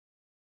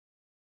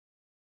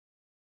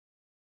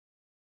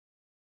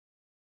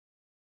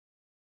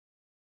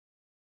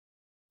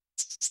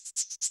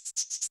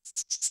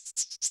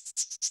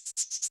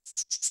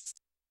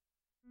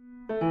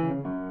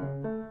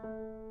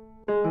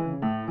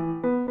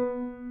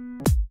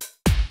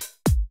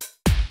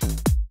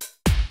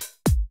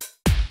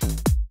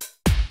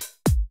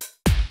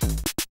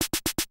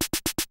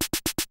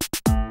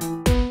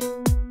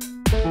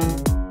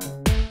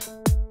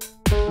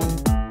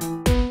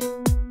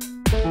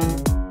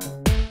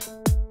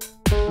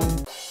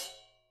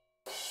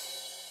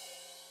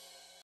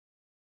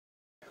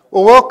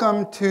Well,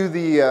 welcome to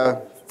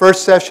the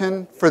first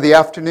session for the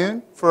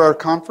afternoon for our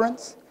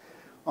conference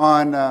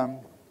on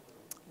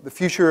the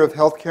future of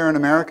healthcare in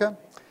America.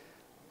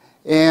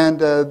 And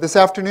this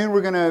afternoon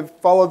we're going to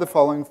follow the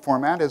following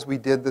format as we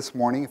did this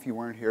morning if you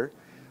weren't here.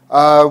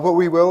 What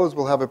we will is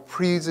we'll have a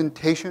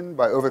presentation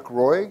by Avik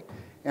Roy,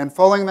 and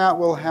following that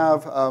we'll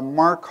have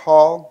Mark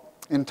Hall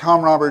and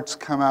Tom Roberts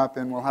come up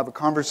and we'll have a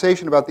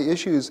conversation about the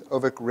issues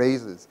Avik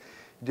raises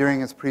during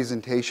his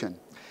presentation.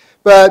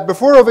 But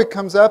before Avik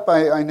comes up,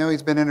 I know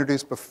he's been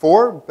introduced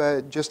before,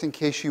 but just in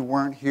case you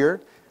weren't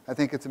here, I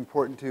think it's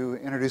important to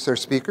introduce our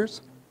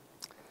speakers.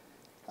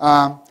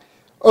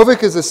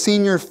 Avik is a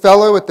senior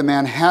fellow at the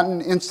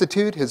Manhattan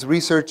Institute. His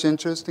research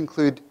interests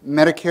include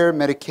Medicare,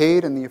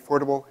 Medicaid, and the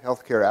Affordable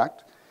Health Care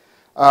Act,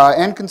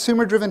 and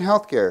consumer-driven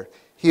healthcare.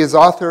 He is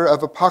author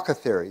of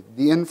Apothecary,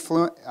 the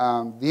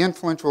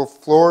influential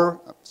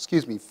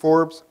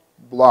Forbes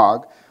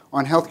blog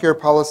on healthcare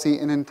policy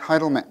and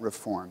entitlement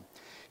reform.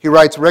 He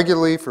writes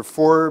regularly for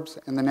Forbes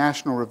and the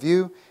National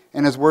Review,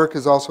 and his work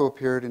has also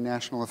appeared in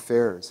National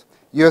Affairs,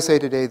 USA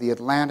Today, The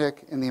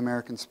Atlantic, and The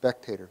American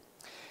Spectator,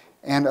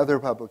 and other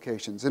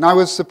publications. And I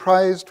was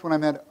surprised when I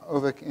met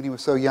Avik, and he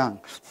was so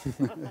young.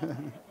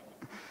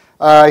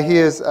 He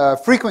is a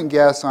frequent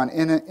guest on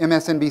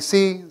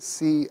MSNBC,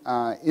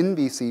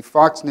 NBC,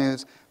 Fox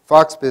News,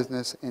 Fox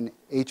Business, and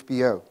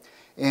HBO.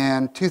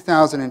 In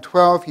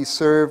 2012, he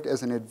served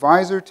as an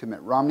advisor to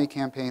Mitt Romney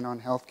campaign on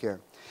health care.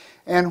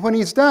 And when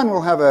he's done,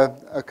 we'll have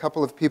a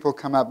couple of people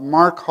come up.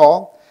 Mark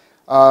Hall,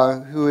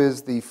 who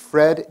is the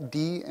Fred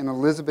D. and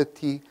Elizabeth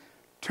T.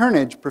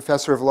 Turnage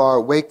Professor of Law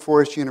at Wake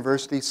Forest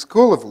University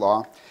School of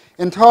Law,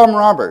 and Tom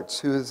Roberts,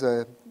 who is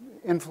an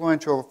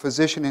influential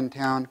physician in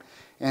town,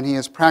 and he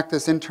has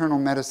practiced internal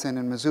medicine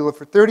in Missoula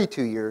for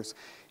 32 years.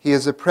 He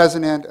is the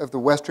president of the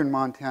Western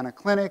Montana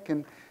Clinic,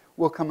 and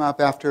we'll come up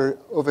after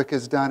Avik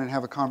is done and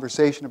have a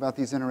conversation about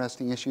these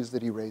interesting issues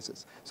that he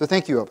raises. So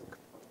thank you, Avik.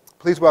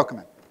 Please welcome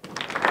him.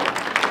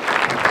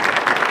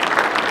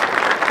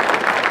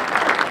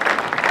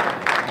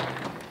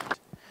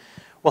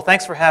 Well,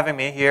 thanks for having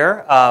me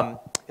here.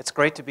 It's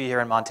great to be here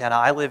in Montana.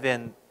 I live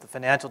in the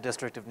financial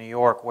district of New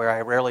York, where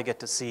I rarely get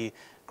to see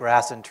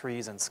grass and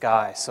trees and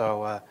sky.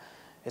 So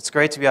it's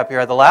great to be up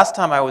here. The last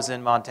time I was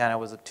in Montana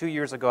was 2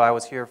 years ago. I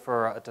was here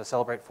to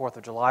celebrate 4th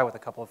of July with a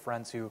couple of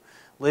friends who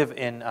live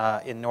in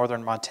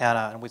northern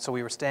Montana. And so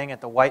we were staying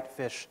at the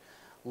Whitefish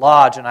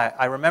Lodge, and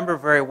I remember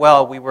very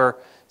well, we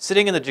were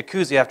sitting in the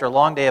jacuzzi after a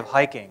long day of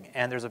hiking,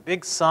 and there's a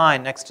big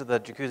sign next to the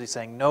jacuzzi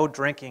saying, "No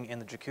drinking in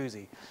the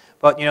jacuzzi."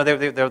 But, you know,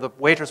 the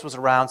waitress was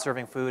around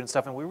serving food and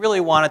stuff, and we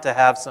really wanted to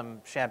have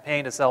some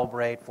champagne to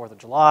celebrate 4th of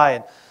July.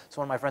 And so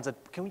one of my friends said,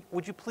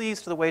 would you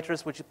please, to the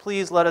waitress, would you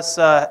please let us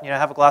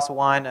have a glass of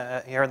wine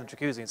here in the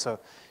jacuzzi? And so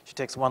she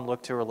takes one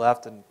look to her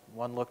left and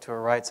one look to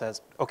her right,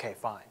 says, "Okay,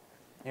 fine."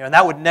 And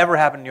that would never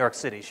happen in New York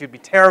City. She'd be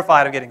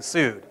terrified of getting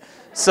sued.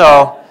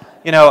 So,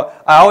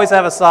 I always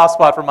have a soft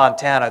spot for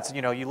Montana. It's,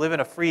 you live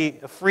in a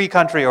free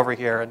country over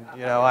here, and,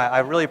 I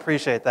really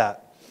appreciate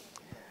that.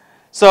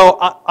 So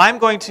I'm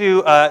going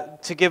to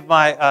give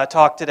my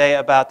talk today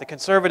about the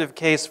conservative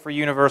case for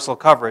universal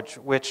coverage,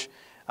 which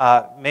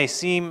may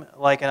seem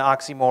like an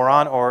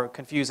oxymoron or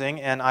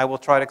confusing, and I will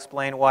try to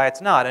explain why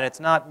it's not. And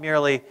it's not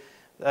merely,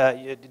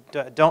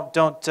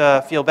 don't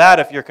feel bad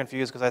if you're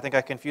confused, because I think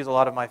I confuse a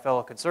lot of my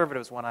fellow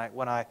conservatives when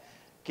I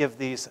give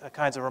these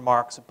kinds of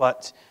remarks.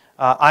 But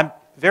I'm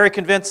very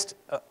convinced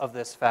of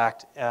this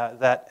fact,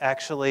 that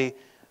actually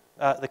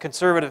the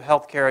conservative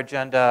healthcare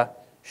agenda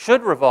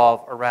should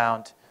revolve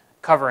around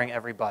covering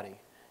everybody.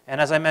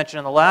 And as I mentioned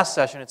in the last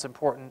session, it's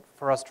important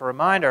for us to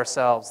remind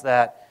ourselves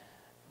that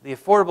the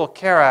Affordable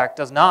Care Act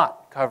does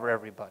not cover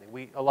everybody.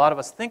 A lot of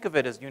us think of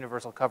it as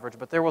universal coverage,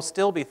 but there will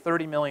still be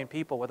 30 million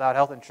people without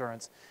health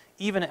insurance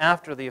even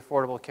after the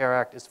Affordable Care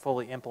Act is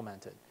fully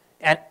implemented.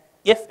 And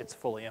if it's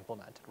fully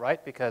implemented,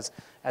 right? Because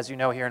as you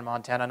know, here in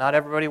Montana, not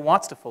everybody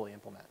wants to fully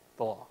implement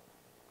the law.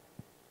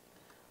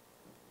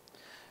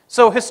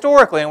 So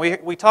historically, and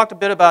we talked a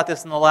bit about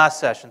this in the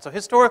last session, so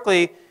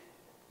historically,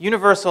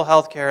 universal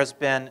health care has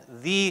been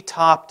the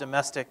top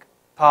domestic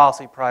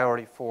policy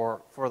priority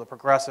for the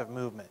progressive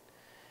movement.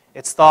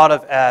 It's thought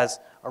of as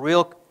a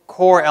real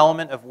core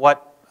element of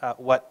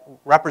what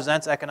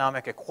represents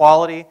economic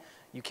equality.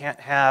 You can't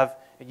have,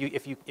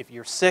 if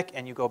you're sick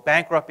and you go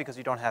bankrupt because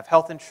you don't have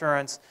health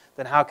insurance,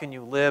 then how can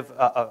you live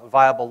a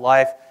viable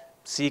life,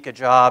 seek a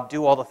job,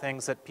 do all the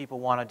things that people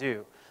want to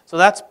do? So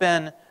that's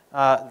been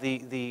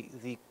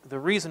the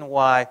reason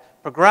why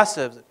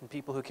progressives and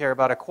people who care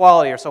about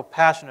equality are so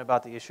passionate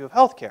about the issue of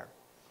health care.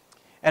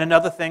 And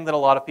another thing that a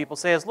lot of people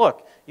say is,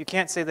 look, you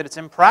can't say that it's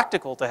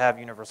impractical to have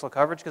universal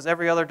coverage because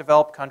every other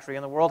developed country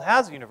in the world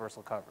has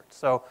universal coverage.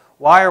 So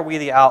why are we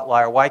the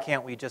outlier? Why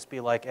can't we just be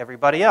like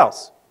everybody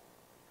else?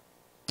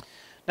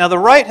 Now, the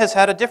right has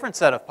had a different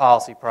set of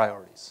policy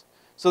priorities.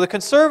 So the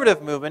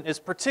conservative movement is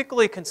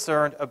particularly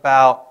concerned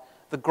about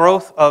the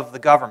growth of the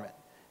government,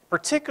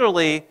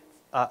 particularly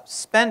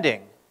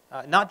spending,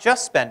 not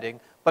just spending,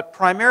 but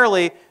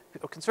primarily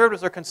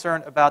conservatives are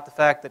concerned about the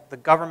fact that the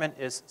government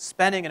is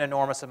spending an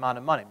enormous amount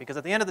of money, because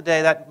at the end of the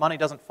day, that money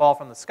doesn't fall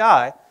from the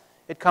sky.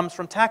 It comes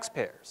from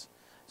taxpayers.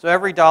 So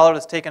every dollar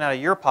that's taken out of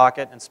your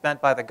pocket and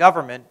spent by the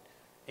government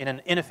in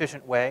an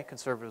inefficient way,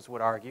 conservatives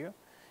would argue,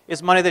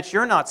 is money that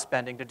you're not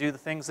spending to do the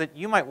things that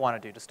you might want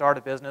to do, to start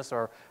a business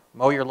or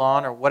mow your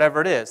lawn or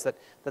whatever it is.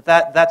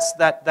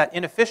 That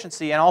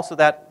inefficiency, and also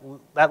that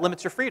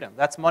limits your freedom.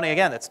 That's money,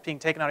 again, that's being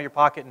taken out of your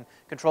pocket and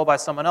controlled by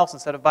someone else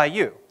instead of by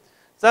you.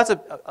 So that's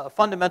a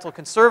fundamental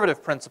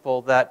conservative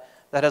principle that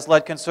has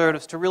led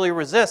conservatives to really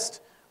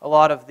resist a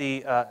lot of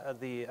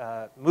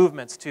the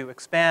movements to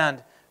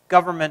expand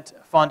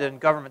government-funded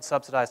and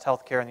government-subsidized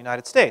health care in the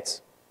United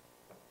States.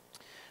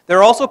 There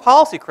are also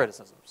policy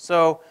criticisms.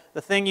 So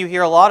the thing you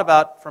hear a lot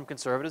about from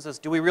conservatives is,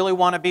 do we really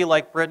want to be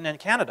like Britain and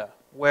Canada,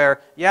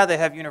 where, yeah, they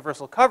have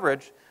universal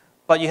coverage,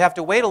 but you have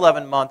to wait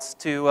 11 months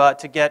to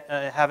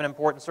have an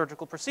important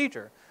surgical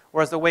procedure,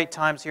 whereas the wait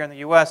times here in the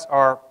US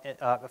are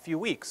a few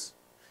weeks.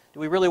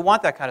 Do we really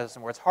want that kind of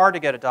system where it's hard to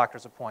get a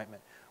doctor's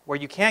appointment, where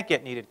you can't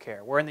get needed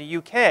care? Where in the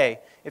UK,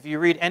 if you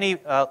read any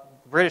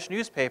British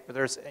newspaper,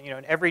 there's,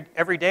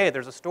 every day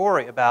there's a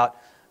story about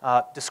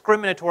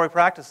discriminatory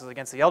practices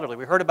against the elderly.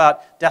 We heard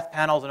about death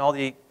panels and all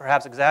the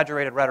perhaps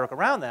exaggerated rhetoric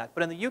around that,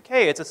 but in the UK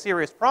it's a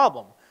serious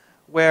problem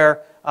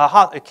where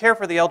care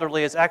for the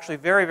elderly is actually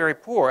very, very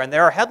poor, and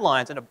there are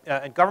headlines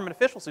and government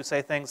officials who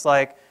say things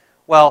like,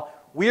 well,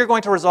 we are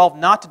going to resolve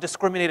not to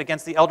discriminate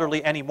against the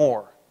elderly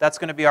anymore. That's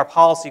going to be our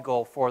policy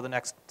goal for the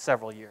next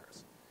several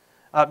years.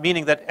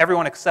 Meaning that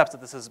everyone accepts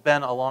that this has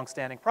been a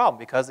long-standing problem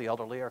because the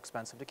elderly are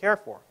expensive to care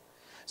for.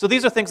 So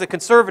these are things that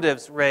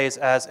conservatives raise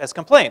as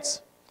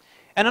complaints.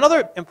 And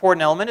another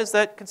important element is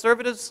that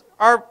conservatives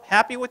are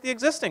happy with the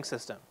existing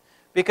system.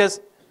 Because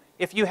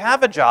if you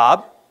have a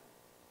job,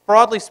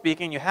 broadly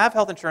speaking, you have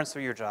health insurance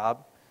through your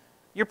job,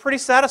 you're pretty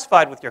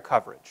satisfied with your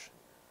coverage.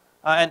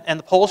 And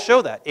the polls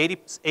show that.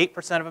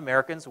 88% of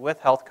Americans with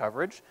health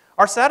coverage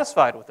are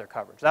satisfied with their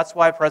coverage. That's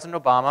why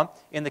President Obama,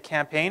 in the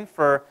campaign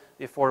for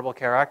the Affordable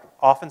Care Act,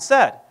 often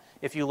said,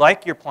 if you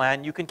like your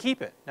plan, you can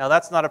keep it. Now,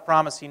 that's not a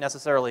promise he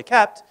necessarily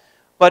kept,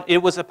 but it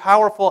was a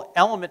powerful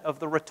element of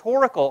the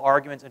rhetorical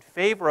arguments in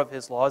favor of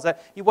his laws,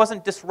 that he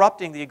wasn't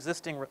disrupting the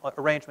existing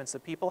arrangements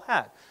that people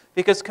had.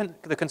 Because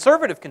the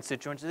conservative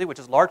constituency, which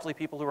is largely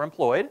people who are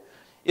employed,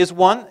 is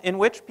one in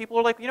which people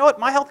are like, you know what,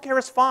 my health care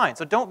is fine,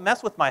 so don't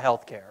mess with my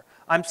health care.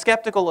 I'm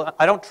skeptical,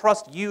 I don't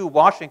trust you,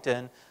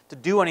 Washington, to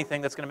do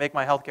anything that's going to make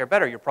my health care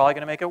better. You're probably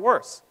going to make it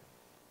worse.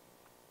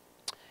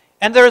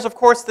 And there is, of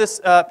course,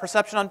 this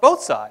perception on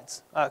both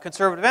sides,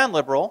 conservative and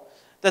liberal,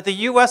 that the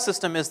US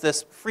system is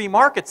this free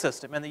market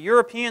system, and the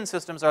European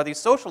systems are these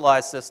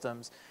socialized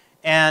systems.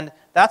 And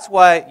that's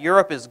why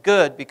Europe is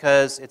good,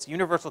 because it's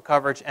universal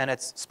coverage and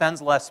it spends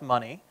less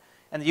money.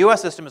 And the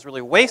US system is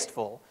really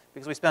wasteful,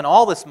 because we spend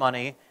all this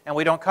money and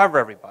we don't cover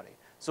everybody.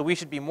 So we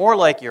should be more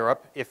like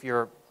Europe if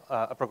you're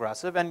a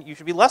progressive, and you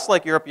should be less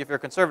like Europe if you're a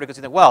conservative, because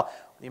you think, well,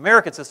 the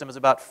American system is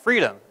about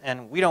freedom,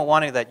 and we don't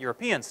want any of that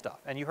European stuff.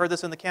 And you heard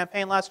this in the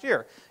campaign last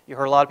year. You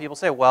heard a lot of people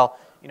say, well,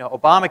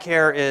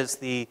 Obamacare is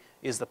the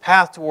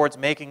path towards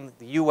making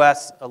the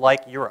U.S.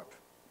 like Europe.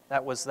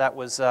 That was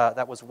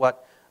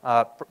what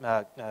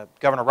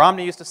Governor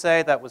Romney used to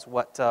say. That was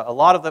what a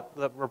lot of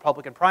the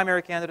Republican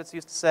primary candidates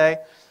used to say,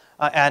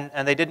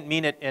 and they didn't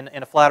mean it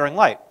in a flattering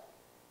light.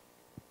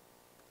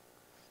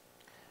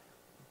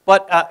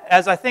 But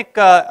as I think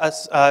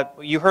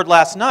you heard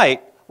last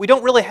night, we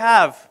don't really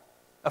have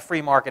a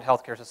free market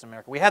healthcare system in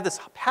America. We have this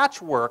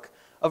patchwork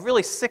of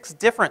really 6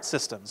 different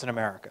systems in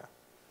America.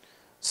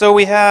 So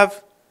we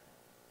have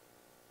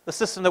the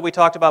system that we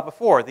talked about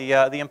before,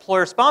 the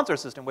employer-sponsor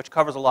system, which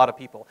covers a lot of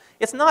people.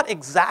 It's not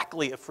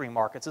exactly a free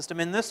market system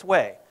in this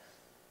way.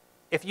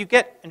 If you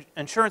get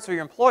insurance through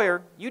your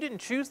employer, you didn't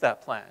choose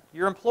that plan.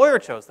 Your employer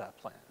chose that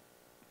plan.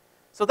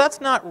 So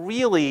that's not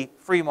really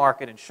free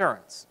market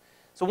insurance.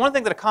 So one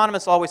thing that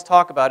economists always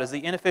talk about is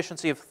the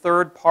inefficiency of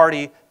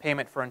third-party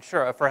payment for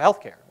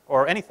healthcare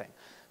or anything.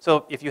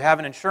 So if you have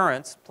an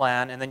insurance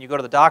plan and then you go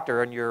to the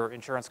doctor and your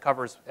insurance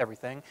covers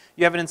everything,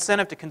 you have an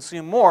incentive to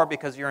consume more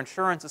because your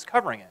insurance is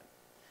covering it.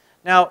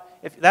 Now,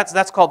 if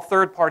that's called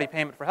third-party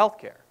payment for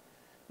healthcare.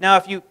 Now,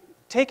 if you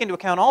take into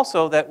account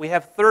also that we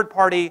have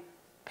third-party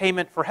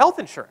payment for health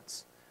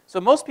insurance. So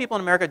most people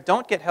in America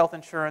don't get health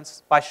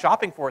insurance by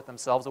shopping for it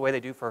themselves the way they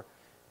do for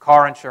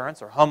car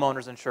insurance or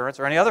homeowners insurance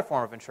or any other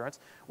form of insurance.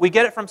 We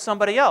get it from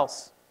somebody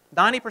else.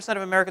 90%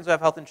 of Americans who have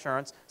health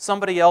insurance,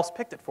 somebody else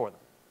picked it for them.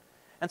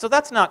 And so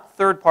that's not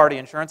third-party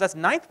insurance, that's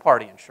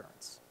ninth-party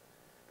insurance.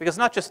 Because it's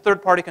not just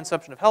third-party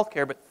consumption of health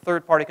care, but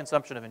third-party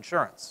consumption of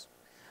insurance.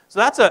 So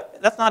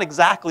that's not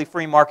exactly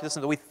free market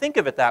system, but we think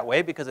of it that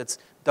way because it's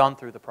done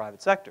through the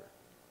private sector.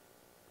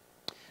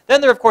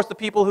 Then there are, of course, the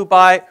people who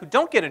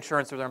don't get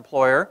insurance through their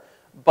employer,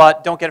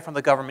 but don't get it from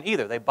the government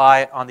either. They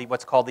buy it on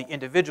what's called the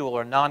individual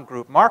or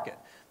non-group market.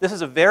 This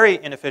is a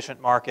very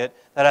inefficient market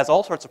that has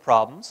all sorts of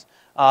problems,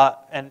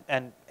 and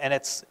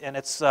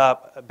it's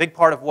a big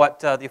part of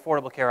what the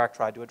Affordable Care Act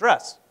tried to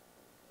address.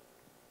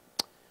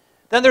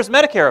 Then there's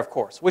Medicare, of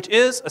course, which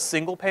is a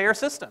single-payer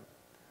system.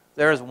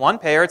 There is one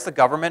payer, it's the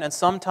government, and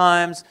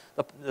sometimes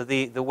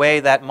the way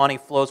that money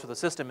flows through the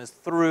system is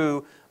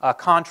through a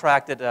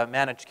contracted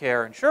managed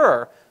care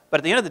insurer. But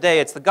at the end of the day,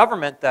 it's the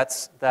government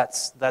that's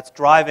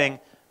driving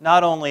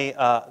not only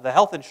the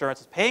health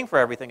insurance is paying for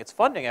everything, it's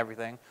funding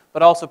everything,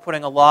 but also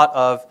putting a lot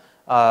of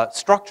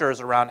structures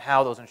around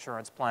how those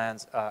insurance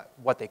plans,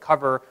 what they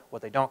cover,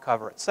 what they don't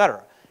cover, et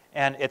cetera.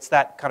 And it's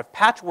that kind of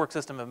patchwork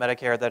system of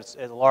Medicare that's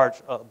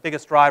a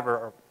biggest driver,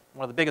 or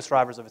one of the biggest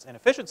drivers of its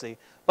inefficiency,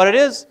 but it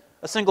is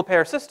a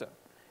single-payer system.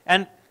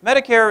 And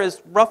Medicare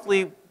is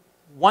roughly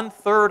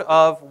 1/3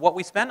 of what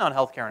we spend on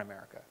healthcare in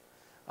America.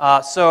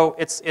 So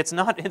it's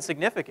not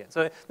insignificant.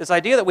 So this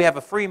idea that we have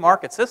a free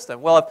market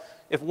system, well,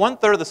 if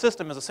 1/3 of the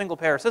system is a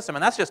single-payer system,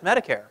 and that's just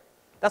Medicare,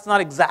 that's not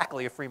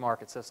exactly a free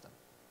market system.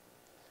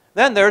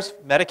 Then there's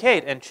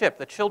Medicaid and CHIP,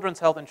 the Children's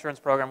Health Insurance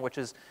Program, which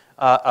is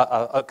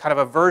a kind of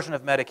a version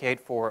of Medicaid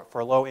for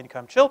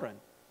low-income children.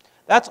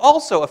 That's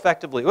also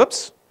effectively,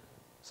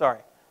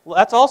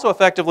 that's also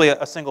effectively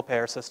a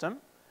single-payer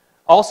system.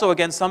 Also,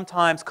 again,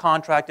 sometimes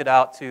contracted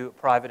out to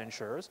private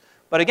insurers.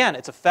 But again,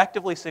 it's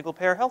effectively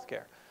single-payer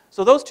healthcare.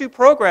 So those two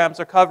programs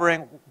are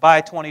covering,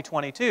 by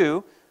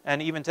 2022, and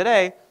even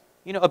today,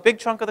 a big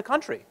chunk of the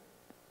country.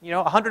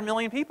 100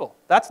 million people.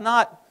 That's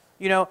not,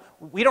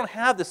 we don't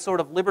have this sort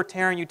of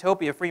libertarian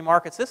utopia free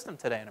market system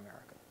today in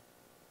America.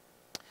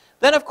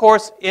 Then, of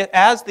course,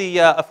 as the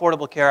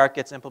Affordable Care Act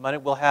gets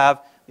implemented, we'll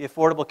have the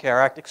Affordable Care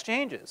Act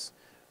exchanges,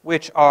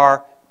 which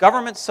are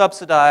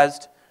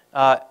government-subsidized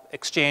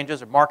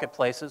exchanges or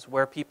marketplaces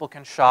where people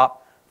can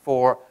shop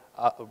for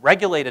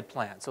regulated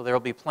plans. So there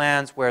will be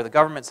plans where the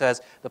government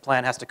says the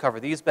plan has to cover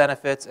these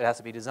benefits, it has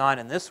to be designed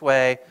in this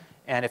way,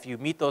 and if you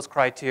meet those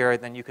criteria,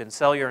 then you can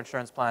sell your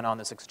insurance plan on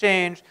this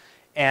exchange,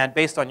 and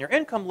based on your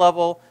income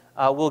level,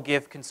 we'll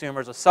give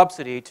consumers a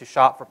subsidy to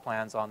shop for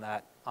plans on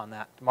that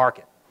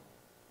market.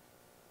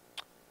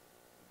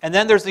 And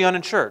then there's the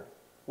uninsured,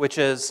 which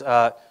is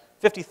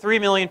 53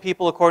 million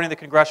people according to the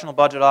Congressional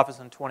Budget Office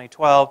in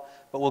 2012,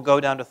 but will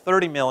go down to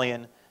 30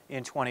 million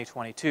in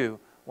 2022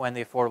 when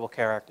the Affordable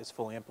Care Act is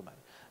fully implemented.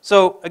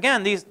 So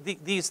again, these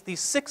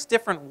 6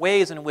 different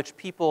ways in which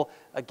people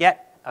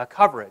get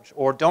coverage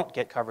or don't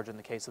get coverage in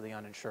the case of the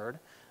uninsured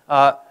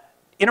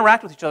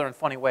interact with each other in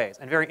funny ways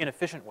and very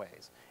inefficient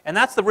ways. And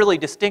that's the really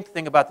distinct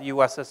thing about the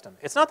U.S. system.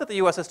 It's not that the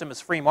U.S. system is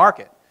free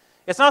market.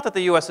 It's not that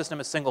the U.S. system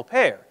is single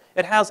payer.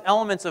 It has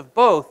elements of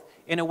both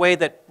in a way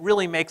that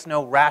really makes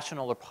no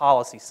rational or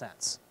policy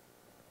sense.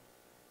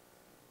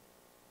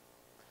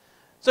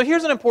 So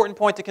here's an important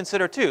point to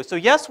consider too. So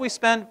yes, we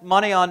spend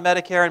money on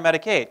Medicare and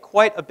Medicaid,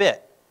 quite a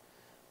bit.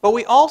 But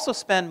we also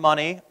spend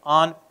money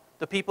on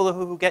the people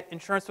who get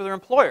insurance through their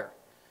employer.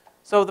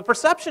 So the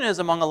perception is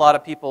among a lot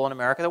of people in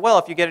America that, well,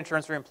 if you get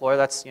insurance through your employer,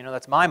 that's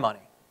my money,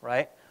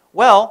 right?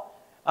 Well,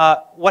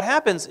 what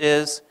happens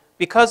is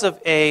because of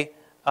a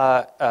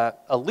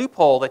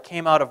loophole that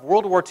came out of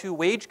World War II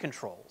wage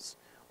controls,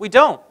 we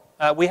don't.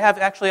 We have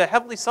actually a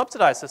heavily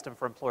subsidized system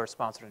for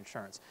employer-sponsored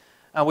insurance.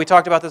 We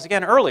talked about this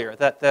again earlier,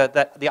 that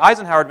the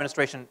Eisenhower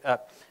administration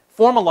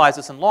formalized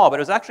this in law, but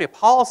it was actually a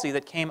policy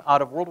that came out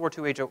of World War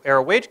II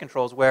era wage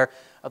controls where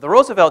the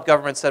Roosevelt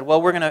government said,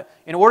 well, we're going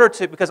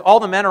to, because all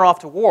the men are off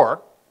to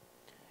war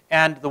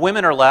and the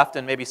women are left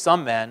and maybe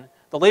some men,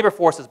 the labor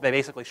force has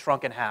basically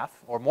shrunk in half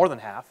or more than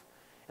half.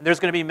 And there's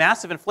going to be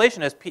massive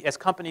inflation as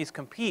companies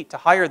compete to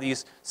hire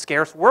these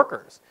scarce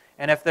workers.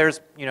 And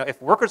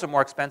if workers are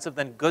more expensive,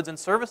 then goods and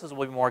services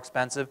will be more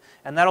expensive,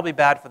 and that'll be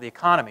bad for the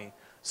economy.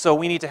 So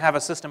we need to have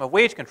a system of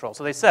wage control.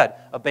 So they said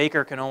a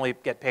baker can only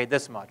get paid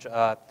this much.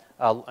 A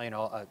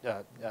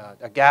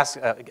gas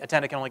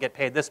attendant can only get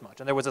paid this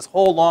much. And there was this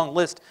whole long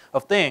list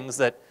of things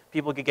that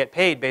people could get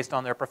paid based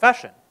on their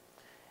profession.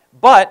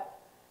 But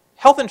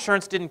health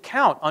insurance didn't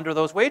count under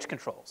those wage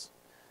controls.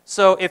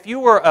 So if you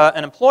were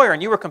an employer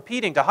and you were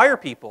competing to hire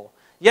people,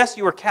 yes,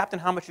 you were capped in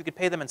how much you could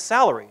pay them in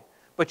salary,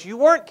 but you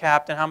weren't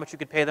capped in how much you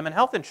could pay them in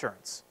health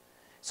insurance.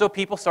 So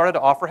people started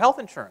to offer health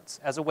insurance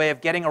as a way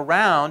of getting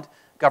around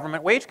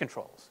government wage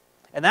controls.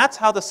 And that's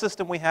how the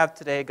system we have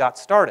today got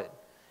started.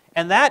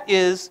 And that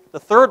is the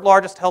 3rd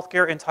largest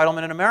healthcare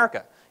entitlement in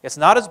America. It's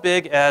not as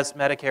big as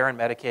Medicare and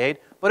Medicaid,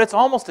 but it's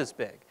almost as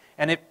big.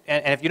 And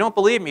if you don't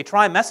believe me,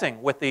 try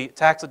messing with the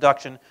tax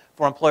deduction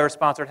for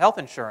employer-sponsored health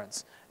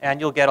insurance,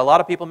 and you'll get a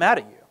lot of people mad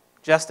at you,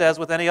 just as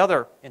with any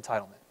other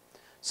entitlement.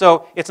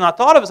 So it's not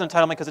thought of as an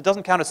entitlement because it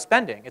doesn't count as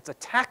spending. It's a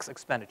tax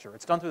expenditure.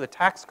 It's done through the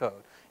tax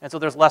code. And so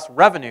there's less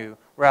revenue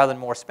rather than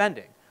more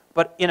spending.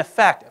 But in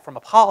effect, from a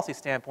policy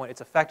standpoint, it's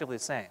effectively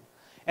the same.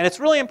 And it's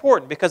really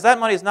important because that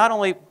money is not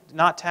only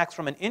not taxed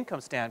from an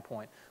income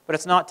standpoint, but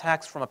it's not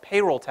taxed from a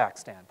payroll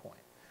tax standpoint.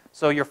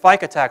 So your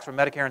FICA tax for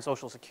Medicare and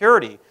Social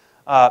Security,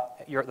 the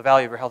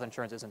value of your health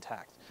insurance isn't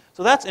taxed.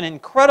 So that's an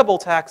incredible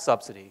tax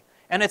subsidy.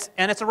 And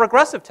it's a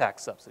regressive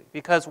tax subsidy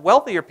because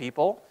wealthier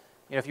people,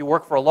 if you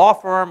work for a law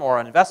firm or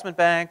an investment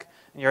bank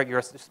and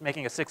you're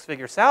making a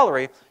 6-figure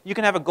salary, you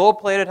can have a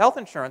gold-plated health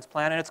insurance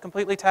plan and it's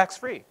completely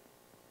tax-free.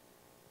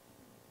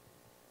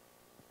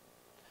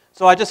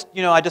 So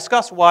I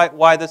discussed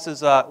why this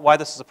is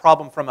a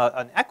problem from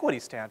an equity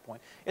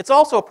standpoint. It's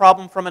also a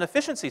problem from an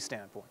efficiency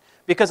standpoint.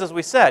 Because as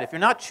we said, if you're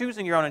not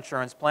choosing your own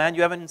insurance plan,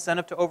 you have an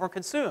incentive to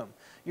overconsume.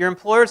 Your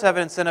employers have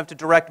an incentive to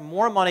direct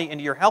more money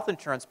into your health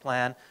insurance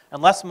plan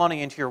and less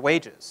money into your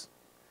wages.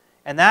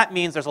 And that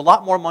means there's a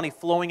lot more money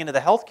flowing into the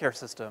healthcare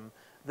system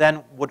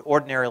than would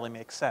ordinarily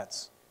make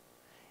sense.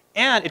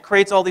 And it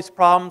creates all these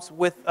problems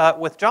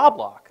with job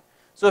lock.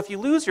 So if you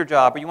lose your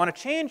job or you want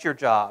to change your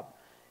job,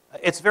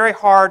 it's very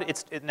hard.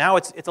 Now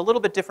it's a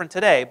little bit different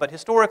today, but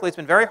historically it's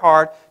been very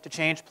hard to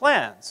change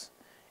plans.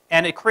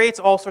 And it creates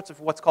all sorts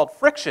of what's called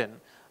friction,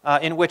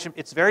 in which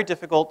it's very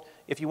difficult.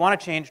 If you want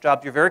to change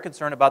jobs, you're very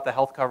concerned about the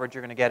health coverage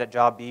you're going to get at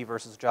job B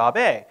versus job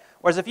A.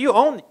 Whereas if you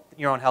own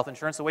your own health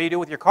insurance, the way you do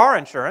with your car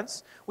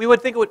insurance, we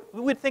would think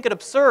it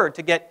absurd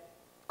to get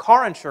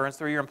car insurance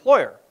through your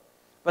employer.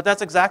 But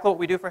that's exactly what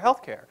we do for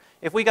healthcare.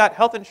 If we got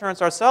health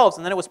insurance ourselves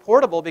and then it was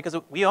portable because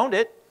we owned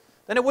it,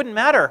 then it wouldn't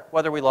matter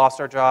whether we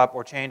lost our job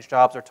or changed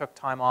jobs or took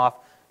time off,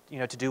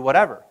 to do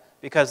whatever,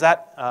 because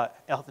that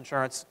health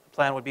insurance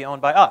plan would be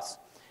owned by us.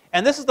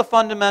 And this is the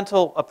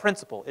fundamental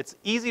principle. It's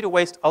easy to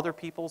waste other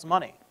people's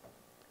money.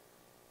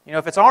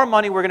 If it's our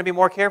money, we're going to be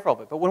more careful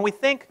of it. But when we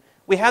think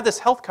we have this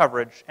health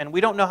coverage and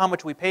we don't know how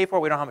much we pay for it,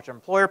 we don't know how much our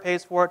employer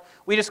pays for it,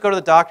 we just go to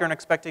the doctor and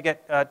expect to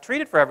get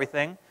treated for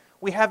everything,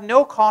 we have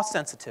no cost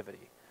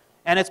sensitivity.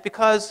 And it's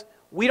because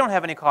we don't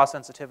have any cost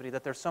sensitivity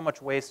that there's so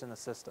much waste in the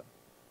system.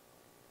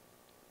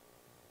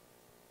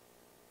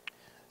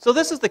 So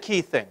this is the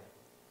key thing.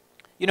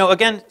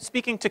 Again,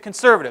 speaking to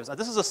conservatives, now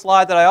this is a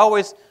slide that I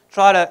always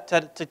try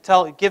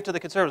to give to the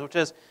conservatives, which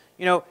is,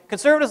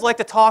 conservatives like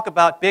to talk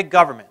about big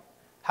government,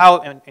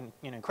 how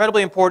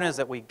incredibly important it is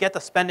that we get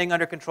the spending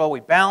under control, we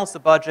balance the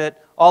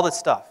budget, all this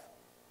stuff.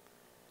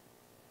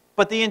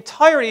 But the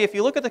entirety, if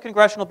you look at the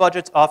Congressional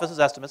Budget Office's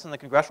estimates, and the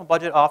Congressional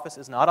Budget Office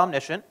is not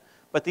omniscient,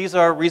 but these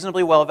are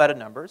reasonably well-vetted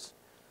numbers,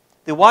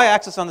 the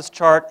y-axis on this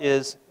chart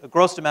is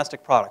gross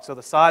domestic product, so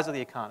the size of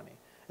the economy.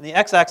 And the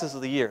x-axis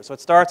is the year. So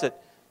it starts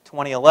at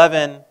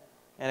 2011,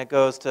 and it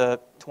goes to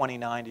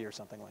 2090 or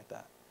something like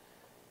that.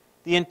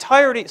 The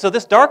entirety, so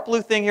this dark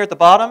blue thing here at the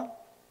bottom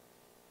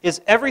is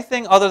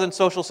everything other than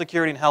Social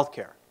Security and health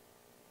care.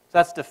 So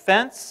that's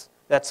defense,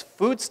 that's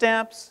food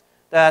stamps,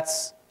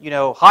 that's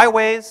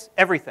highways,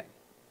 everything.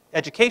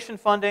 Education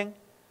funding.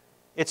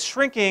 It's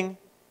shrinking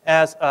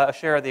as a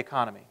share of the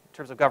economy in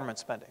terms of government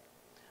spending.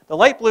 The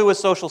light blue is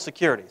Social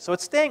Security, so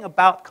it's staying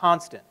about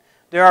constant.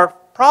 There are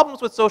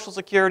problems with Social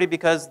Security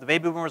because the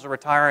baby boomers are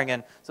retiring,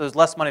 and so there's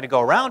less money to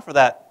go around for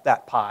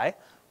that pie.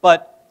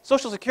 But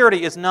Social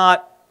Security is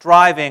not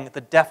driving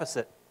the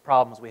deficit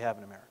problems we have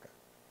in America.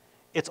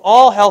 It's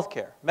all health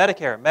care,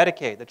 Medicare,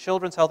 Medicaid, the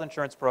Children's Health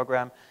Insurance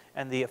Program,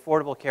 and the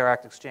Affordable Care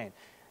Act exchange.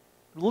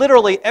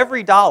 Literally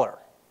every dollar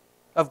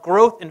of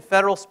growth in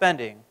federal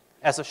spending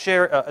as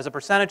a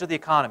percentage of the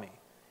economy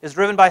is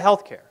driven by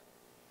health care.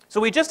 So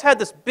we just had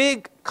this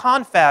big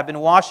confab in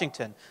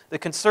Washington, the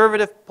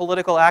Conservative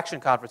Political Action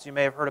Conference you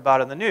may have heard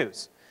about in the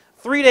news.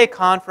 3-day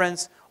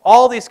conference,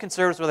 all these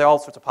conservatives, where there are all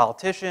sorts of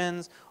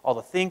politicians, all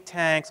the think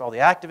tanks, all the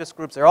activist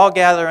groups, they're all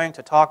gathering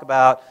to talk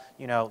about,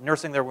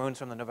 nursing their wounds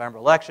from the November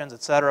elections,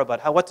 et cetera,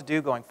 but what to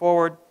do going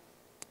forward.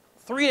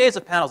 3 days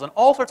of panels on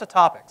all sorts of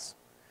topics,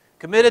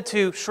 committed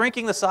to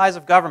shrinking the size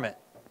of government.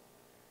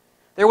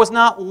 There was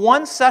not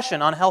one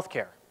session on health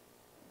care.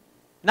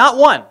 Not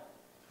one.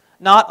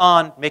 Not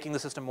on making the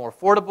system more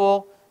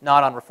affordable,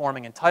 not on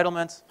reforming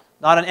entitlements,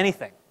 not on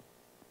anything.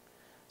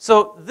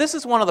 So this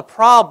is one of the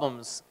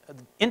problems,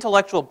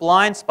 intellectual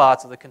blind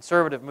spots of the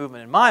conservative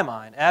movement in my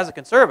mind, as a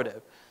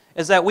conservative,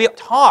 is that we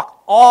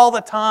talk all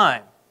the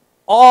time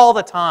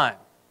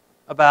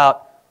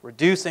about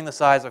reducing the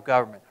size of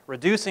government,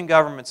 reducing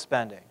government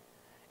spending,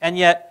 and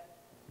yet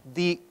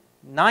the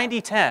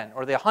 90-10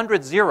 or the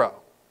 100-0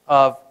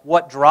 of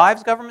what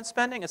drives government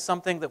spending is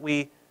something that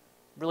we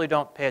really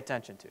don't pay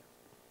attention to.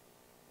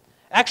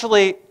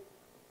 Actually,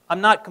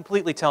 I'm not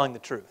completely telling the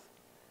truth.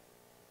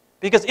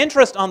 Because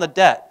interest on the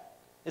debt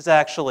is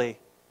actually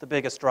the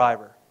biggest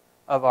driver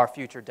of our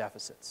future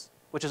deficits,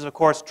 which is, of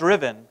course,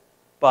 driven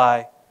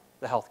by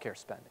the healthcare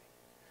spending.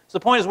 So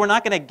the point is we're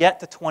not going to get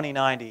to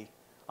 2090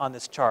 on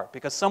this chart,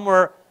 because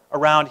somewhere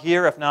around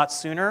here, if not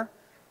sooner,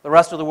 the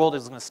rest of the world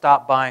is going to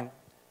stop buying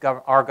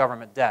our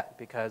government debt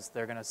because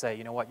they're going to say,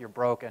 you know what, you're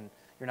broke and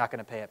you're not going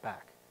to pay it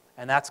back.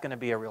 And that's going to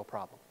be a real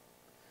problem.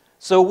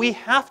 So we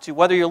have to,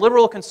 whether you're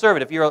liberal or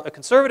conservative, if you're a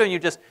conservative and you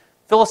just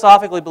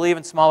philosophically believe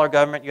in smaller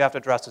government, you have to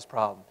address this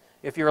problem.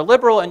 If you're a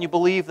liberal and you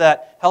believe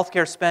that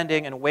healthcare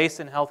spending and waste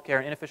in healthcare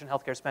and inefficient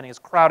healthcare spending is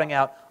crowding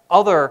out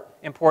other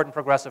important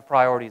progressive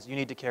priorities, you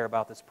need to care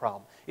about this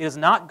problem. It is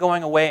not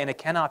going away and it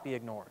cannot be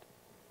ignored.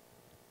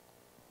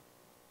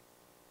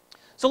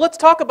 So let's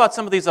talk about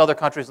some of these other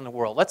countries in the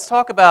world. Let's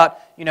talk about,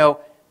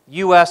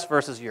 U.S.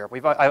 versus Europe.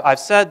 I've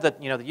said that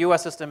the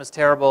U.S. system is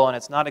terrible and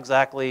it's not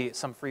exactly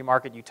some free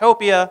market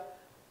utopia.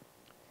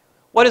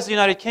 what is the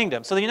United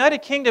Kingdom? So the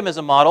United Kingdom is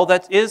a model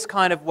that is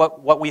kind of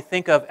what we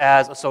think of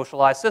as a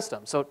socialized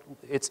system. So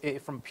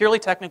from a purely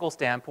technical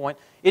standpoint,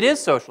 it is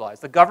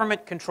socialized. The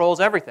government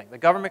controls everything. The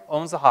government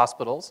owns the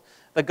hospitals.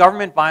 The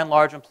government, by and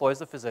large, employs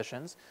the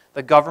physicians.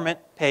 The government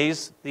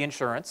pays the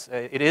insurance.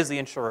 It is the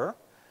insurer.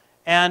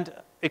 And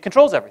it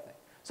controls everything.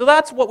 So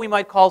that's what we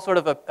might call sort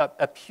of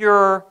a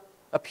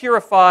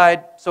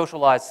purified,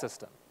 socialized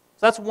system.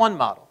 So that's one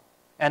model.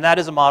 And that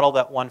is a model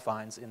that one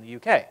finds in the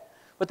UK.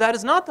 But that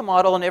is not the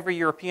model in every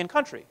European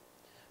country.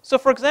 So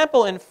for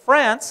example, in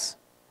France,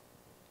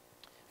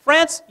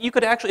 you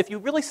could actually, if you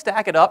really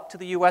stack it up to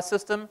the US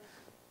system,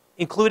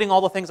 including all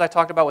the things I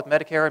talked about with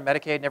Medicare and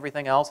Medicaid and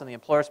everything else and the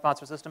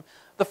employer-sponsored system,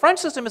 the French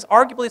system is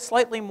arguably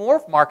slightly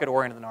more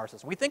market-oriented than our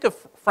system. We think of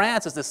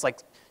France as this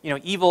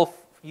evil,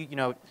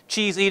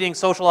 cheese-eating,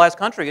 socialized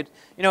country.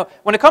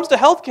 When it comes to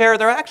healthcare,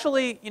 they're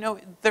actually,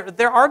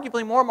 they're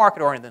arguably more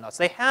market-oriented than us.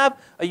 They have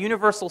a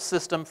universal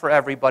system for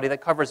everybody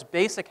that covers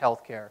basic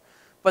healthcare.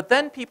 But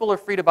then people are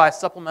free to buy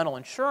supplemental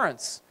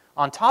insurance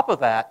on top of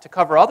that to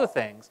cover other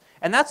things.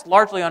 And that's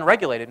largely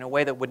unregulated in a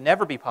way that would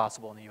never be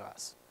possible in the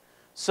US.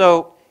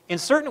 So in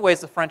certain ways,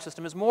 the French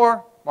system is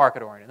more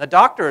market-oriented. The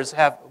doctors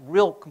have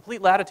real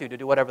complete latitude to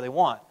do whatever they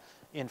want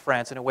in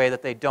France in a way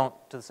that they don't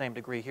to the same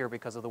degree here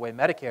because of the way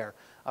Medicare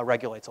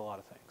regulates a lot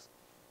of things.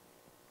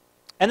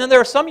 And then there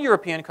are some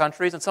European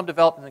countries and some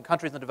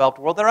countries in the developed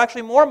world that are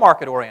actually more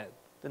market-oriented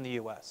than the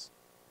US.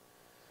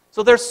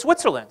 So there's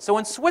Switzerland. So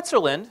in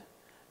Switzerland,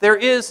 there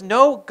is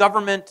no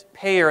government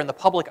payer in the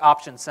public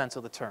option sense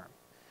of the term.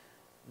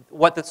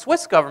 What the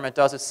Swiss government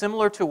does is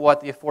similar to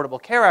what the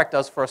Affordable Care Act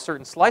does for a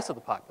certain slice of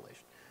the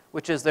population,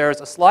 which is there's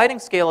a sliding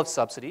scale of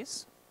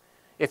subsidies.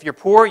 If you're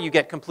poor, you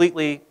get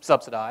completely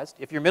subsidized.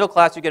 If you're middle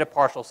class, you get a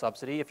partial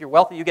subsidy. If you're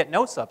wealthy, you get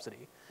no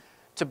subsidy.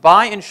 To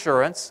buy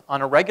insurance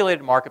on a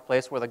regulated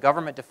marketplace where the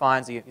government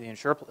defines the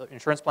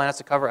insurance plan has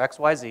to cover X,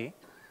 Y, Z,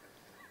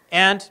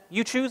 and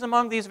you choose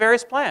among these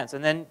various plans,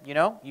 and then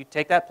you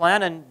take that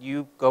plan and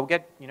you go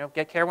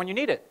get care when you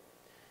need it.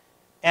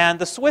 And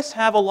the Swiss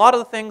have a lot of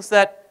the things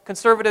that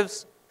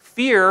conservatives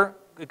fear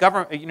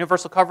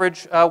universal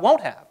coverage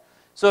won't have.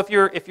 So if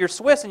you're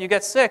Swiss and you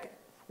get sick,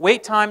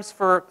 wait times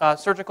for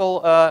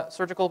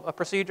surgical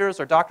procedures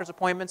or doctor's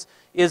appointments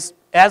is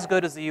as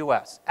good as the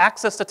U.S.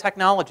 Access to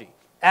technology,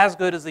 as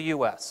good as the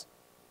U.S.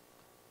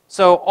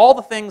 So all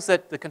the things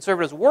that the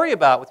conservatives worry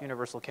about with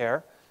universal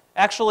care,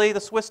 actually, the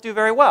Swiss do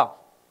very well.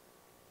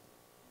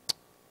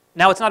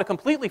 Now, it's not a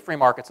completely free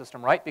market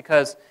system, right?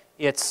 Because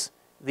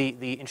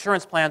the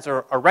insurance plans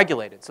are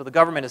regulated. So the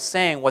government is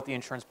saying what the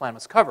insurance plan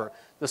must cover.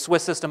 The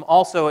Swiss system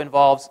also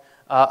involves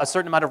a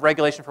certain amount of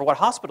regulation for what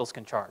hospitals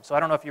can charge. So I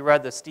don't know if you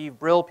read the Steve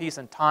Brill piece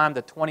in Time,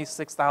 the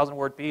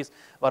 26,000-word piece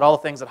about all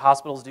the things that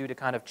hospitals do to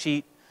kind of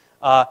cheat.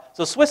 So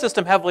the Swiss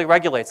system heavily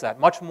regulates that,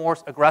 much more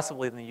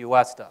aggressively than the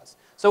U.S. does.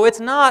 So it's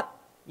not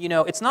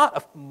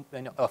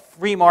a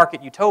free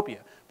market utopia.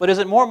 But is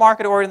it more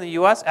market-oriented than the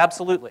U.S.?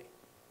 Absolutely.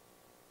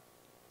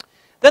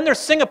 Then there's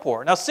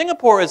Singapore. Now,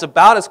 Singapore is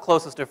about as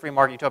closest to a free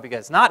market utopia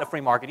as. It's not a free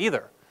market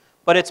either.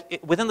 But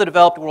within the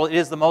developed world, it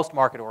is the most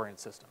market-oriented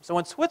system. So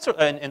in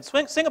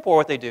Singapore,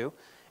 what they do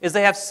is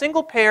they have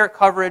single-payer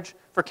coverage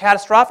for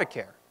catastrophic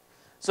care.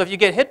 So if you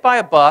get hit by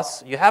a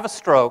bus, you have a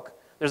stroke,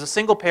 there's a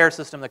single-payer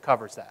system that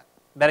covers that.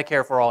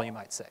 Medicare for all, you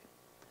might say.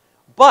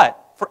 But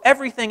for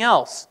everything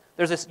else,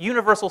 there's this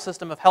universal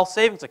system of health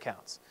savings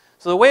accounts.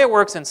 So the way it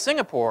works in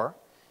Singapore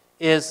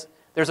is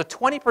there's a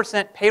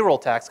 20% payroll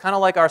tax, kind of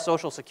like our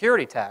Social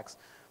Security tax,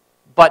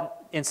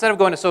 but instead of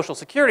going to Social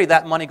Security,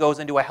 that money goes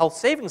into a health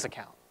savings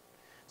account.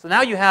 So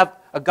now you have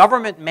a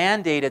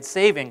government-mandated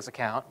savings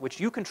account, which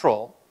you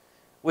control,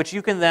 which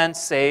you can then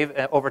save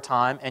over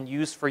time and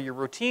use for your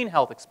routine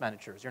health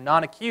expenditures, your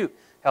non-acute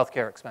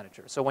healthcare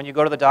expenditures. So when you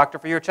go to the doctor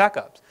for your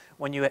checkups,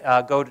 when you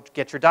go to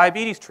get your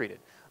diabetes treated,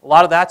 a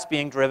lot of that's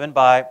being driven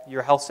by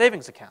your health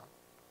savings account.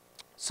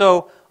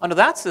 So under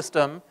that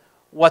system,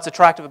 what's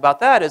attractive about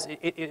that is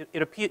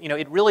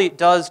it really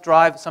does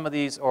drive some of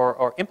these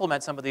or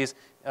implement some of these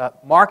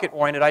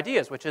market-oriented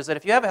ideas, which is that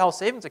if you have a health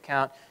savings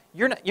account,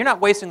 you're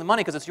not wasting the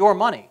money because it's your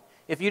money.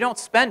 If you don't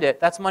spend it,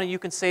 that's money you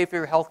can save for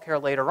your health care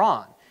later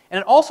on. And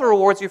it also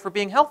rewards you for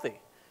being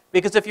healthy.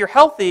 Because if you're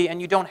healthy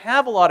and you don't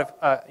have a lot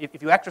of,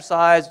 if you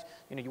exercise,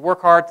 you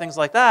work hard, things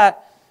like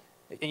that,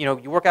 you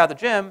work out at the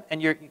gym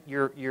and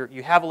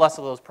you have less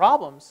of those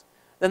problems,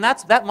 then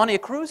that money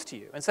accrues to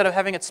you instead of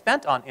having it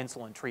spent on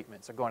insulin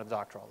treatments or going to the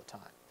doctor all the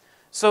time.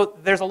 So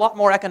there's a lot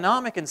more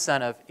economic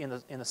incentive in the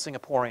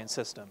Singaporean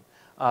system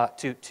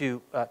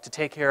to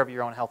take care of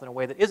your own health in a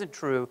way that isn't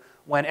true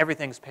when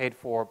everything's paid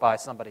for by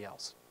somebody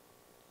else.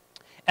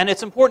 And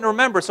it's important to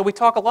remember, so we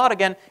talk a lot,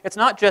 again, it's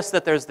not just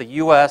that there's the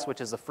US, which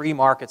is the free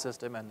market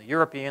system, and the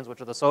Europeans, which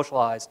are the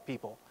socialized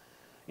people.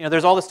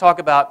 There's all this talk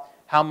about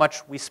how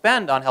much we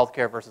spend on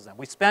healthcare versus them.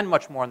 We spend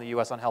much more in the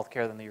US on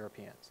healthcare than the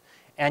Europeans.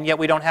 And yet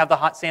we don't have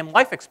the same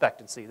life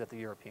expectancy that the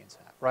Europeans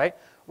have, right?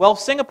 Well,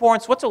 Singapore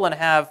and Switzerland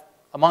have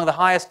among the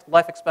highest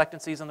life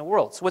expectancies in the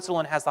world.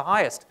 Switzerland has the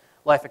highest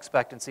life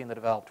expectancy in the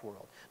developed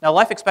world. Now,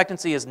 life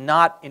expectancy is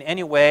not in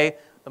any way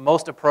the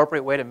most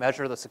appropriate way to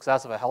measure the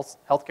success of a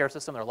healthcare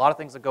system. There are a lot of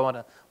things that go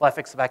into life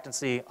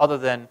expectancy other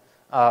than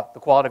the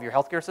quality of your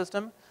healthcare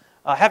system.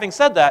 Having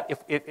said that,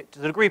 if to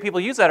the degree people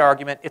use that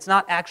argument, it's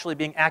not actually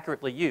being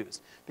accurately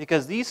used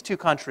because these two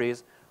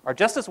countries are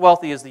just as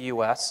wealthy as the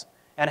U.S.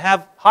 and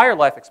have higher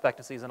life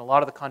expectancies than a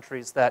lot of the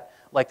countries that,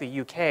 like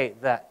the UK,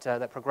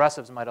 that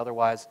progressives might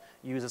otherwise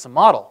use as a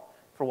model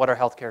for what our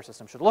healthcare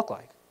system should look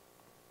like.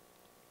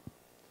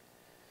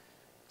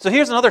 So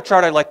here's another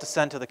chart I'd like to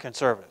send to the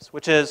conservatives,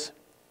 which is,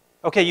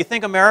 okay, you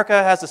think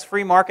America has this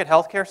free market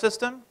healthcare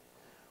system?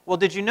 Well,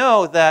 did you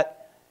know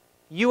that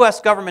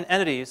U.S. government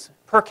entities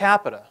per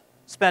capita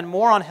spend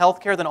more on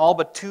healthcare than all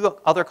but 2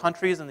 other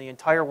countries in the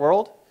entire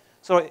world?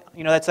 So,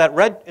 you know, it's that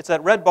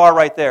red bar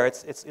right there.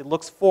 It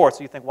looks 4,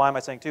 so you think, why am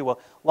I saying 2? Well,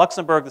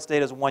 Luxembourg, the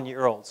state, is 1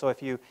 year old. So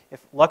if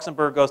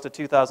Luxembourg goes to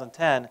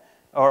 2010,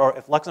 or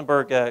if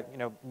Luxembourg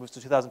moves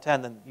to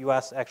 2010, then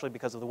U.S. actually,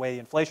 because of the way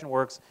inflation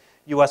works,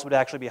 U.S. would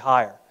actually be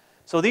higher.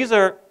 So these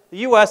are the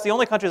U.S. The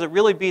only countries that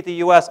really beat the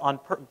U.S. on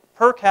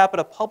per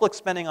capita public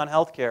spending on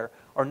healthcare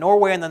are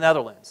Norway and the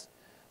Netherlands.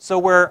 So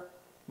we're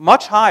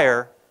much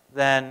higher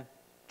than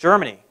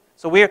Germany.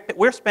 So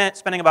we're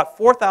spending about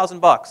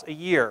 $4,000 a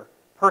year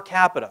per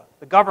capita.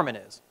 The government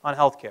is on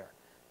healthcare.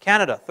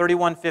 Canada,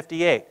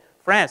 $31.58.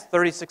 France,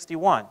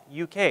 $30.61.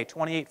 UK,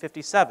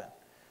 $28.57.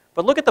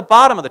 But look at the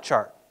bottom of the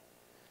chart.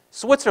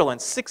 Switzerland,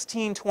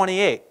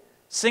 $16.28.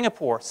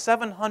 Singapore,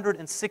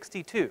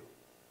 $762.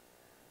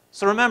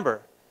 So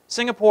remember,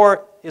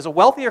 Singapore is a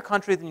wealthier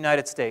country than the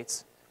United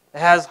States. It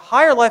has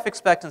higher life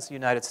expectancy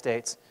than the United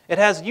States. It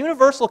has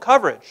universal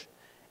coverage.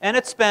 And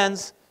it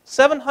spends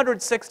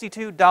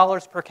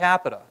 $762 per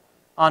capita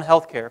on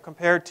healthcare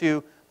compared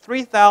to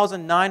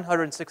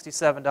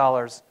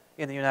 $3,967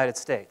 in the United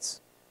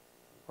States.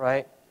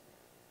 Right?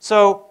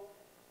 So,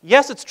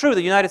 yes, it's true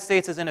the United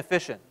States is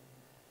inefficient.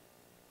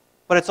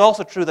 But it's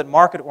also true that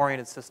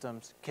market-oriented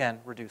systems can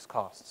reduce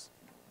costs.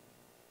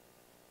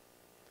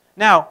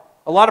 Now,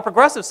 a lot of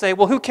progressives say,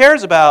 well, who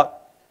cares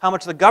about how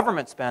much the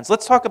government spends?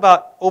 Let's talk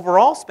about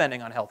overall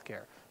spending on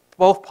healthcare,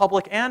 both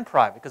public and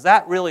private, because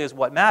that really is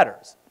what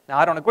matters. Now,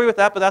 I don't agree with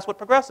that, but that's what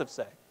progressives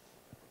say.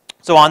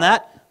 So on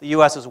that, the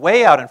U.S. is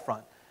way out in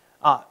front.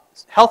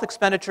 Health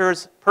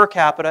expenditures per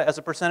capita as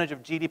a percentage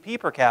of GDP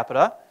per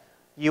capita,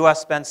 the U.S.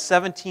 spends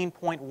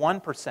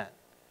 17.1%.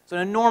 So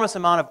an enormous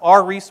amount of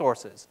our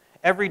resources,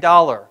 every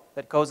dollar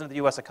that goes into the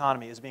U.S.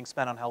 economy is being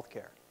spent on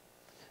healthcare.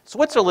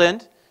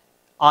 Switzerland,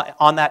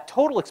 on that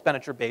total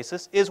expenditure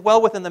basis, is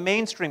well within the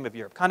mainstream of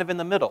Europe, kind of in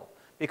the middle,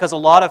 because a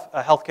lot of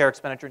healthcare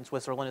expenditure in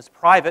Switzerland is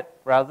private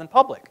rather than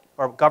public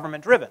or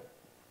government-driven.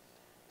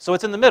 So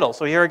it's in the middle.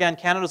 So here again,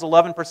 Canada's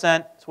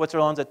 11%,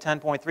 Switzerland's at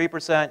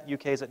 10.3%,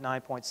 UK's at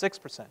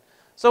 9.6%.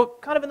 So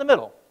kind of in the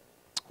middle,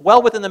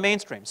 well within the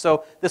mainstream.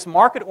 So this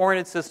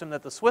market-oriented system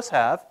that the Swiss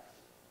have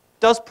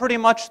does pretty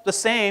much the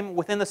same,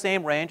 within the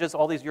same range as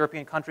all these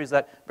European countries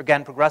that,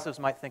 again, progressives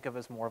might think of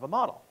as more of a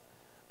model.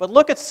 But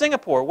look at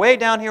Singapore, way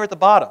down here at the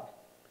bottom,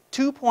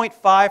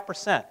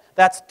 2.5%.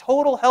 That's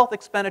total health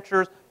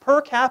expenditures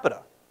per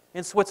capita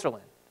in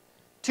Switzerland.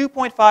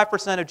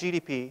 2.5% of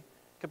GDP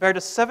compared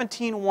to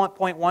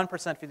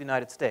 17.1% for the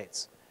United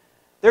States.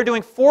 They're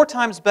doing 4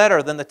 times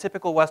better than the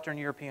typical Western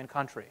European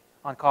country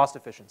on cost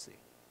efficiency.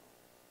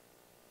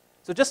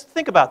 So just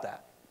think about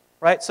that,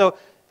 right? So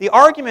the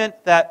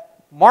argument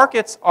that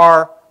markets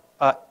are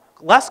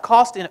less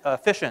cost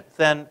efficient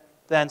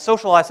than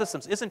socialized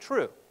systems isn't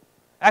true.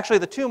 Actually,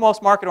 the 2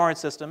 most market-oriented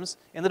systems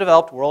in the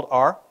developed world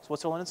are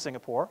Switzerland and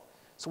Singapore.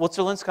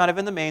 Switzerland's kind of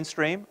in the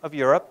mainstream of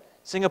Europe.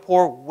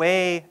 Singapore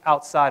way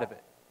outside of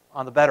it,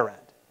 on the better end.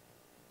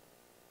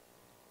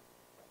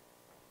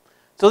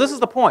 So this is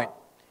the point.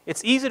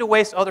 It's easy to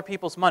waste other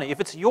people's money. If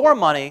it's your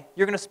money,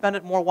 you're going to spend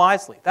it more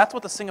wisely. That's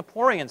what the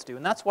Singaporeans do,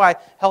 and that's why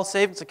health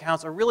savings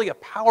accounts are really a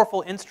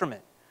powerful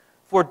instrument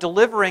for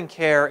delivering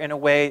care in a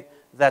way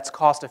that's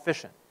cost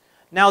efficient.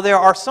 Now, there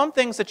are some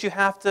things that you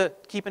have to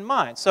keep in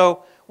mind.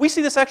 So we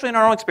see this actually in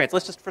our own experience.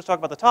 Let's just first talk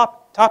about the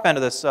top end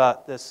of this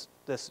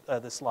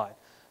slide.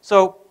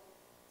 So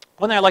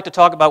one thing I like to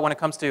talk about when it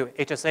comes to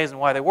HSAs and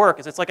why they work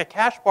is it's like a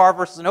cash bar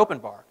versus an open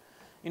bar.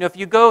 You know, if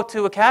you go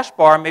to a cash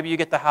bar, maybe you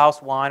get the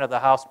house wine or the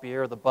house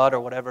beer or the bud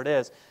or whatever it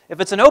is. If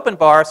it's an open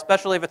bar,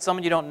 especially if it's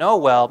someone you don't know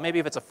well, maybe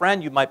if it's a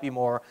friend, you might be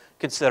more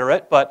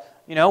considerate.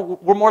 But, you know,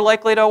 we're more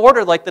likely to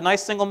order like the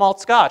nice single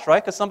malt scotch,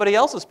 right? Because somebody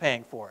else is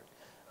paying for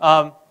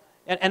it.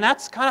 And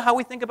that's kind of how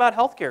we think about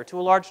healthcare to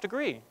a large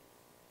degree.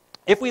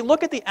 If we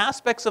look at the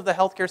aspects of the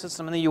healthcare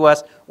system in the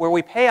U.S. where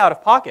we pay out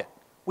of pocket,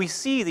 we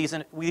see these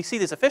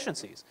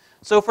efficiencies.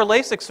 So for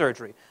LASIK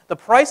surgery, the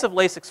price of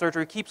LASIK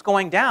surgery keeps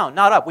going down,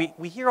 not up.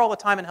 We hear all the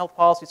time in health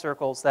policy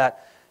circles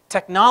that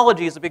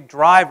technology is a big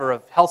driver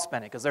of health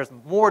spending because there's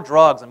more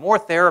drugs and more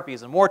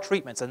therapies and more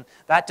treatments, and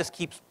that just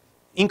keeps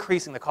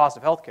increasing the cost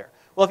of healthcare.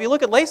 Well, if you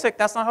look at LASIK,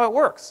 that's not how it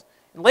works.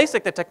 In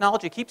LASIK, the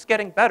technology keeps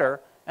getting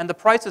better, and the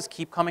prices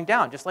keep coming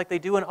down, just like they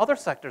do in other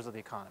sectors of the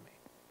economy.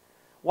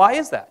 Why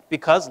is that?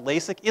 Because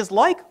LASIK is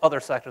like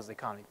other sectors of the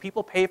economy.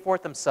 People pay for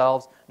it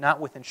themselves, not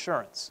with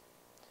insurance.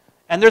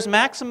 And there's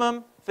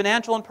maximum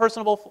financial and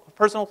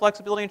personal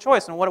flexibility and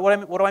choice. And what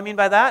do I mean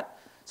by that?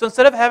 So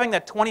instead of having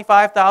that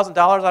 $25,000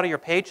 out of your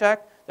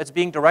paycheck that's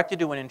being directed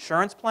to an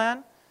insurance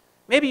plan,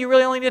 maybe you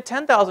really only need a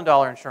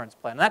 $10,000 insurance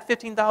plan. And that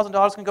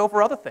 $15,000 can go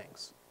for other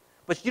things.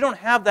 But you don't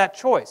have that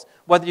choice,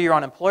 whether you're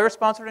on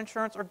employer-sponsored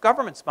insurance or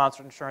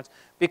government-sponsored insurance,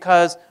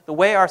 because the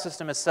way our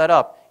system is set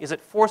up is it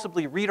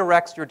forcibly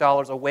redirects your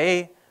dollars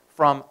away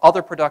from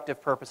other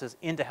productive purposes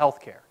into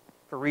healthcare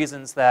for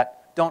reasons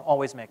that don't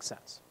always make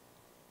sense.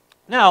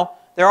 Now,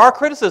 there are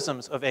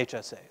criticisms of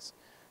HSAs.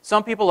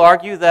 Some people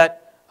argue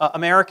that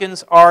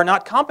Americans are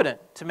not competent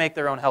to make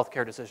their own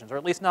healthcare decisions, or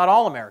at least not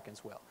all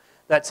Americans will.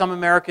 That some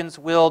Americans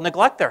will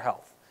neglect their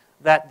health,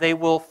 that they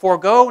will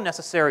forego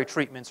necessary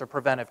treatments or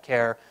preventive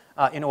care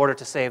in order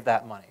to save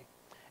that money.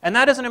 And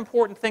that is an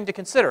important thing to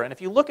consider. And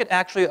if you look at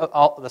actually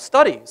all the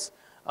studies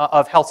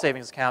of health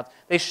savings accounts,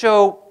 they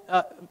show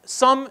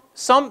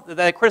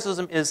that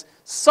criticism is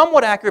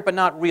somewhat accurate, but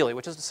not really,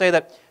 which is to say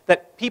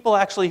that people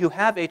actually who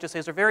have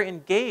HSAs are very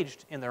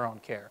engaged in their own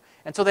care.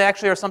 And so they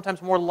actually are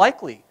sometimes more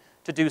likely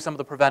to do some of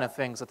the preventive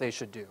things that they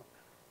should do.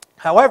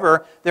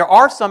 However, there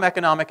are some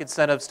economic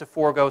incentives to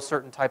forego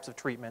certain types of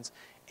treatments.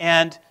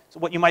 And so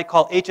what you might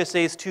call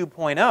HSAs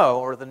 2.0,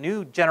 or the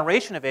new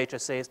generation of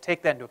HSAs,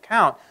 take that into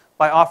account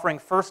by offering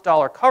first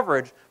dollar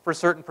coverage for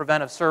certain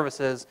preventive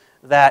services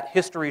that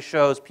history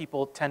shows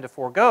people tend to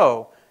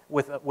forego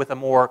with a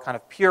more kind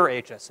of pure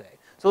HSA.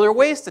 So there are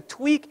ways to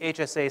tweak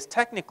HSAs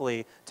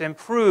technically to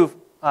improve,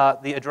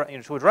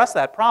 to address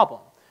that problem.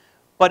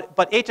 But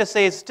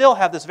HSAs still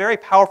have this very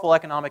powerful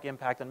economic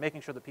impact on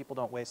making sure that people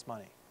don't waste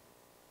money.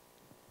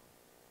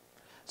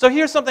 So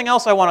here's something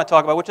else I want to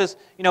talk about, which is,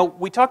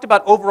 we talked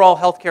about overall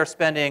healthcare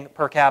spending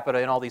per capita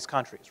in all these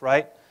countries,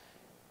 right?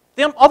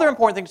 The other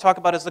important thing to talk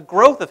about is the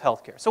growth of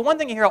healthcare. So one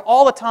thing you hear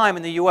all the time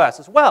in the US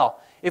is, well,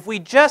 if we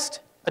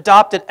just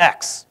adopted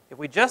X, if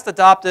we just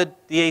adopted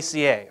the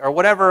ACA, or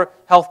whatever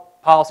health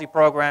policy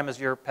program is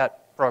your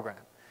pet program,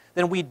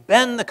 then we'd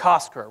bend the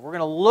cost curve. We're going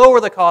to lower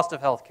the cost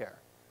of healthcare,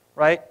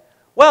 right?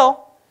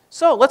 Well,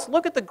 so let's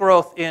look at the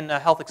growth in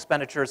health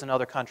expenditures in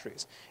other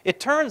countries. It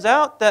turns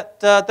out that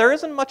there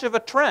isn't much of a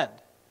trend.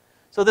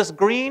 So this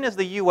green is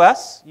the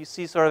US. You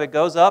see sort of it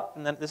goes up,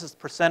 and then this is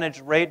percentage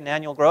rate and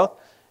annual growth.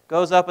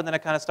 Goes up, and then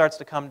it kind of starts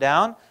to come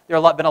down.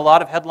 There have been a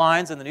lot of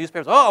headlines in the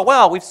newspapers. Oh,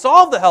 well, we've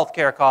solved the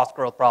healthcare cost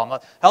growth problem.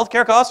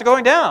 Healthcare costs are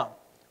going down.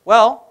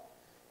 Well,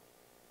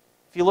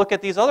 if you look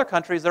at these other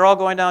countries, they're all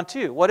going down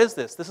too. What is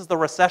this? This is the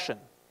recession,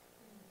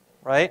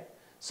 right?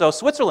 So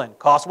Switzerland,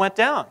 costs went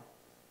down.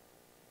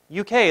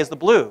 UK is the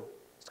blue.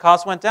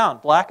 Costs went down.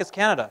 Black is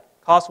Canada.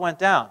 Costs went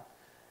down.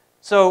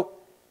 So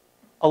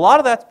a lot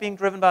of that's being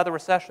driven by the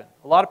recession.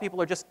 A lot of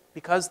people are just,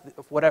 because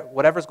of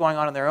whatever's going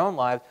on in their own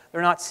lives,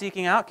 they're not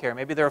seeking out care.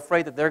 Maybe they're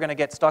afraid that they're going to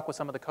get stuck with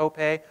some of the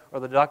copay or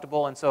the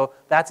deductible, and so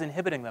that's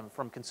inhibiting them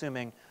from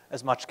consuming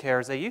as much care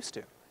as they used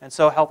to. And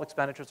so health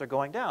expenditures are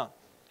going down.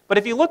 But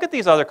if you look at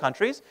these other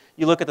countries,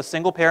 you look at the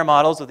single-payer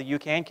models of the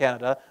UK and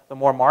Canada, the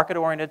more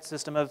market-oriented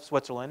system of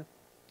Switzerland,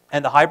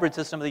 and the hybrid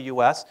system of the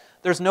US,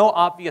 there's no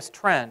obvious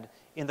trend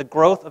in the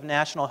growth of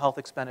national health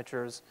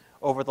expenditures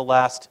over the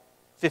last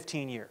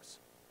 15 years.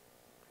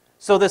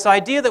 So this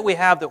idea that we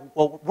have that,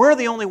 well, we're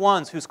the only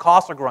ones whose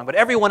costs are growing, but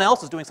everyone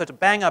else is doing such a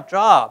bang-up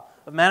job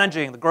of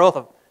managing the growth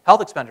of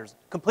health expenditures,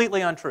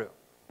 completely untrue.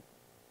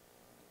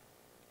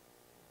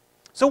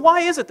 So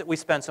why is it that we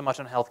spend so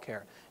much on health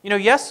care?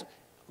 Yes,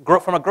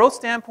 from a growth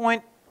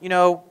standpoint,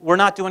 we're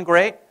not doing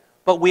great,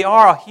 but we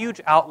are a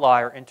huge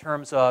outlier in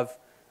terms of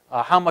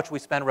how much we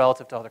spend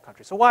relative to other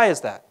countries. So why is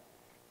that?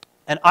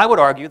 And I would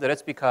argue that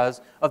it's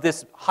because of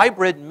this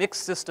hybrid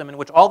mixed system in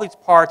which all these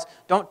parts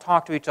don't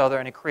talk to each other,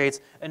 and it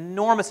creates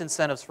enormous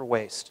incentives for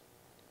waste.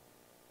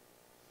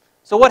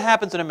 So what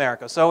happens in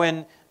America? So in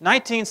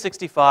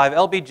 1965,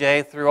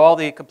 LBJ, through all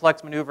the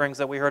complex maneuverings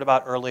that we heard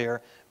about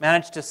earlier,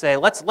 managed to say,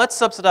 let's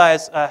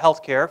subsidize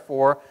health care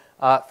for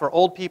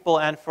old people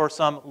and for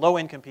some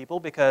low-income people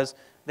because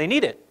they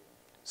need it.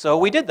 So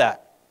we did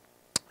that.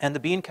 And the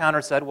bean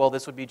counter said, well,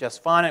 this would be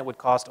just fine. It would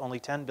cost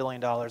only $10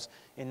 billion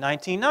in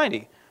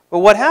 1990. But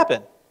what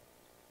happened?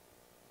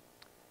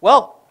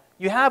 Well,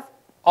 you have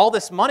all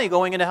this money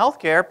going into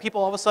healthcare.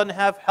 People all of a sudden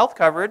have health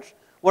coverage.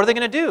 What are they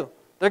going to do?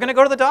 They're going to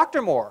go to the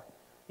doctor more.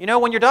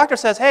 When your doctor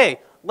says, hey,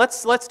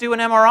 let's do an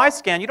MRI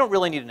scan, you don't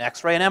really need an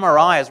X-ray. An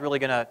MRI is really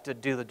going to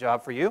do the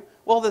job for you.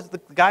 Well, the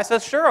guy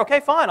says, sure, okay,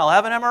 fine, I'll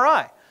have an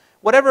MRI.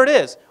 Whatever it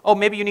is. Oh,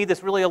 maybe you need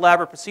this really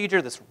elaborate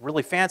procedure, this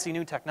really fancy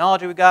new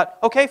technology we got.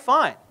 Okay,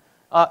 fine.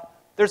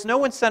 There's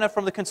no incentive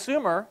from the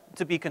consumer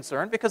to be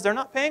concerned because they're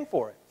not paying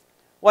for it.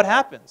 What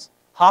happens?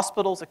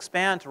 Hospitals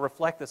expand to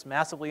reflect this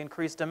massively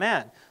increased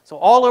demand. So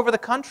all over the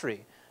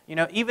country,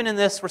 even in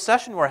this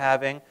recession we're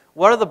having,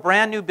 what are the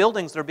brand new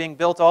buildings that are being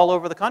built all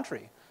over the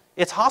country?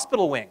 It's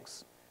hospital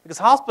wings, because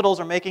hospitals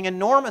are making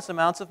enormous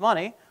amounts of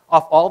money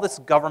off all this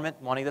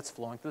government money that's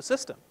flowing through the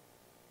system,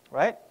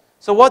 right?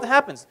 So what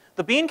happens?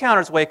 The bean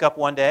counters wake up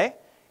one day,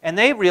 and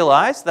they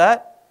realize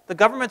that the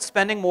government's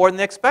spending more than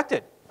they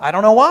expected. I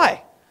don't know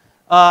why.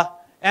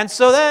 And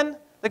so then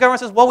the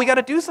government says, well, we got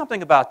to do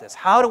something about this.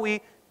 How do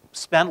we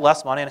spend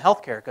less money on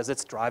healthcare because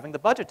it's driving the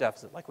budget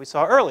deficit, like we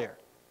saw earlier.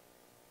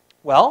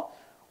 Well,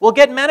 we'll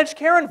get managed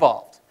care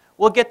involved.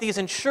 We'll get these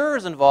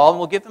insurers involved, and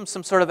we'll give them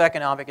some sort of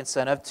economic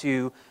incentive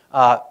to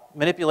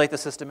manipulate the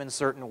system in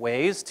certain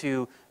ways,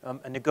 to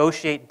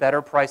negotiate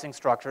better pricing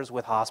structures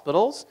with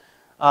hospitals,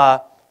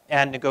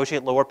 and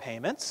negotiate lower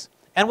payments.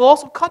 And we'll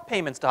also cut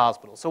payments to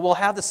hospitals. So we'll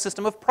have this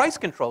system of price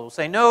control. We'll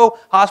say, no,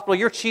 hospital,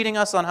 you're cheating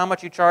us on how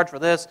much you charge for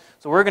this,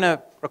 so we're going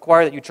to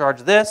require that you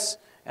charge this,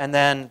 and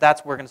then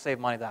we're going to save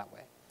money that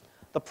way.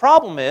 The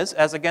problem is,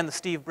 as again the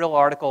Steve Brill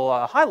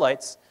article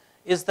highlights,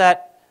 is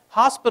that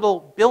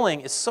hospital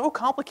billing is so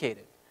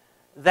complicated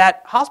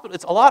that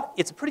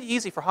it's pretty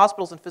easy for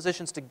hospitals and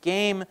physicians to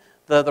game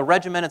the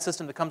regimented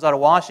system that comes out of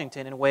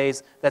Washington in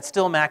ways that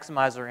still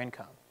maximize their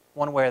income,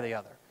 one way or the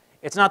other.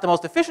 It's not the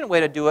most efficient way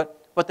to do it,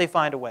 but they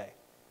find a way.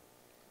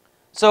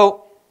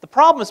 So the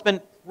problem has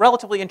been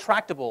relatively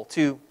intractable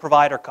to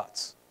provider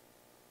cuts.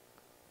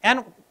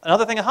 And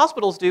another thing that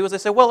hospitals do is they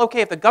say, well,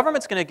 okay, if the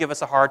government's going to give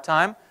us a hard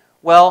time,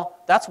 well,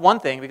 that's one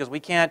thing because we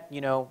can't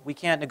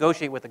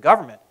negotiate with the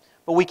government.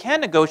 But we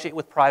can negotiate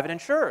with private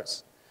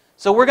insurers.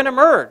 So we're going to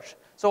merge.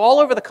 So all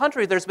over the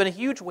country, there's been a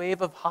huge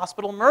wave of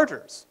hospital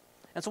mergers.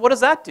 And so what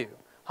does that do?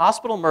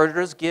 Hospital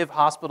mergers give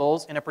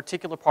hospitals in a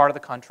particular part of the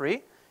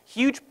country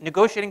huge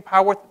negotiating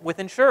power with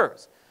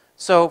insurers.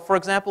 So, for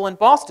example, in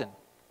Boston,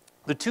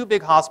 the two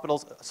big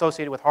hospitals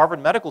associated with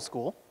Harvard Medical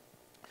School,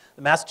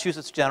 the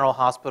Massachusetts General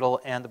Hospital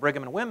and the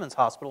Brigham and Women's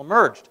Hospital,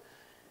 merged.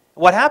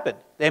 What happened?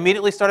 They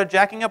immediately started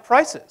jacking up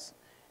prices.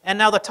 And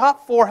now the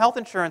top 4 health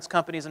insurance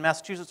companies in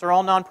Massachusetts are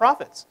all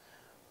nonprofits.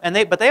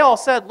 But they all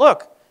said,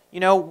 look,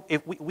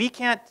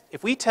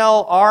 if we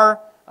tell our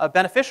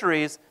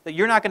beneficiaries that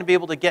you're not going to be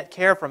able to get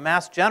care from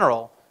Mass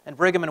General and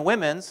Brigham and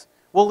Women's,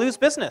 we'll lose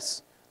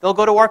business. They'll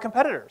go to our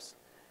competitors.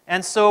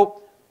 And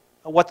so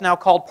what's now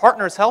called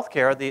Partners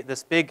Healthcare,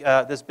 this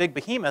big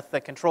behemoth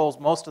that controls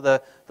most of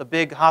the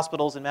big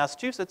hospitals in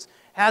Massachusetts,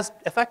 has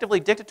effectively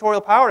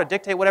dictatorial power to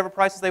dictate whatever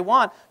prices they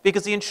want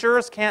because the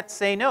insurers can't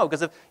say no.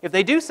 Because if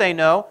they do say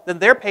no, then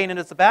they're paying it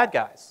as the bad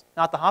guys,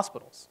 not the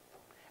hospitals.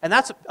 And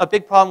that's a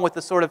big problem with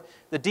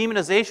the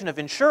demonization of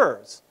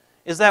insurers,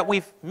 is that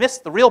we've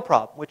missed the real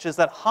problem, which is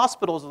that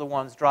hospitals are the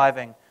ones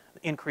driving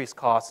the increased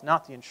costs,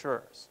 not the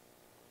insurers.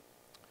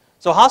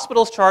 So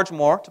hospitals charge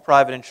more to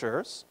private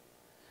insurers.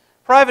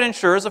 Private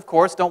insurers, of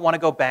course, don't want to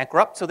go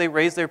bankrupt, so they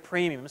raise their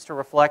premiums to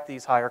reflect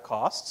these higher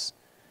costs,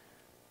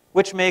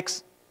 which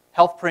makes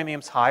health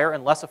premiums higher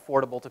and less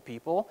affordable to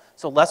people,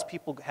 so less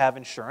people have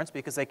insurance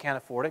because they can't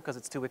afford it because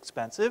it's too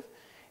expensive.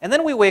 And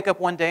then we wake up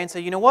one day and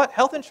say, you know what,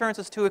 health insurance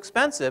is too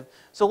expensive,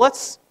 so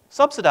let's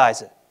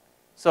subsidize it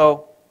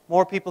so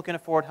more people can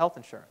afford health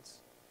insurance.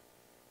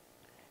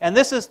 And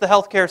this is the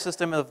healthcare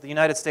system of the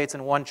United States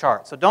in one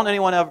chart. So don't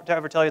anyone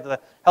ever tell you that the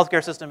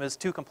healthcare system is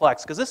too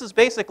complex, because this is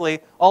basically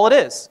all it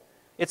is.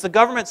 It's the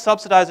government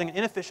subsidizing an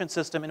inefficient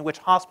system in which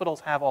hospitals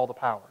have all the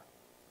power.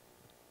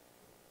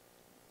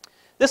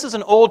 This is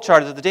an old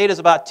chart. The data is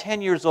about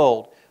 10 years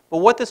old. But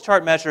what this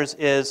chart measures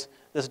is,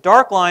 this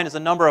dark line is the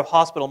number of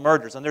hospital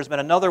mergers. And there's been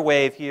another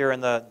wave here in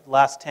the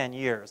last 10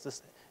 years.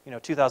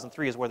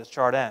 2003 is where this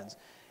chart ends.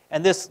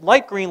 And this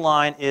light green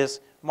line is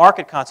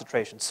market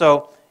concentration.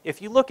 So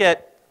if you look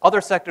at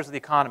other sectors of the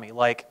economy,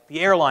 like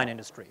the airline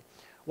industry,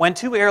 when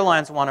 2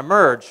 airlines want to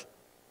merge,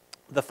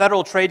 the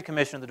Federal Trade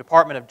Commission and the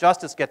Department of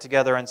Justice get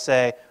together and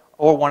say,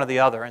 or one or the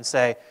other, and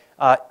say,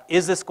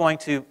 is this going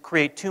to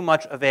create too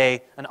much of an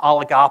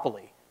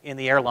oligopoly in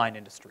the airline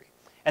industry?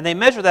 And they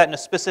measure that in a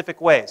specific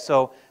way.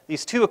 So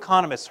these 2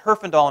 economists,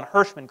 Herfindahl and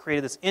Hirschman,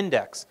 created this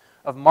index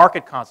of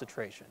market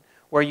concentration,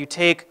 where you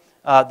take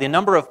the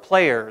number of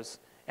players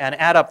and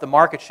add up the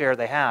market share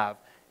they have.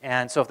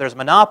 And so if there's a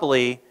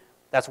monopoly,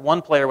 that's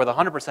 1 player with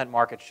 100%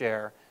 market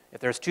share.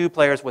 If there's 2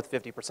 players with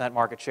 50%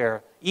 market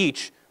share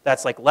each,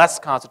 that's like less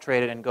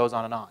concentrated and goes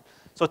on and on.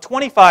 So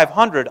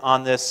 2,500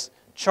 on this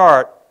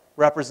chart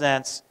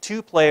represents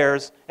 2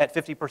 players at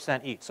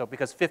 50% each. So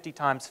because 50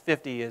 times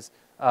 50 is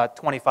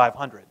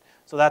 2,500.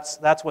 So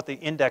that's what the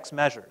index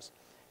measures.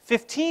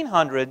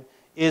 1,500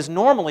 is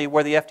normally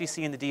where the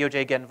FTC and the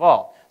DOJ get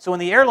involved. So in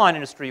the airline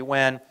industry,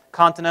 when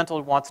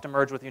Continental wants to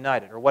merge with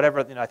United, or whatever,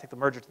 I think the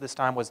merger this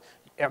time was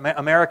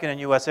American and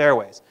US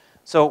Airways.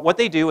 So what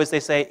they do is they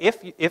say,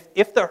 if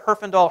the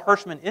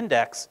Herfindahl-Hirschman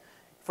index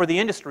for the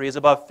industry is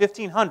above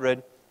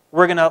 1,500,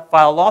 we're going to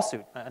file a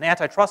lawsuit, an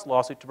antitrust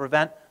lawsuit, to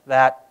prevent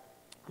that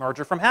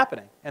merger from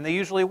happening. And they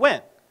usually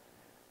win.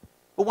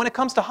 But when it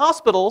comes to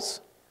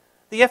hospitals,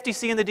 the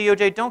FTC and the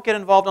DOJ don't get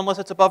involved unless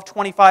it's above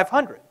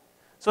 2,500.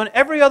 So in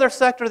every other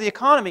sector of the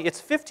economy, it's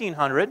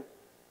 1,500,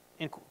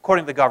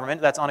 according to the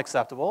government. That's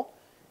unacceptable.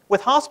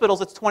 With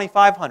hospitals, it's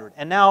 2,500.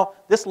 And now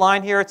this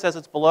line here, it says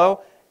it's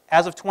below.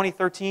 As of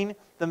 2013,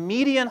 the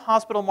median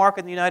hospital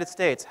market in the United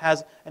States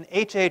has an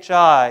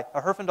HHI,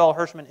 a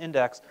Herfindahl-Hirschman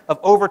index, of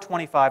over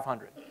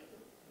 2,500.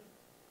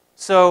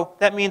 So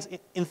that means,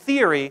 in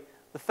theory,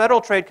 the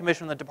Federal Trade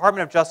Commission and the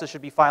Department of Justice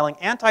should be filing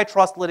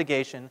antitrust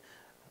litigation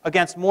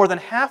against more than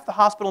half the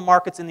hospital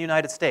markets in the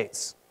United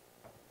States.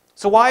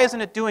 So why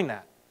isn't it doing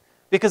that?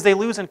 Because they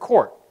lose in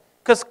court.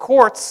 Because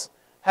courts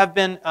have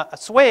been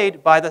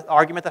swayed by the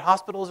argument that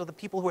hospitals are the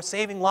people who are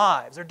saving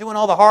lives. They're doing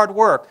all the hard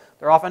work.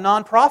 They're often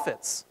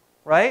nonprofits,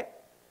 right?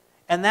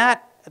 And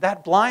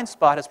that blind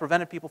spot has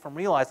prevented people from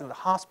realizing that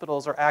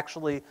hospitals are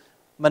actually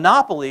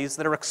monopolies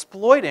that are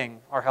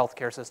exploiting our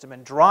healthcare system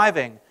and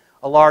driving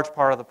a large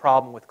part of the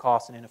problem with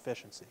cost and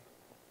inefficiency.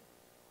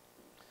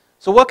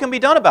 So what can be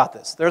done about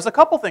this? There's a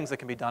couple things that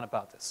can be done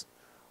about this.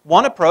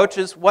 One approach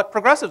is what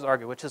progressives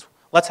argue, which is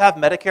let's have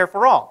Medicare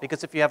for all,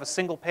 because if you have a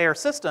single-payer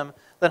system,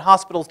 then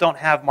hospitals don't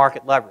have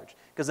market leverage,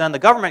 because then the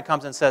government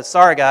comes and says,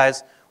 sorry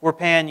guys, we're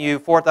paying you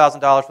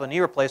 $4,000 for the knee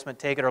replacement,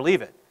 take it or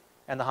leave it,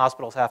 and the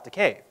hospitals have to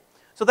cave.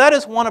 So that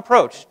is one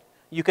approach.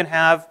 You can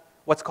have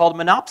what's called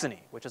monopsony,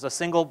 which is a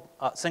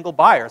single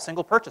buyer, a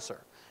single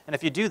purchaser. And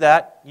if you do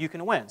that, you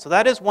can win. So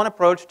that is one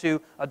approach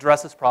to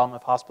address this problem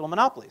of hospital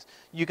monopolies.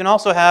 You can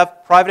also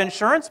have private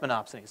insurance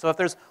monopsony. So if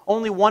there's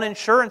only one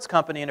insurance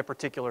company in a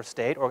particular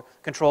state or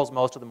controls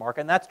most of the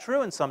market, and that's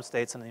true in some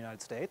states in the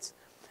United States,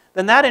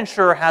 then that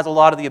insurer has a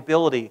lot of the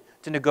ability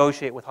to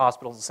negotiate with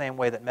hospitals the same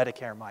way that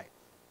Medicare might.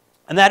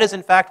 And that is,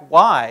 in fact,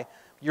 why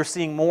you're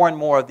seeing more and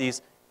more of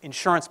these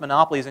insurance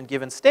monopolies in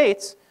given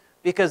states,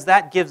 because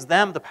that gives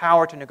them the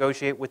power to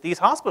negotiate with these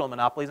hospital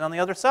monopolies on the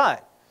other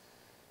side.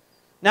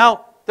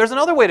 Now, there's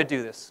another way to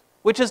do this,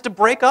 which is to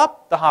break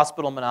up the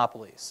hospital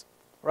monopolies,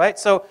 right?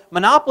 So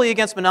monopoly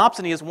against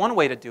monopsony is one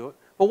way to do it,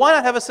 but why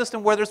not have a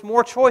system where there's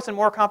more choice and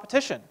more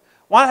competition?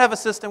 Why not have a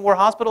system where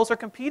hospitals are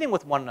competing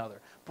with one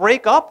another?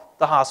 Break up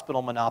the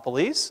hospital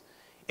monopolies,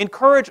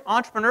 encourage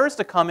entrepreneurs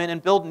to come in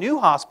and build new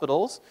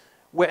hospitals,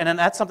 and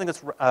that's something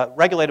that's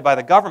regulated by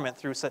the government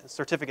through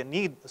certificate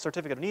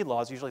of need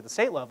laws, usually at the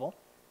state level.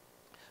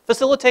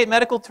 Facilitate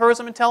medical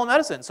tourism and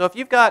telemedicine. So if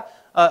you've got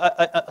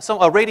a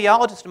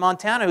radiologist in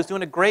Montana who's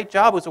doing a great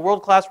job, who's a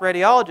world-class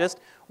radiologist,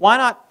 why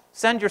not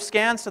send your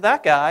scans to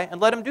that guy and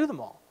let him do them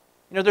all?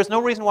 You know, there's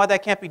no reason why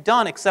that can't be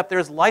done, except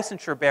there's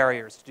licensure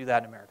barriers to do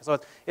that in America. So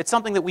it's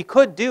something that we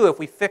could do if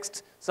we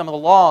fixed some of the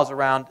laws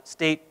around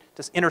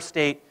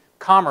interstate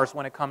commerce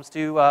when it comes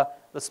to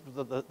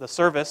the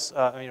service,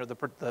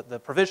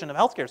 the provision of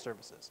healthcare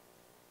services.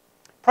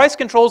 Price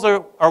controls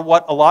are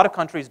what a lot of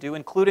countries do,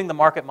 including the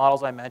market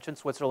models I mentioned,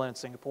 Switzerland and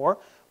Singapore.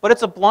 But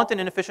it's a blunt and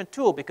inefficient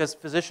tool because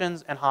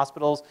physicians and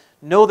hospitals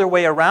know their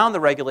way around the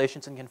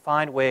regulations and can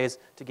find ways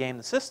to game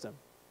the system.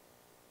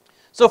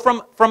 So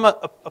from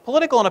a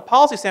political and a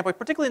policy standpoint,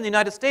 particularly in the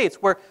United States,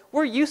 where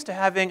we're used to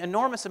having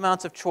enormous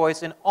amounts of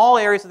choice in all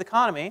areas of the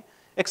economy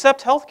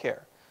except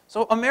healthcare.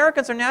 So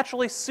Americans are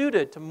naturally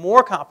suited to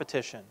more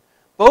competition,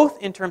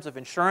 both in terms of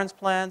insurance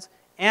plans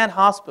and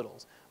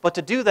hospitals. But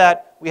to do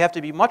that, we have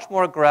to be much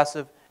more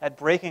aggressive at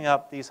breaking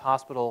up these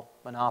hospital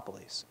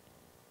monopolies.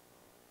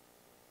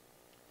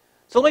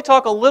 So let me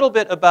talk a little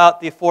bit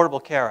about the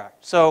Affordable Care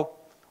Act. So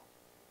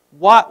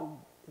what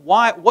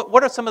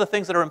are some of the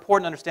things that are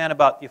important to understand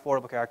about the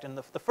Affordable Care Act? And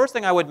the first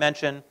thing I would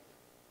mention,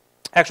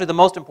 actually the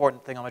most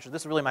important thing I'll mention,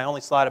 this is really my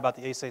only slide about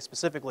the ACA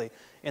specifically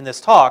in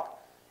this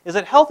talk, is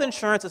that health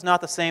insurance is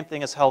not the same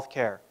thing as health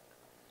care.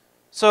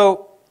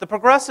 So the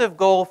progressive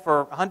goal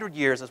for 100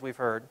 years, as we've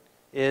heard,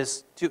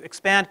 is to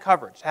expand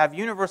coverage, to have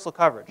universal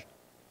coverage.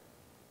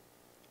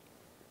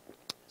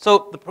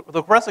 So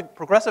the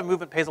progressive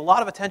movement pays a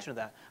lot of attention to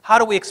that. How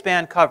do we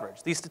expand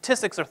coverage? These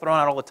statistics are thrown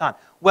out all the time.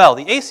 Well,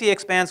 the ACA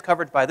expands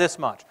coverage by this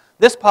much.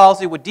 This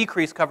policy would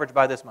decrease coverage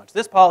by this much.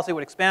 This policy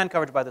would expand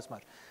coverage by this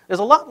much. There's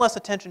a lot less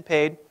attention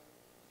paid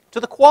to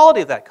the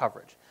quality of that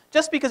coverage.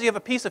 Just because you have a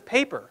piece of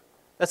paper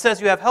that says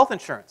you have health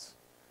insurance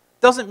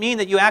doesn't mean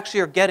that you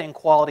actually are getting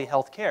quality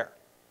health care.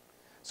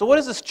 So what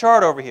is this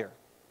chart over here?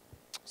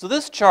 So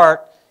this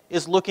chart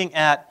is looking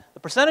at the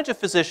percentage of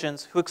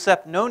physicians who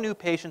accept no new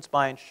patients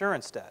by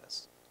insurance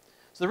status.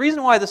 So the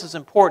reason why this is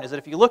important is that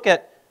if you look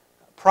at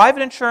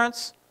private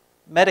insurance,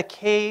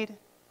 Medicaid,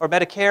 or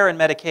Medicare and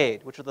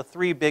Medicaid, which are the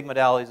three big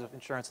modalities of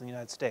insurance in the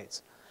United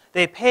States,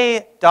 they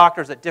pay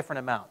doctors at different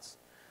amounts.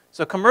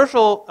 So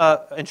commercial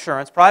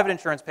insurance, private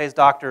insurance pays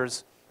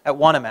doctors at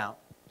one amount.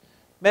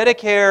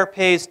 Medicare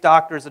pays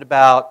doctors at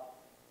about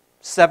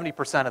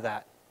 70% of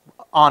that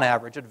on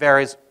average. It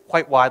varies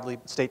quite widely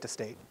state to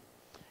state.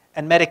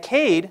 And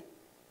Medicaid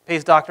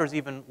pays doctors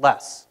even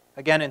less.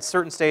 Again, in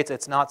certain states,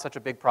 it's not such a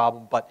big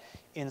problem, but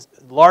in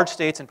large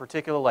states in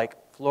particular, like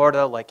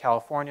Florida, like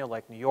California,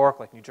 like New York,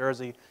 like New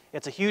Jersey,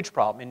 it's a huge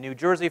problem. In New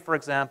Jersey, for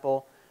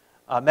example,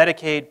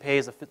 Medicaid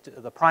pays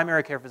the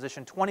primary care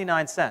physician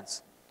 29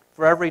 cents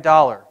for every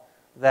dollar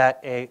that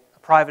a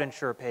private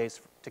insurer pays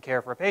to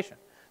care for a patient.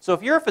 So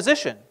if you're a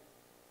physician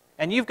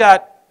and you've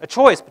got a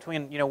choice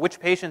between which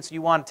patients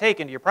you want to take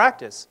into your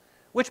practice,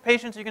 which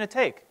patients are you going to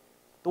take?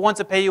 The ones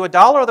that pay you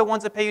 $1 or the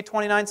ones that pay you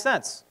 29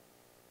 cents?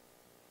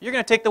 You're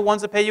going to take the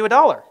ones that pay you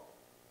 $1.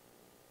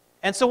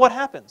 And so what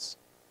happens?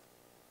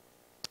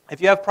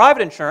 If you have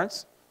private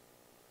insurance,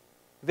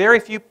 very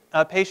few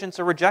patients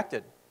are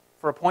rejected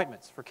for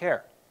appointments, for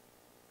care.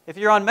 If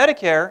you're on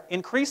Medicare,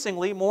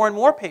 increasingly more and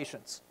more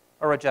patients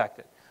are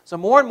rejected. So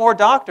more and more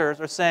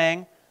doctors are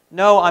saying,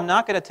 no, I'm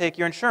not going to take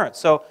your insurance.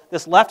 So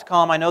this left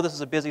column, I know this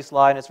is a busy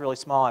slide and it's really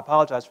small, I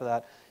apologize for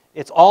that,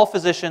 It's all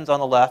physicians on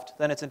the left,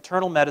 then it's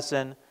internal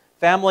medicine,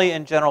 family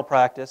and general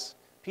practice,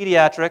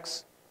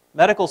 pediatrics,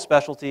 medical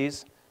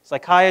specialties,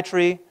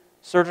 psychiatry,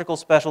 surgical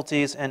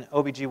specialties, and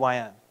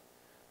OBGYN.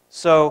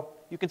 So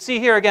you can see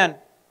here again,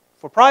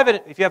 for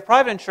private, if you have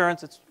private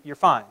insurance, you're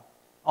fine.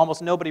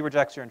 Almost nobody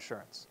rejects your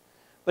insurance.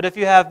 But if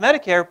you have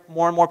Medicare,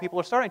 more and more people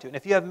are starting to. And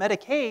if you have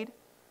Medicaid,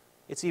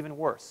 it's even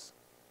worse.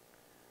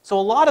 So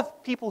a lot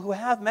of people who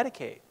have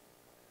Medicaid,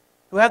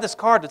 who have this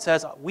card that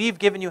says, we've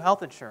given you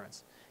health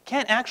insurance,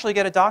 can't actually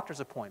get a doctor's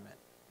appointment.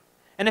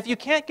 And if you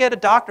can't get a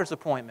doctor's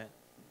appointment,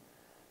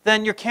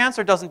 then your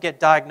cancer doesn't get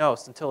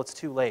diagnosed until it's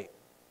too late.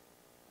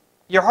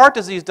 Your heart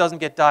disease doesn't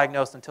get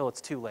diagnosed until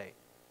it's too late.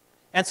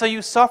 And so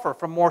you suffer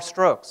from more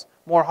strokes,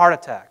 more heart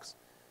attacks,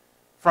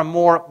 from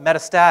more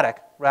metastatic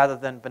rather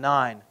than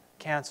benign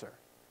cancer.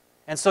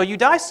 And so you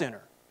die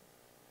sooner.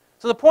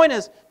 So the point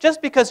is,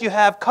 just because you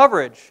have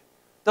coverage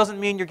doesn't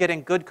mean you're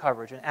getting good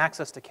coverage and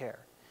access to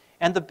care.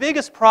 And the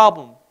biggest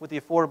problem with the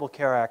Affordable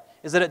Care Act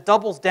is that it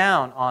doubles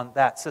down on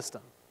that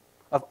system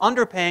of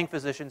underpaying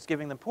physicians,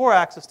 giving them poor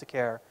access to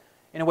care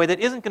in a way that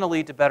isn't going to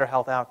lead to better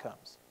health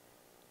outcomes.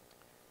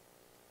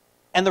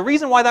 And the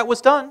reason why that was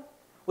done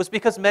was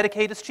because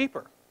Medicaid is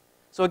cheaper.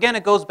 So again,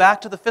 it goes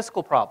back to the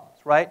fiscal problems,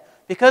 right?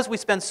 Because we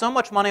spend so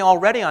much money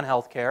already on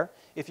health care,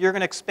 if you're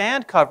going to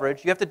expand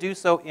coverage, you have to do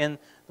so in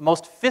the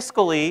most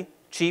fiscally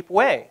cheap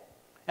way.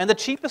 And the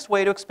cheapest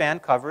way to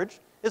expand coverage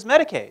is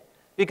Medicaid,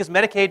 because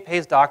Medicaid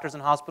pays doctors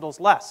and hospitals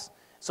less.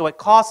 So it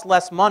costs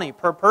less money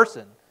per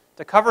person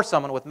to cover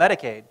someone with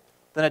Medicaid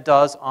than it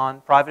does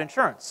on private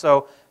insurance.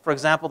 So, for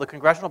example, the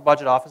Congressional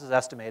Budget Office has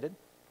estimated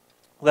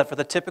that for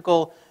the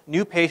typical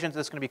new patient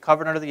that's going to be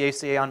covered under the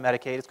ACA on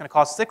Medicaid, it's going to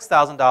cost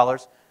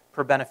 $6,000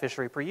 per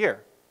beneficiary per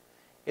year.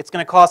 It's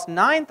going to cost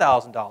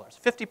 $9,000,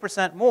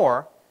 50%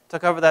 more, to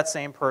cover that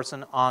same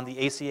person on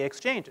the ACA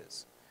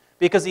exchanges,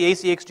 because the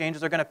ACA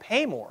exchanges are going to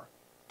pay more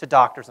to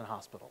doctors and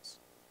hospitals.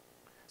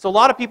 So a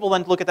lot of people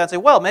then look at that and say,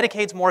 well,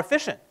 Medicaid's more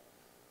efficient.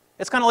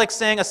 It's kind of like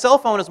saying a cell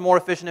phone is more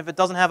efficient if it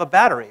doesn't have a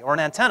battery or an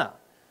antenna.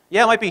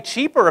 Yeah, it might be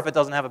cheaper if it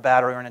doesn't have a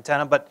battery or an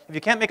antenna, but if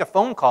you can't make a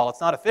phone call,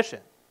 it's not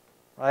efficient,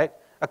 right?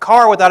 A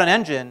car without an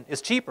engine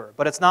is cheaper,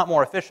 but it's not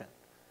more efficient.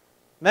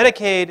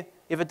 Medicaid,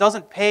 if it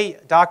doesn't pay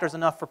doctors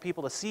enough for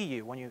people to see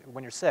you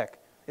when you're sick,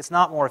 it's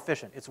not more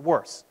efficient, it's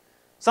worse.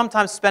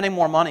 Sometimes spending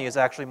more money is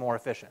actually more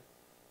efficient.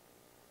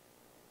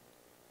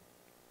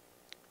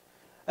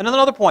 And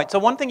another point, so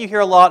one thing you hear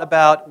a lot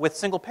about with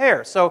single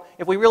payer. So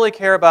if we really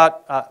care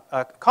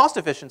about cost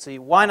efficiency,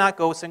 why not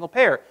go with single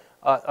payer?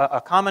 A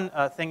common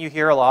thing you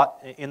hear a lot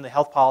in the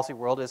health policy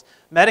world is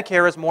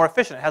Medicare is more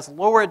efficient. It has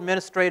lower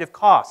administrative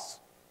costs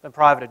than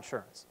private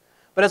insurance.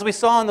 But as we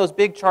saw in those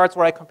big charts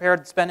where I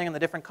compared spending in the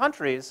different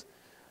countries,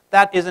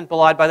 that isn't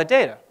belied by the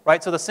data,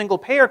 right? So the single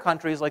payer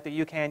countries like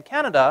the UK and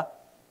Canada,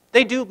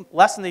 they do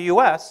less than the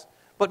US,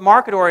 but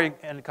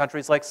market-oriented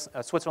countries like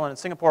Switzerland and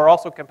Singapore are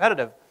also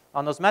competitive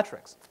on those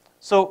metrics.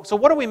 So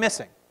what are we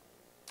missing?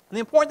 And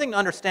the important thing to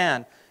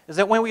understand is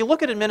that when we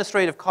look at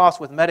administrative costs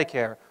with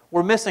Medicare,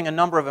 we're missing a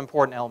number of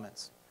important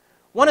elements.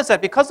 One is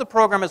that because the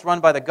program is run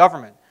by the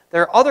government,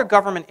 there are other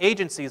government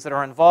agencies that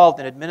are involved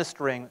in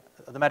administering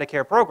the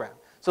Medicare program.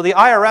 So the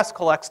IRS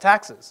collects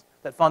taxes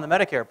that fund the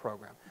Medicare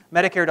program.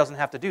 Medicare doesn't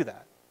have to do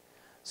that.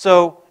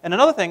 So, and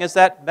another thing is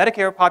that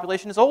Medicare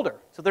population is older,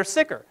 so they're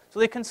sicker, so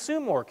they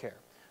consume more care.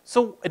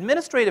 So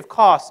administrative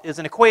cost is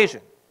an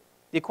equation.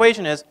 The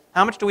equation is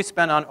how much do we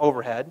spend on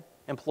overhead,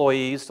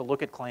 employees to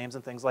look at claims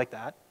and things like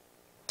that,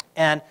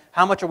 and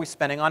how much are we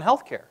spending on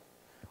health care?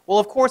 Well,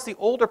 of course, the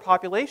older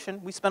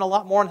population, we spend a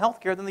lot more on health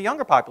care than the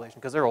younger population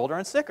because they're older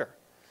and sicker.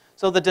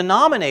 So the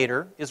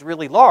denominator is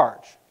really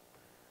large,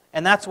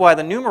 and that's why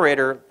the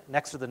numerator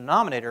next to the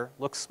denominator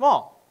looks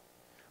small.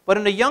 But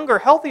in a younger,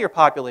 healthier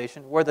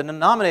population where the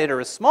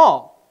denominator is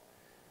small,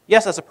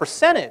 yes, as a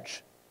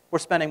percentage, we're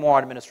spending more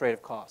on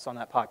administrative costs on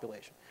that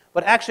population.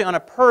 But actually, on a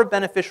per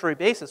beneficiary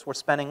basis, we're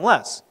spending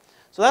less.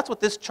 So that's what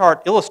this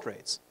chart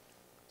illustrates.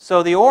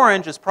 So the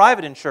orange is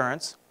private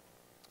insurance,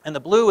 and the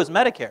blue is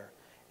Medicare.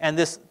 And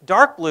this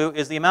dark blue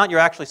is the amount you're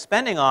actually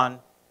spending on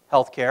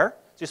health care.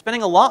 So you're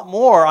spending a lot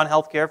more on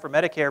health care for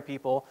Medicare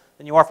people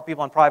than you are for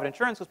people on private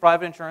insurance,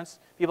 because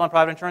people on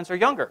private insurance are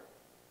younger.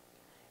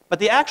 But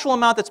the actual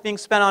amount that's being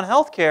spent on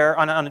health care,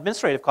 on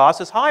administrative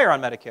costs, is higher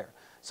on Medicare.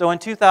 So in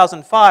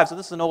 2005, so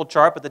this is an old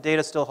chart, but the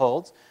data still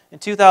holds. In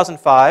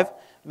 2005,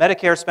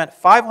 Medicare spent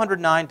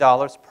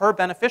 $509 per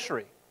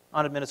beneficiary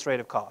on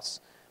administrative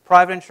costs.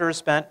 Private insurers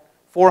spent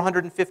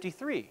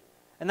 $453.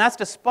 And that's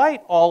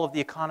despite all of the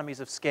economies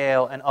of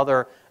scale and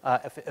other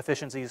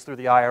efficiencies through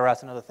the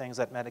IRS and other things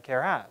that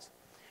Medicare has.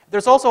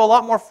 There's also a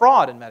lot more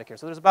fraud in Medicare.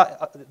 So there's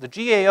about, the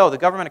GAO, the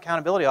Government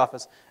Accountability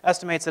Office,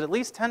 estimates that at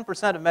least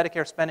 10% of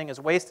Medicare spending is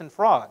waste and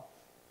fraud.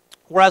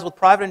 Whereas with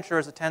private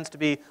insurers, it tends to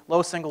be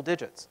low single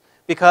digits.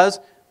 Because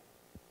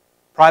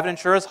private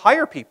insurers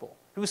hire people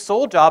whose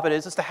sole job it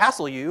is to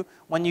hassle you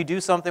when you do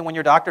something, when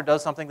your doctor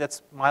does something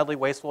that's mildly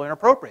wasteful or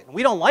inappropriate. And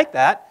we don't like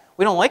that.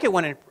 We don't like it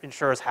when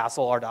insurers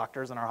hassle our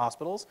doctors and our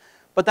hospitals.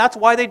 But that's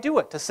why they do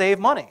it, to save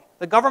money.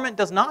 The government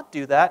does not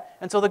do that,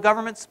 and so the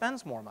government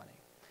spends more money.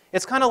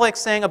 It's kind of like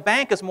saying a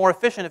bank is more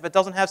efficient if it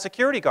doesn't have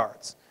security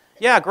guards.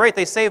 Yeah, great,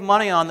 they save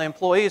money on the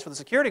employees for the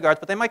security guards,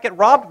 but they might get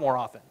robbed more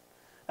often.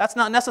 That's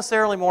not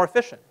necessarily more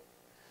efficient.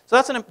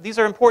 So these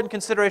are important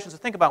considerations to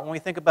think about when we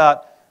think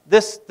about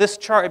this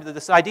chart,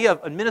 this idea of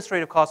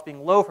administrative costs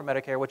being low for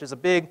Medicare, which is a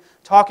big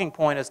talking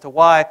point as to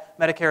why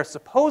Medicare is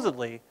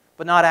supposedly,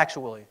 but not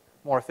actually,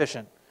 more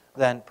efficient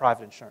than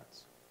private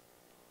insurance.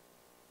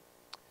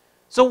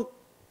 So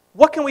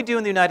what can we do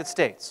in the United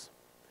States?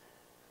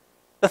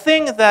 The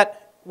thing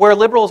where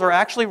liberals are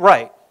actually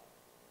right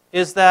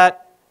is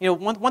that,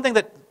 one thing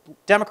that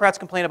Democrats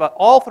complain about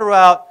all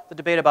throughout the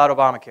debate about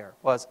Obamacare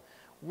was,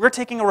 we're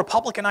taking a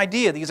Republican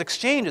idea, these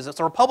exchanges,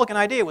 it's a Republican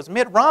idea, it was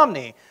Mitt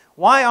Romney.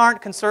 Why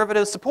aren't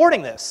conservatives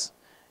supporting this?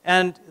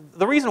 And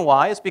the reason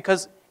why is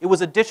because it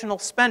was additional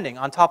spending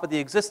on top of the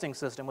existing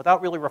system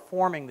without really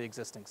reforming the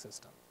existing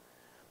system.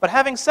 But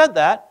having said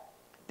that,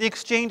 the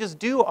exchanges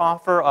do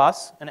offer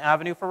us an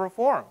avenue for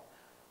reform.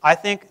 I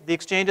think the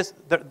exchanges,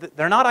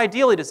 they're not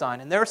ideally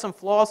designed, and there are some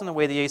flaws in the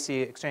way the ACA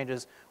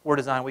exchanges were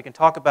designed we can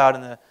talk about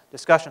in the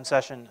discussion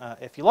session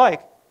if you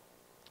like.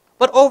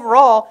 But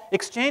overall,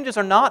 exchanges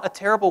are not a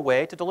terrible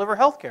way to deliver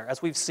health care.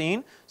 As we've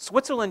seen,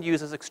 Switzerland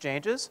uses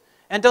exchanges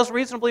and does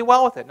reasonably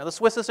well with it. Now, the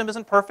Swiss system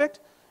isn't perfect.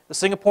 The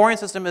Singaporean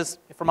system is,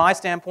 from my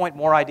standpoint,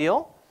 more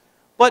ideal.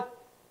 But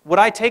would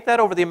I take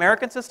that over the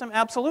American system?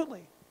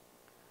 Absolutely.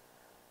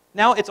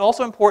 Now, it's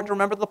also important to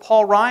remember the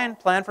Paul Ryan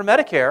plan for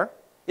Medicare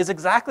is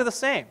exactly the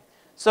same.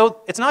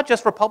 So it's not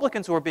just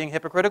Republicans who are being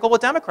hypocritical,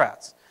 but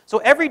Democrats. So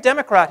every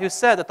Democrat who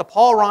said that the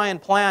Paul Ryan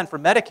plan for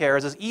Medicare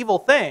is this evil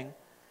thing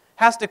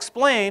has to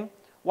explain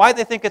why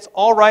they think it's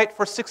all right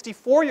for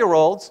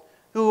 64-year-olds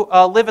who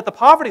live at the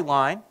poverty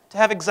line to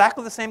have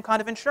exactly the same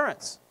kind of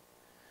insurance.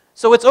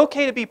 So it's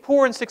okay to be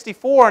poor and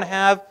 64 and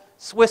have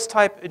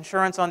Swiss-type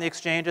insurance on the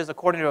exchanges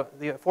according to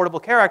the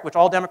Affordable Care Act, which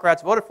all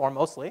Democrats voted for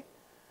mostly.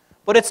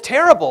 But it's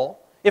terrible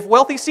if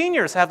wealthy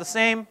seniors have the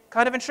same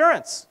kind of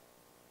insurance.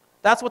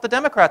 That's what the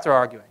Democrats are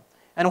arguing.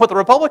 And what the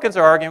Republicans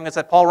are arguing is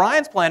that Paul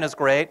Ryan's plan is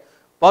great,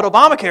 but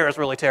Obamacare is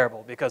really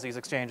terrible because these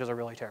exchanges are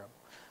really terrible.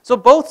 So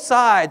both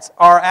sides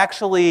are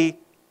actually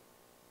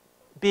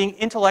being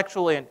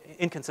intellectually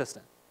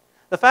inconsistent.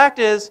 The fact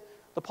is,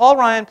 the Paul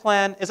Ryan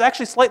plan is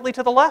actually slightly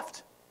to the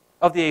left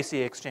of the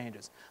ACA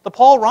exchanges. The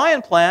Paul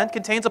Ryan plan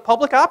contains a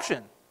public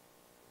option.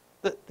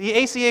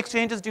 The ACA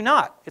exchanges do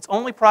not. It's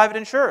only private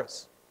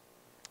insurers.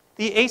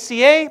 The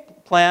ACA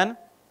plan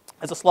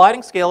is a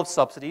sliding scale of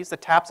subsidies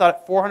that taps out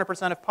at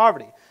 400% of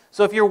poverty.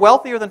 So if you're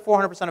wealthier than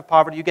 400% of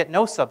poverty, you get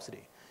no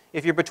subsidy.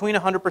 If you're between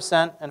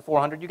 100% and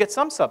 400, you get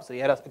some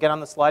subsidy, again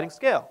on the sliding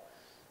scale.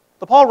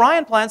 The Paul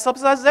Ryan plan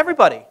subsidizes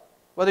everybody.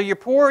 Whether you're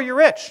poor or you're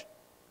rich,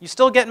 you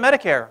still get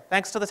Medicare,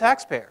 thanks to the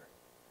taxpayer.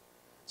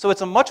 So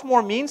it's a much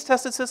more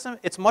means-tested system.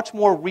 It's much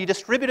more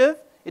redistributive.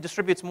 It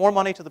distributes more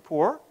money to the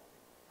poor,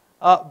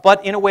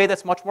 but in a way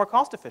that's much more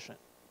cost-efficient.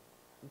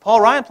 The Paul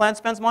Ryan plan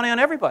spends money on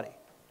everybody.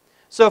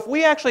 So if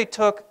we actually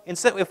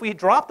if we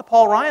dropped the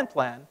Paul Ryan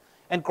plan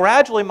and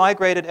gradually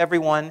migrated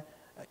everyone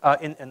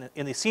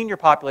in the senior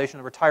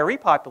population, the retiree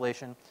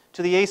population,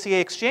 to the ACA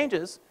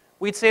exchanges,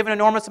 we'd save an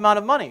enormous amount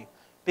of money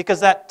because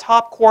that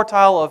top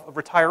quartile of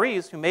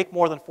retirees who make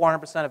more than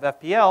 400% of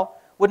FPL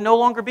would no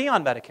longer be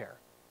on Medicare.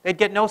 They'd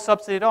get no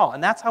subsidy at all,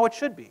 and that's how it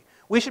should be.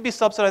 We should be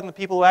subsidizing the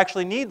people who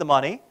actually need the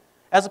money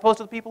as opposed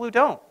to the people who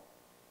don't.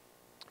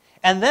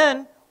 And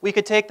then we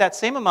could take that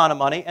same amount of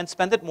money and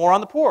spend it more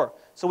on the poor.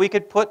 So we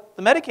could put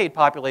the Medicaid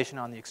population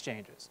on the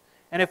exchanges.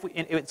 And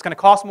it's going to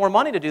cost more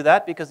money to do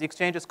that because the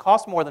exchanges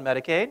cost more than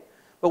Medicaid.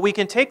 But we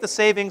can take the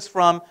savings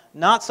from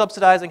not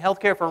subsidizing health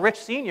care for rich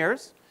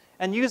seniors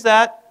and use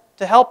that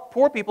to help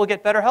poor people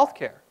get better health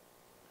care.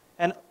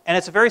 And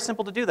it's very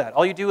simple to do that.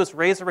 All you do is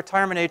raise the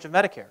retirement age of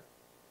Medicare.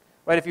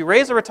 Right? If you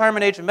raise the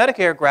retirement age of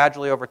Medicare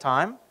gradually over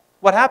time,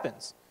 what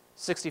happens?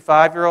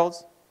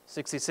 65-year-olds,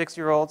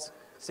 66-year-olds,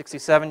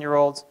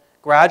 67-year-olds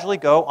gradually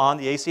go on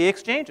the ACA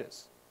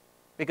exchanges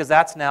because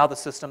that's now the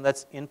system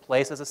that's in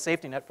place as a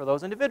safety net for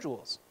those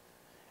individuals.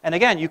 And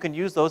again, you can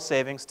use those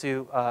savings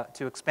to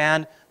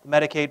expand the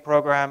Medicaid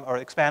program or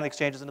expand the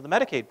exchanges into the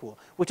Medicaid pool,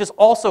 which is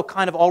also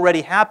kind of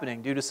already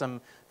happening due to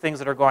some things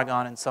that are going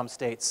on in some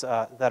states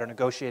that are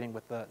negotiating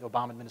with the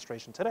Obama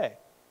administration today.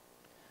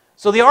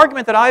 So the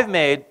argument that I've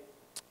made,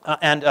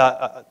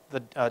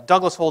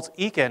 Douglas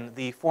Holtz-Eakin,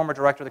 the former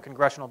director of the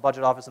Congressional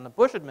Budget Office in the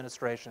Bush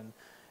administration,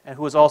 and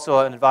who was also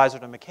an advisor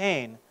to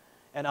McCain,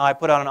 and I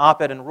put out an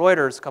op-ed in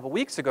Reuters a couple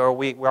weeks ago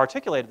where we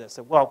articulated this.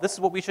 That, well, this is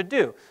what we should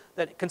do.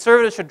 That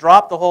conservatives should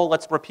drop the whole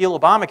let's repeal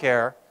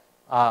Obamacare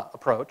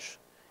approach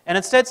and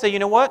instead say, you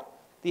know what?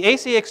 The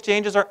ACA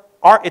exchanges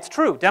it's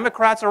true,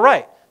 Democrats are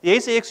right. The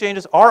ACA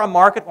exchanges are a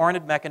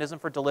market-oriented mechanism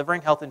for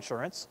delivering health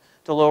insurance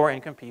to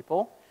lower-income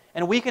people.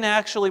 And we can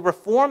actually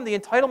reform the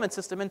entitlement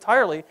system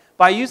entirely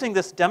by using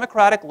this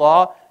democratic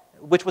law,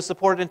 which was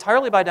supported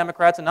entirely by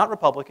Democrats and not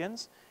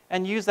Republicans,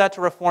 and use that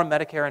to reform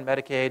Medicare and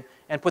Medicaid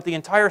and put the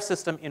entire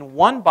system in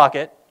one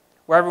bucket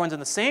where everyone's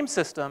in the same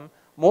system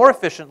more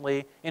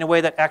efficiently in a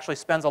way that actually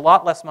spends a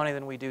lot less money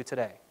than we do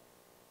today.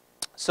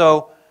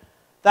 So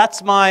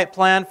That's my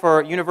plan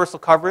for universal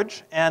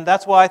coverage, and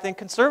that's why I think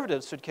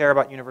conservatives should care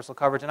about universal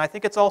coverage. And I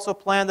think it's also a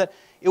plan that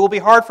it will be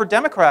hard for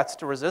Democrats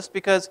to resist,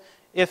 because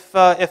if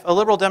a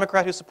liberal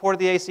Democrat who supported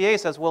the ACA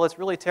says, well, it's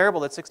really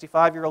terrible that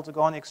 65-year-olds will go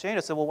on the exchange,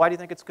 I said, well, why do you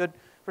think it's good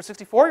for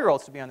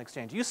 64-year-olds to be on the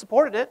exchange? You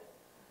supported it.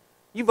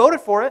 You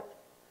voted for it.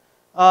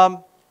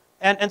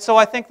 And so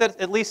I think that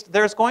at least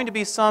there's going to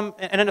be some,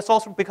 and it's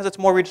also because it's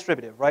more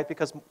redistributive, right?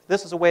 Because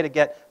this is a way to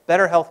get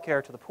better health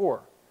care to the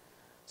poor.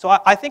 So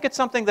I think it's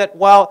something that,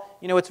 while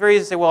it's very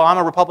easy to say, well, I'm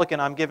a Republican,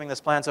 I'm giving this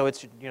plan, so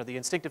it's the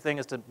instinctive thing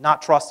is to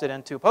not trust it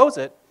and to oppose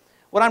it.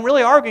 What I'm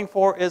really arguing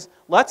for is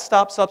let's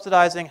stop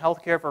subsidizing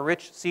health care for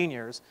rich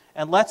seniors,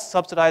 and let's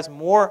subsidize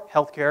more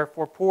health care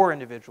for poor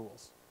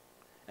individuals.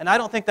 And I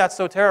don't think that's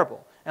so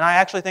terrible. And I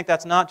actually think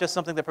that's not just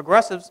something that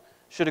progressives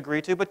should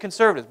agree to, but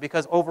conservatives,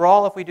 because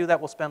overall, if we do that,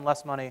 we'll spend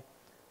less money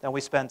than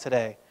we spend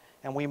today.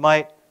 And we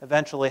might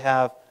eventually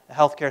have a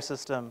health care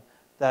system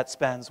that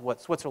spends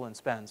what Switzerland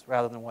spends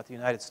rather than what the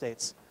United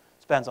States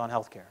spends on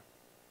health care.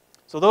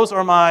 So those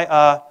are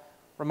my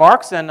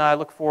remarks, and I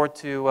look forward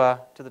to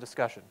the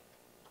discussion.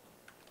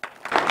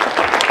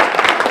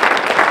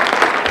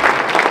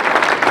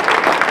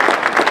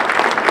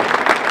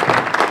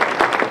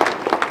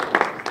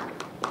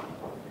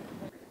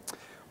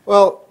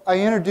 Well,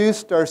 I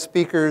introduced our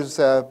speakers,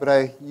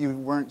 but you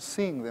weren't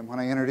seeing them when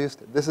I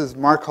introduced it. This is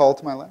Mark Hall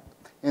to my left,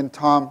 and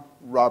Tom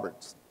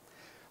Roberts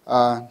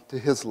to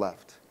his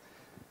left.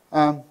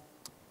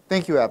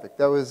 Thank you, Avik.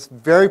 That was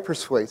very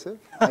persuasive,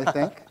 I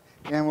think.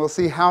 And we'll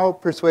see how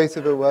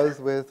persuasive it was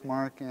with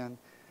Mark and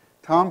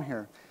Tom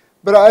here.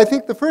 But I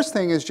think the first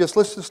thing is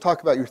let's just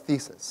talk about your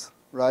thesis,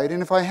 right?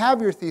 And if I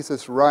have your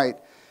thesis right,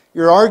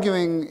 your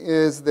arguing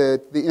is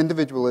that the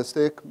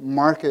individualistic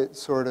market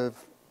sort of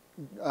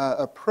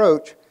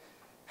approach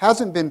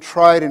hasn't been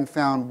tried and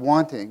found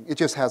wanting. It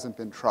just hasn't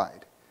been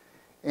tried.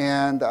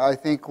 And I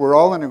think we're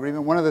all in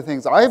agreement. One of the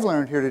things I've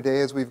learned here today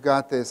is we've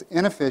got this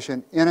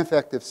inefficient,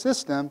 ineffective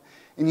system,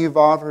 and you've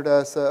offered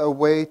us a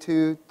way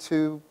to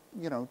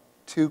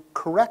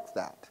correct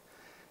that.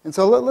 And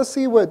so let's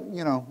see what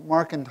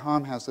Mark and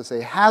Tom has to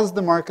say. Has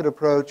the market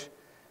approach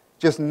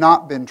just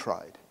not been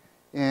tried?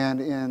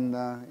 And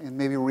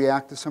maybe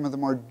react to some of the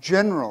more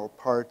general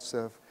parts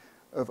of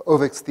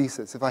Avik's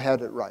thesis, if I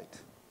had it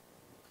right.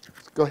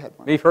 Go ahead,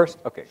 Mark. Me first?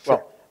 Okay. Sure.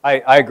 Well,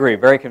 I agree.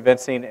 Very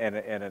convincing and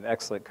an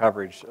excellent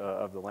coverage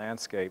of the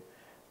landscape.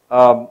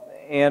 I'm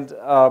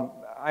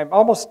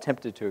almost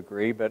tempted to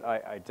agree, but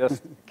I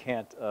just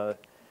can't come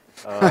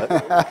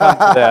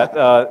to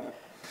that.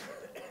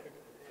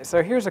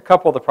 So here's a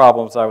couple of the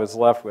problems I was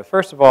left with.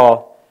 First of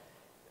all,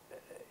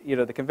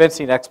 the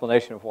convincing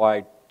explanation of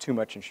why too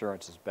much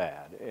insurance is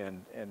bad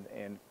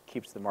and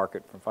keeps the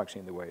market from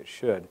functioning the way it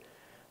should.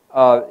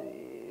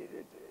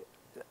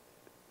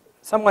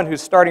 Someone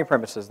whose starting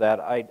premise is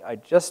that, I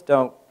just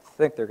don't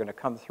think they're going to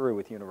come through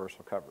with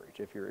universal coverage.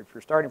 If your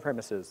starting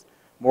premise is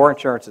more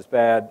insurance is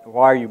bad,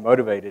 why are you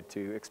motivated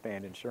to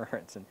expand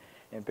insurance,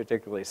 and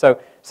particularly? So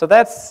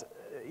that's,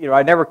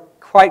 I never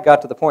quite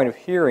got to the point of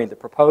hearing the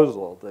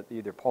proposal that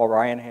either Paul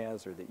Ryan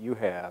has or that you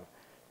have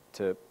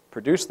to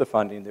produce the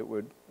funding that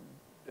would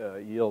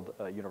yield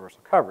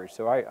universal coverage.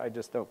 So I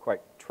just don't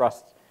quite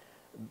trust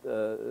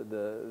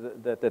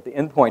that the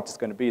end point is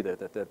going to be there,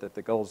 that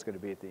the goal is going to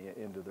be at the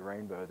end of the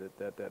rainbow,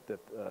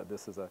 that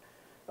this is a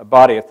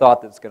body of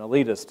thought that's going to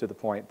lead us to the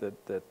point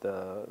that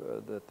the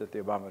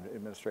Obama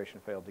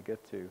administration failed to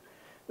get to.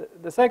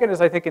 The second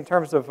is, I think, in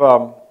terms of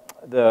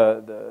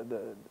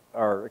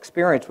our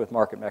experience with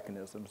market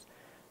mechanisms,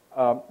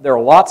 there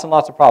are lots and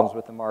lots of problems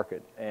with the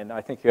market, and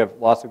I think you have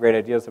lots of great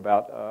ideas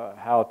about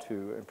how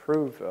to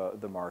improve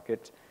the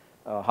market.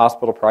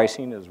 Hospital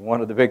pricing is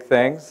one of the big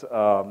things,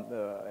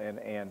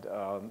 and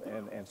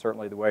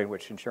certainly the way in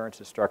which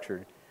insurance is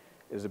structured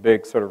is a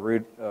big sort of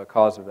root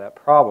cause of that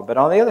problem. But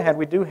on the other hand,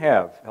 we do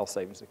have health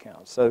savings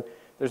accounts. So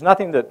there's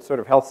nothing that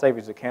sort of health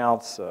savings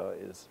accounts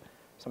is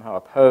somehow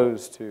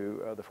opposed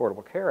to the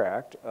Affordable Care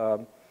Act.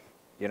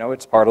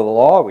 It's part of the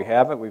law. We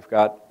have it. We've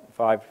got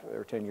 5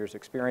 or 10 years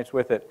experience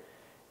with it.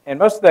 And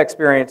most of that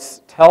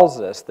experience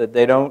tells us that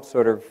they don't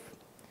sort of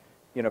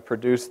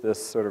produce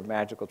this sort of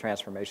magical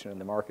transformation in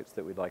the markets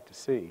that we'd like to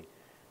see.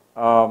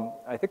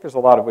 I think there's a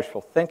lot of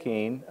wishful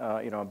thinking,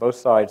 on both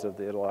sides of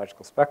the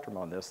ideological spectrum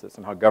on this, that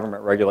somehow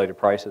government-regulated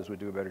prices would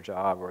do a better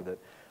job, or that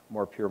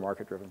more pure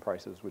market-driven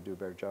prices would do a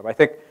better job. I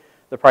think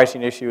the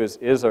pricing issue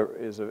is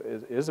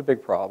a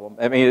big problem.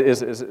 I mean,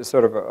 is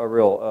sort of a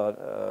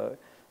real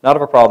not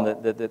of a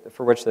problem that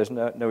for which there's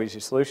no easy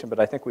solution, but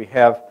I think we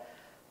have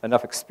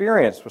enough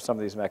experience with some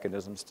of these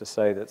mechanisms to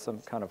say that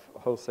some kind of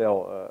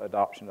wholesale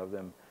adoption of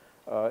them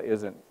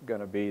isn't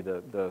going to be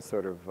the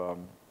sort of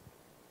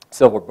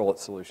silver bullet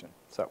solution.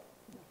 So,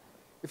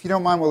 if you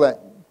don't mind, we'll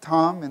let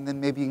Tom, and then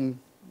maybe you can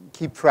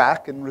keep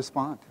track and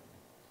respond.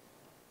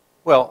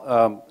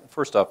 Well,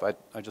 first off,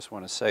 I just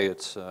want to say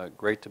it's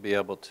great to be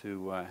able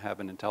to have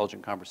an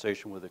intelligent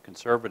conversation with a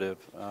conservative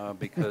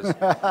because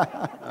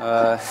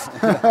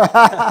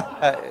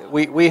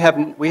we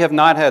have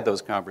not had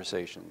those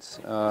conversations.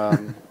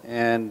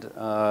 And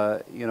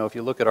you know, if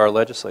you look at our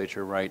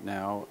legislature right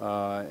now,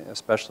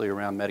 especially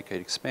around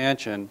Medicaid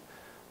expansion,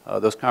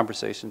 those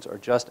conversations are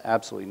just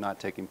absolutely not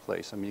taking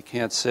place. I mean, you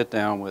can't sit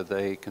down with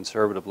a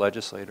conservative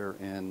legislator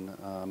in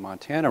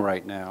Montana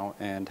right now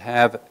and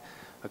have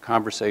a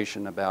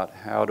conversation about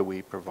how do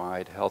we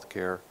provide health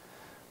care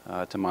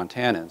to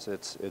Montanans.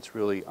 It's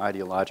really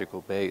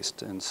ideological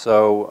based, and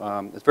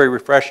so it's very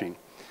refreshing.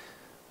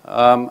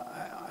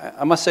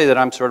 I must say that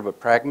I'm sort of a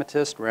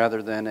pragmatist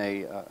rather than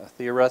a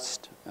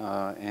theorist,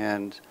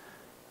 and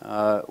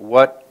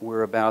what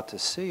we're about to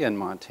see in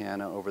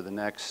Montana over the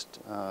next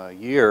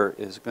year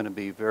is going to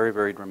be very,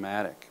 very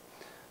dramatic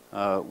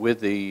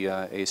with the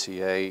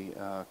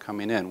ACA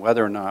coming in,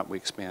 whether or not we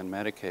expand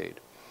Medicaid.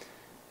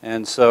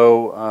 And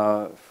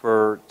so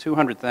for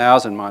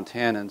 200,000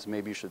 Montanans,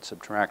 maybe you should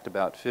subtract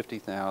about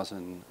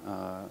 50,000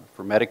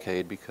 for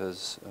Medicaid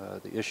because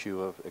the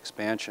issue of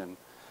expansion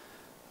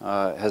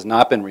has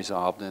not been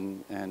resolved,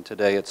 and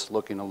today it's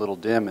looking a little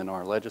dim in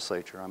our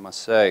legislature, I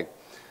must say.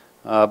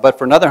 But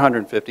for another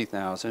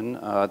 150,000,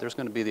 there's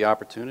going to be the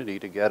opportunity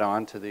to get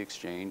onto the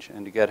exchange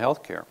and to get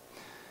health care.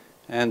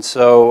 And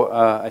so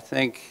I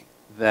think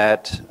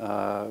that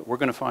we're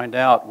going to find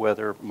out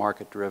whether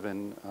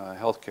market-driven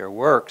health care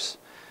works.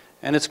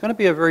 And it's going to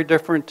be a very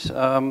different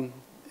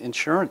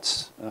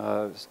insurance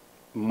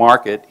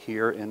market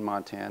here in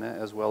Montana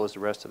as well as the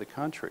rest of the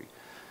country.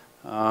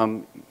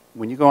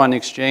 When you go on the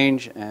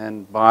exchange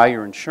and buy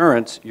your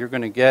insurance, you're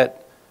going to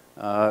get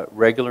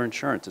regular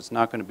insurance. It's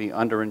not going to be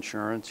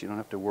underinsurance. You don't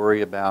have to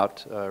worry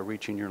about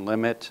reaching your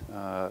limit.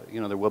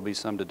 You know, there will be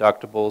some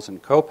deductibles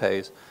and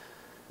copays.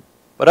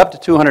 But up to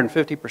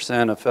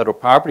 250% of federal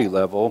poverty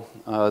level,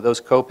 those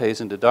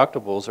copays and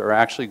deductibles are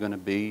actually going to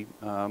be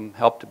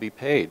helped to be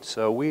paid.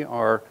 So we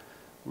are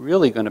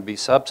really going to be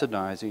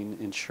subsidizing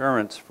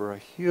insurance for a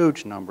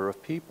huge number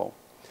of people.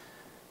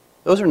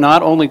 Those are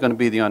not only going to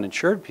be the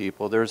uninsured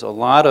people. There's a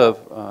lot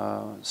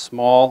of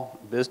small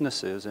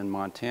businesses in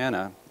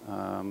Montana.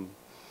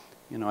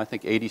 You know, I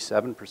think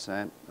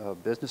 87%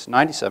 of business,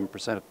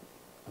 97% of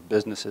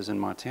businesses in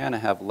Montana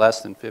have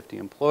less than 50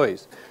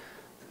 employees.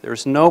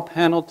 There's no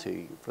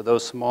penalty for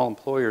those small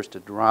employers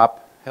to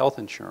drop health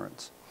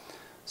insurance.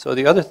 So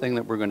the other thing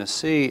that we're going to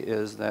see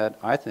is that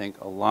I think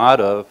a lot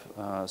of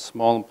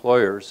small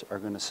employers are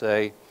going to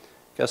say,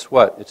 guess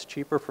what? It's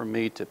cheaper for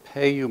me to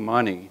pay you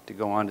money to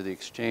go onto the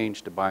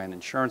exchange to buy an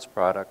insurance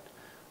product,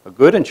 a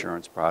good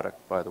insurance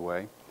product, by the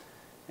way,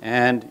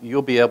 and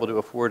you'll be able to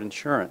afford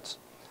insurance.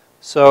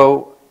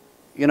 So,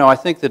 you know, I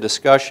think the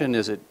discussion,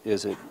 is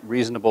it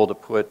reasonable to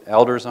put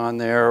elders on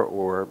there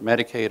or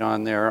Medicaid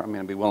on there? I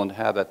mean, I'd be willing to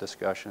have that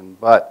discussion,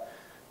 but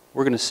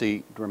we're going to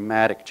see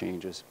dramatic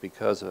changes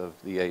because of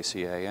the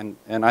ACA,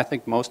 and I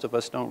think most of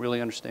us don't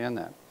really understand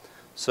that.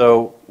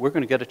 So we're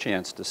going to get a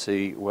chance to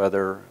see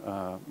whether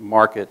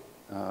market,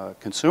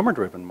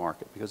 consumer-driven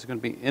market, because there's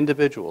going to be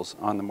individuals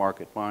on the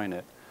market buying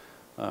it,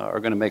 are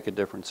going to make a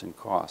difference in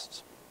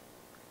costs.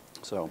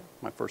 So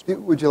my first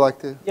one. Would you like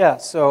to? Yeah,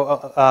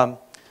 so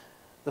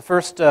the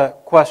first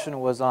question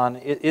was on,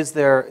 is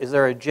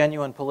there a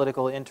genuine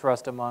political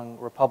interest among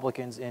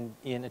Republicans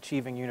in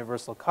achieving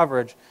universal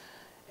coverage?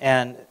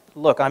 And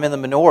look, I'm in the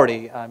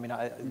minority. I mean,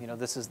 you know,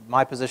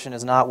 my position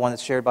is not one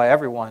that's shared by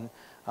everyone.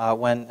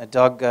 When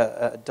Doug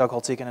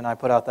Holtz-Eakin and I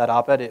put out that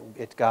op-ed,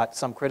 it got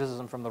some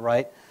criticism from the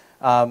right,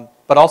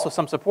 but also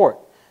some support.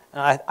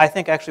 And I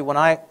think actually when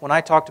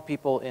I talk to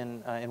people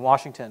in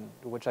Washington,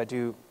 which I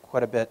do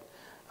quite a bit,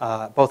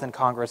 both in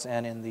Congress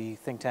and in the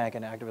think tank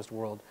and activist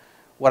world,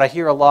 what I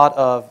hear a lot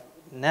of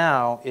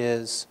now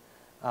is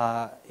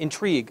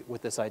intrigue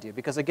with this idea.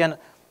 Because again,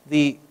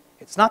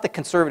 it's not that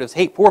conservatives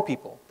hate poor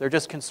people. They're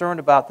just concerned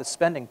about the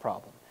spending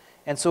problem.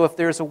 And so if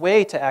there's a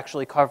way to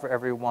actually cover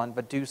everyone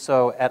but do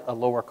so at a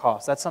lower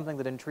cost, that's something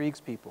that intrigues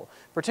people,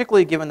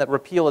 particularly given that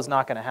repeal is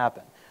not going to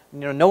happen. You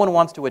know, no one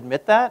wants to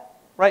admit that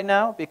right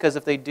now, because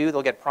if they do,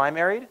 they'll get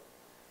primaried.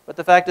 But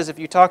the fact is, if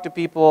you talk to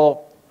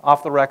people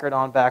off the record,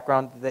 on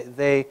background,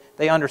 they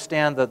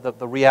understand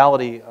the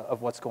reality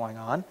of what's going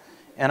on.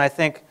 And I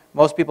think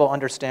most people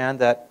understand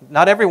that,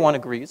 not everyone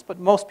agrees, but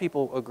most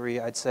people agree,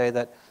 I'd say,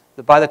 that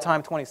by the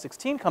time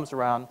 2016 comes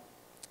around,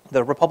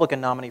 the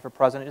Republican nominee for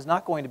president is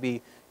not going to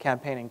be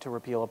campaigning to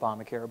repeal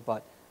Obamacare,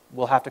 but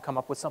will have to come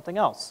up with something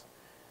else.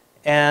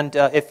 And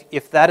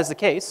if that is the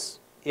case,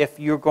 if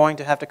you're going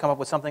to have to come up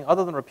with something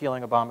other than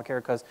repealing Obamacare,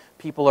 because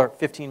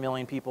 15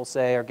 million people,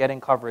 say, are getting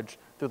coverage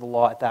through the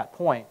law at that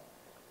point,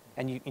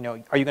 and you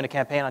know, are you going to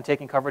campaign on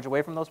taking coverage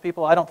away from those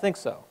people? I don't think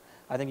so.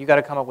 I think you've got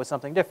to come up with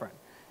something different.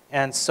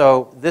 And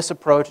so this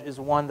approach is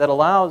one that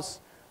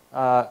allows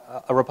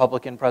a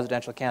Republican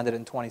presidential candidate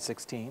in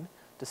 2016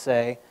 to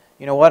say,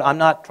 you know what, I'm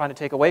not trying to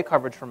take away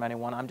coverage from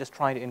anyone. I'm just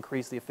trying to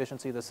increase the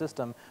efficiency of the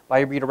system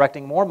by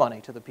redirecting more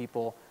money to the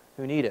people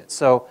who need it.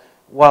 So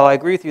while I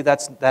agree with you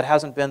that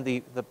hasn't been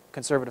the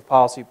conservative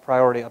policy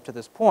priority up to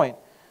this point,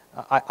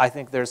 I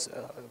think there's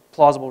a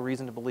plausible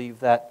reason to believe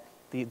that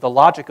the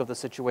logic of the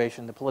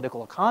situation, the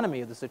political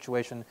economy of the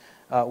situation,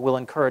 will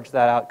encourage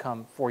that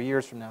outcome 4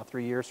 years from now,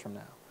 3 years from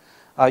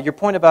now. Your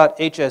point about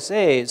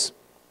HSAs,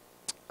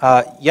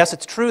 yes,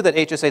 it's true that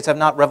HSAs have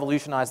not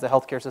revolutionized the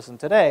healthcare system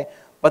today,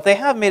 but they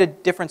have made a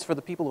difference for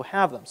the people who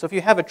have them. So if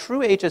you have a true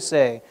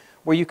HSA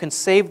where you can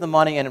save the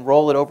money and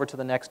roll it over to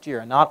the next year,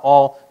 and not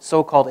all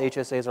so-called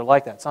HSAs are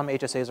like that. Some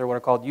HSAs are what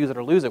are called use it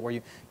or lose it, where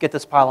you get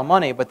this pile of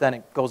money, but then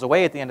it goes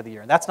away at the end of the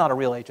year. And that's not a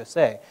real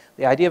HSA.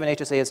 The idea of an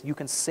HSA is you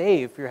can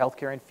save for your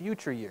healthcare in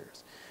future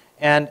years.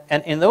 And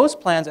in those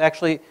plans,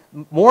 actually,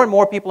 more and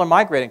more people are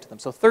migrating to them.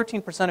 So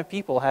 13% of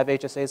people have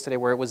HSAs today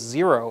where it was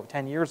 0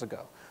 10 years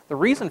ago. The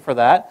reason for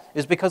that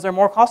is because they're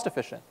more cost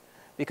efficient,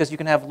 because you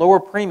can have lower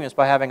premiums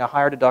by having a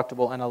higher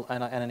deductible and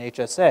an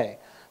HSA.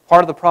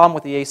 Part of the problem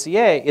with the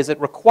ACA is it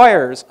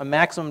requires a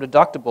maximum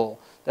deductible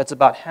that's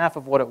about half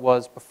of what it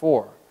was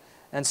before.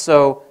 And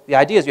so the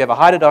idea is you have a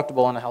high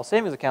deductible on a health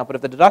savings account, but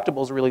if the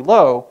deductible is really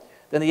low,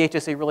 then the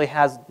HSA really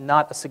has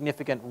not a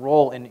significant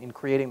role in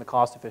creating the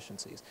cost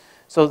efficiencies.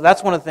 So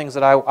that's one of the things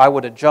that I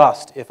would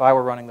adjust if I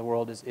were running the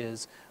world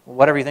is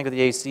whatever you think of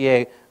the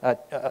ACA,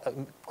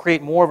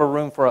 create more of a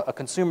room for a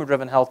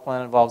consumer-driven health plan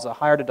that involves a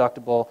higher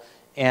deductible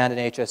and an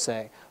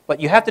HSA. But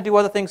you have to do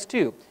other things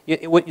too.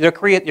 You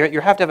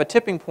have to have a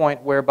tipping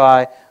point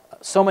whereby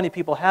so many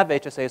people have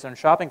HSAs and are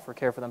shopping for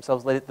care for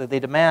themselves that they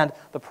demand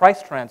the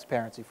price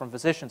transparency from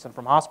physicians and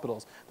from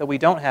hospitals that we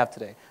don't have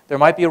today. There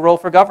might be a role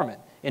for government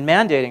in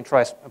mandating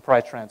price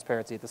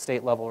transparency at the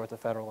state level or at the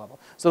federal level.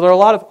 So there are a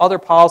lot of other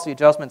policy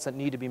adjustments that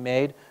need to be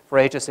made for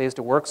HSAs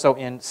to work. So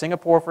in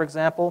Singapore, for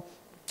example,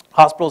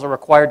 hospitals are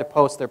required to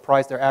post their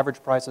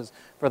average prices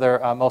for their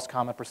most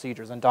common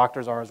procedures, and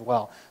doctors are as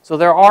well. So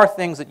there are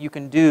things that you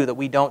can do that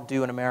we don't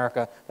do in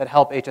America that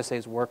help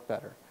HSAs work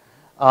better.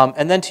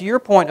 And then to your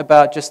point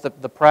about just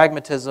the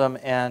pragmatism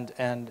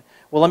and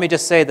well, let me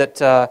just say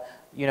that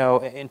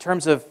in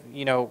terms of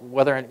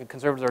whether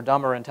conservatives are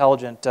dumb or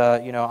intelligent,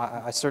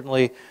 I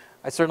certainly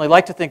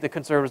like to think that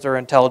conservatives are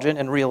intelligent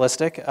and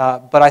realistic.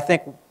 But I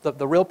think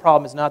the real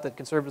problem is not that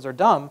conservatives are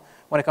dumb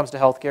when it comes to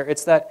healthcare.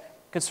 It's that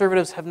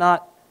conservatives have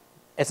not.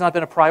 It's not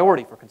been a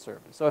priority for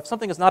conservatives. So if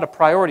something is not a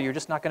priority, you're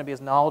just not going to be as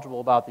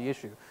knowledgeable about the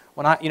issue.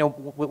 When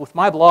with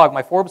my blog,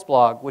 my Forbes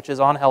blog, which is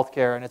on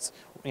healthcare and it's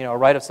a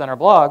right-of-center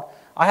blog,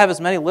 I have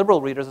as many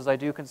liberal readers as I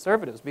do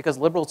conservatives because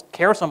liberals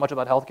care so much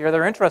about healthcare.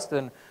 They're interested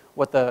in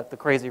what the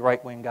crazy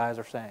right-wing guys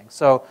are saying.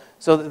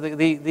 But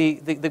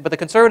the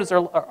conservatives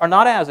are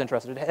not as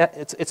interested.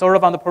 It's sort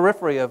of on the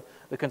periphery of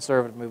the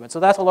conservative movement. So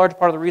that's a large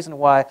part of the reason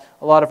why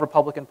a lot of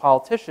Republican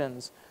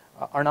politicians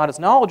are not as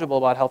knowledgeable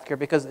about healthcare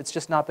because it's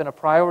just not been a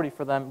priority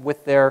for them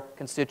with their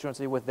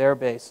constituency, with their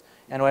base,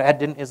 and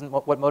isn't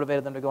what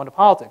motivated them to go into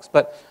politics.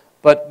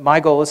 But my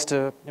goal is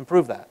to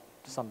improve that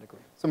to some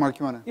degree. So Mark,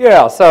 you want to?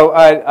 Yeah, so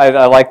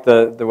I like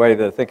the way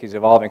the thinking's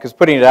evolving, because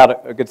putting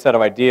out a good set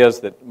of ideas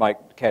that might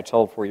catch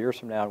hold 4 years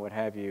from now and what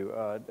have you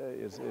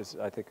is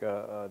I think,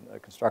 a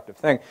constructive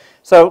thing.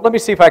 So let me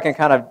see if I can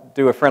kind of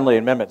do a friendly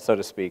amendment, so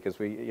to speak, as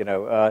we,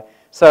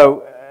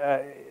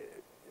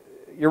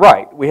 you're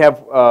right. We have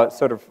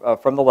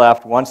from the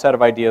left one set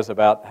of ideas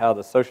about how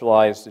the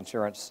socialized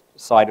insurance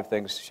side of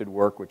things should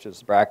work, which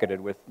is bracketed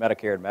with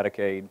Medicare and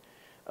Medicaid,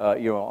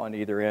 on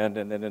either end,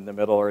 and then in the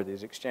middle are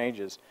these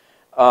exchanges.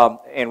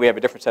 And we have a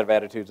different set of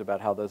attitudes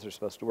about how those are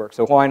supposed to work.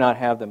 So why not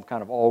have them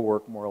kind of all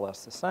work more or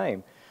less the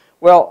same?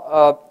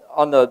 Well,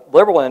 on the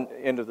liberal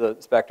end of the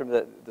spectrum,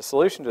 the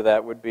solution to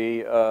that would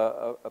be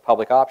a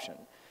public option.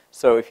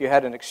 So if you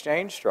had an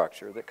exchange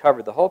structure that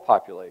covered the whole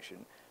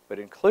population, but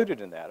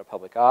included in that a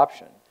public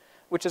option,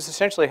 which is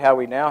essentially how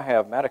we now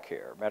have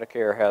Medicare.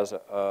 Medicare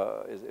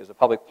is a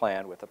public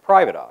plan with a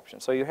private option.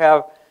 So you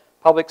have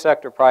public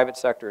sector, private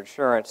sector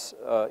insurance,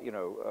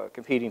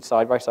 competing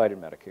side by side in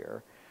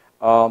Medicare.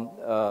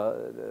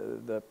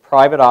 The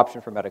private option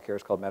for Medicare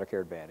is called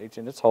Medicare Advantage,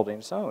 and it's holding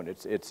its own.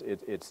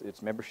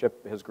 Its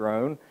membership has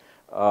grown,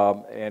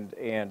 and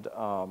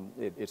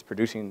it's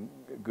producing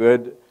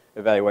good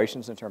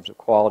evaluations in terms of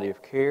quality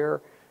of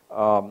care.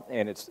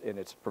 And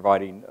it's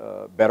providing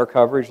better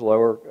coverage,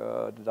 lower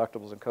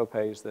deductibles and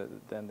copays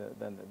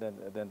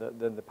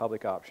than the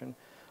public option.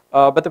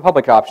 But the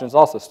public option is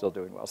also still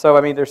doing well. So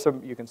I mean,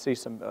 you can see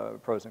some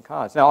pros and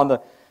cons. Now on the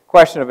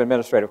question of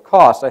administrative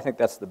cost, I think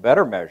that's the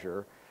better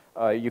measure.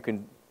 You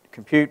can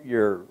compute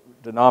your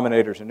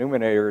denominators and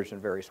numerators in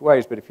various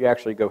ways, but if you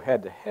actually go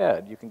head to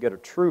head, you can get a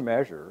true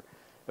measure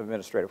of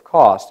administrative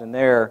cost. And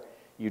there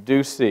you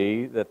do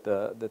see that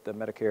the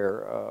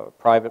Medicare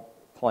private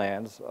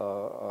plans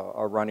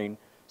are running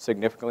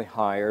significantly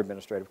higher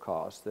administrative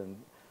costs than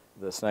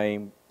the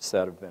same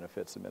set of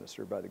benefits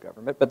administered by the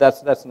government. But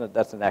that's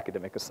an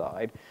academic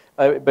aside.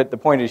 But the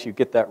point is you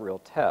get that real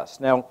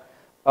test. Now,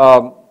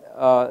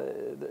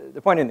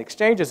 the point in the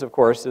exchanges, of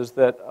course, is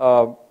that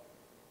a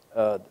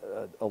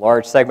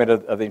large segment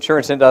of the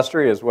insurance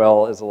industry, as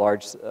well as a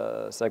large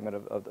segment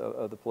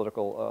of the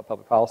political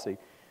public policy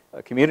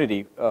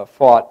community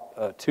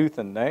fought tooth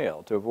and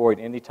nail to avoid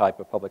any type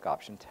of public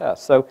option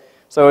test. So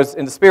as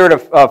in the spirit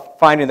of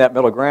finding that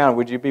middle ground,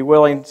 would you be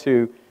willing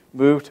to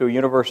move to a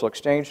universal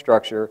exchange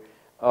structure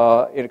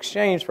in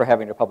exchange for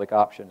having a public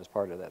option as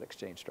part of that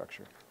exchange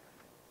structure?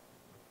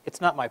 It's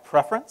not my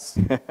preference.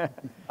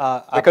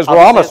 Because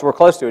we're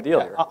close to a deal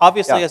here.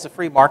 Obviously, as a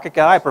free market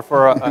guy, I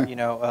prefer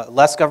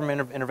less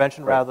government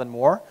intervention rather than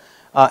more.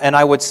 And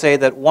I would say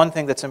that one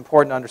thing that's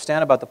important to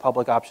understand about the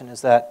public option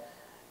is that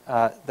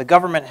the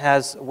government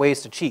has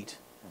ways to cheat.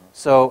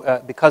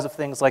 So because of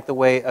things like the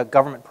way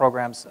government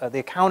programs, the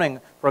accounting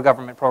for a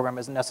government program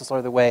isn't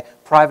necessarily the way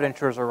private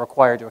insurers are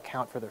required to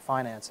account for their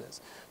finances.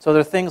 So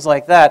there are things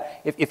like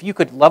that. If you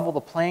could level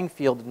the playing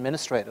field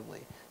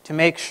administratively to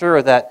make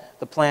sure that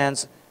the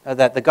plans,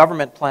 that the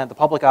government plan, the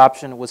public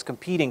option was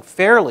competing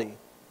fairly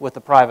with the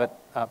private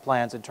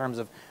plans in terms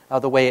of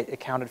the way it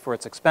accounted for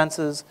its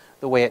expenses,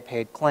 the way it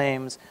paid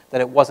claims,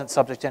 that it wasn't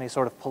subject to any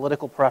sort of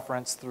political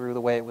preference through the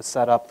way it was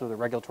set up, through the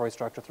regulatory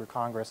structure, through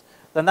Congress,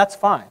 then that's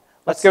fine.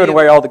 Let's give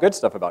away all the good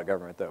stuff about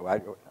government, though.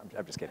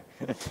 I'm just kidding.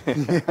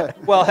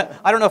 Well,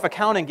 I don't know if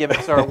accounting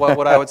gimmicks are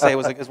what I would say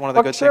is one of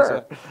the good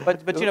sure.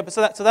 things. But you know, so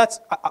that's.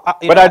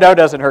 But I know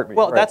doesn't hurt me.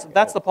 Well, right.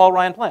 that's the Paul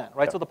Ryan plan,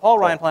 right? Yeah. So the Paul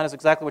Ryan plan is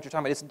exactly what you're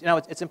talking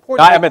about. It's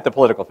important. I meant the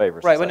political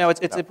favors. Right, but no,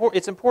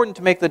 it's important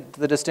to make the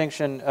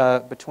distinction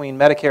between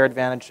Medicare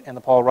Advantage and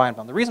the Paul Ryan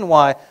plan. The reason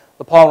why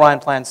the Paul Ryan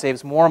plan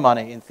saves more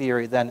money in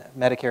theory than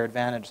Medicare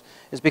Advantage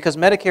is because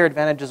Medicare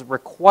Advantage is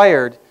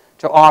required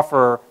to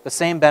offer the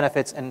same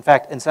benefits, and in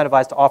fact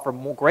incentivized to offer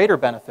greater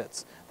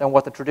benefits than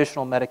what the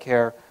traditional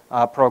Medicare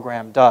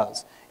program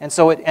does. And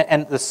so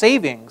and the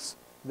savings,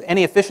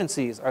 any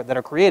efficiencies that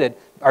are created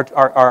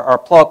are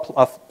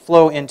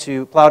plowed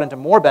into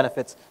more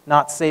benefits,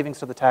 not savings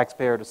to the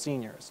taxpayer, to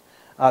seniors.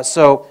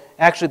 So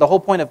actually the whole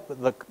point of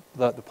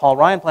the Paul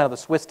Ryan plan or the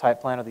Swiss type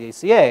plan or the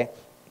ACA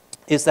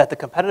is that the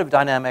competitive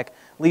dynamic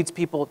leads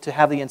people to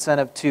have the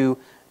incentive to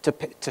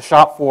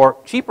shop for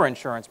cheaper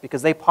insurance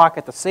because they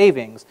pocket the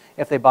savings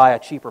if they buy a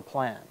cheaper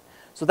plan.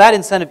 So that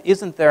incentive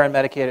isn't there in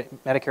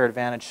Medicare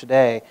Advantage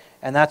today,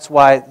 and that's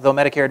why, though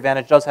Medicare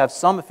Advantage does have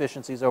some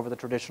efficiencies over the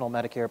traditional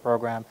Medicare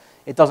program,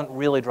 it doesn't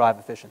really drive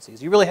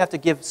efficiencies. You really have to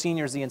give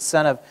seniors the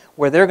incentive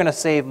where they're going to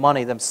save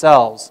money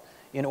themselves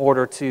in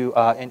order to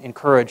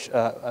encourage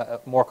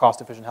more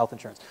cost-efficient health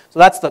insurance. So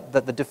that's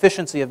the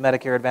deficiency of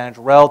Medicare Advantage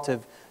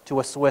relative to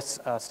a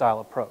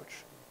Swiss-style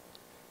approach.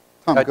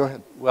 Tom, go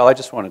ahead. Well, I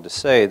just wanted to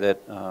say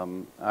that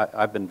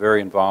I've been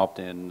very involved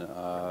in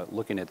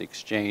looking at the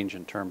exchange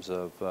in terms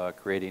of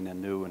creating a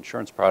new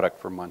insurance product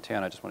for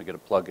Montana. I just want to get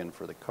a plug-in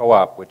for the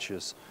co-op, which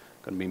is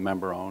going to be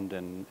member-owned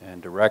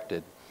and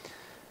directed.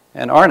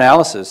 And our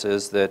analysis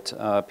is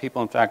that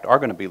people, in fact, are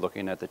going to be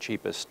looking at the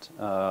cheapest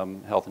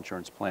health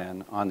insurance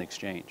plan on the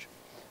exchange.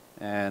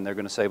 And they're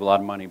going to save a lot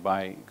of money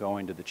by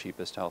going to the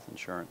cheapest health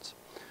insurance.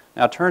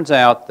 Now, it turns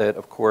out that,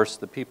 of course,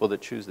 the people that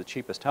choose the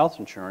cheapest health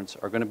insurance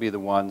are going to be the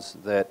ones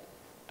that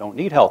don't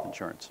need health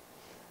insurance,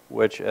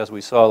 which, as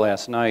we saw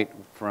last night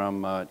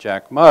from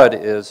Jack Mudd,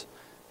 is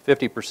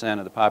 50%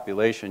 of the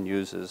population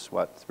uses,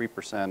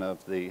 3%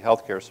 of the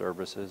healthcare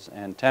services,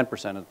 and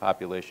 10% of the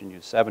population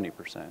use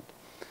 70%.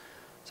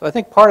 So I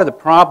think part of the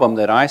problem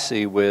that I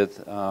see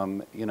with,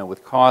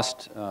 with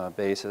cost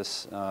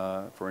basis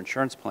for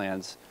insurance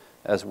plans,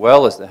 as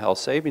well as the health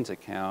savings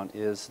account,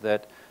 is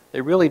that they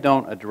really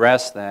don't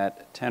address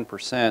that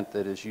 10%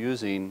 that is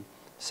using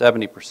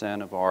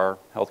 70% of our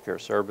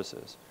healthcare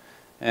services.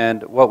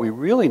 And what we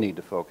really need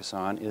to focus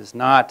on is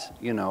not,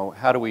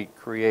 how do we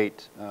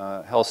create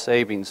health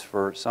savings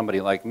for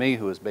somebody like me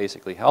who is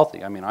basically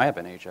healthy. I mean, I have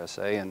an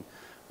HSA and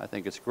I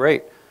think it's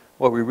great.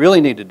 What we really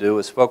need to do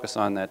is focus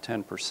on that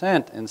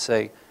 10% and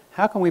say,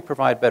 how can we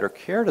provide better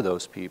care to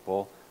those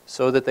people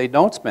so that they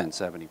don't spend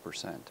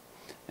 70%?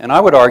 And I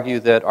would argue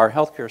that our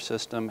healthcare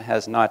system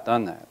has not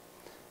done that.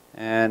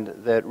 And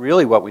that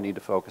really what we need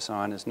to focus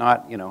on is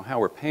not, how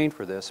we're paying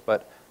for this,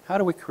 but how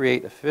do we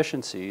create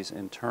efficiencies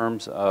in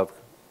terms of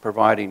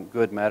providing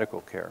good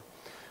medical care.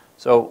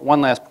 So one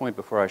last point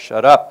before I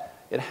shut up,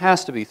 it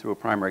has to be through a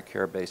primary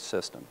care-based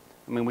system.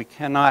 I mean, we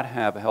cannot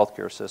have a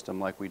healthcare system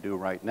like we do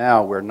right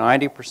now where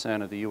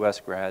 90% of the U.S.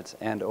 grads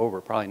and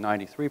over, probably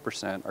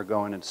 93%, are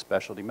going into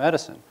specialty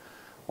medicine.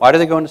 Why do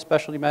they go into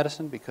specialty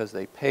medicine? Because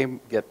they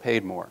get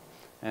paid more.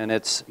 And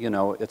it's,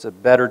 it's a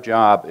better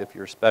job if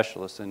you're a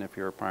specialist than if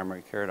you're a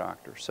primary care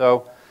doctor.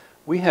 So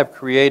we have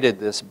created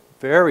this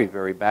very,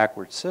 very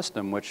backward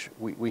system, which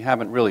we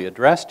haven't really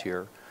addressed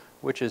here,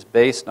 which is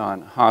based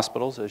on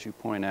hospitals, as you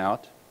point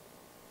out,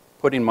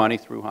 putting money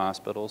through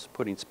hospitals,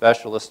 putting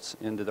specialists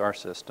into our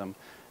system,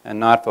 and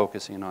not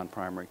focusing on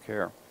primary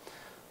care.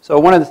 So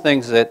one of the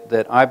things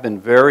that I've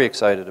been very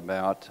excited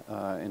about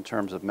in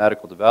terms of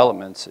medical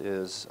developments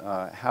is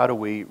how do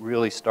we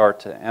really start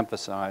to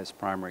emphasize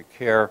primary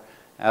care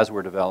as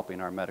we're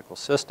developing our medical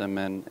system,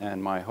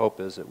 and my hope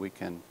is that we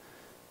can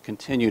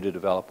continue to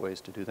develop ways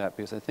to do that,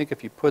 because I think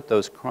if you put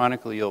those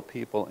chronically ill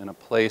people in a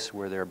place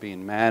where they're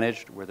being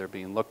managed, where they're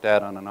being looked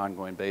at on an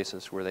ongoing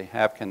basis, where they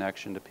have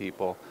connection to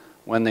people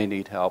when they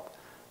need help,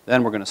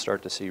 then we're going to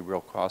start to see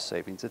real cost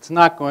savings. It's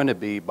not going to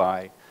be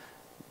by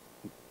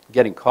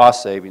getting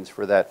cost savings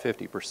for that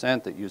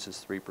 50% that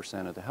uses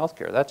 3% of the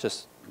healthcare. That's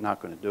just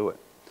not going to do it.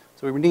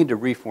 So we need to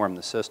reform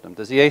the system.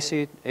 Does the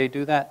ACA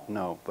do that?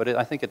 No. But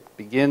I think it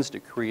begins to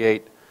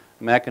create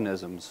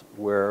mechanisms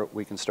where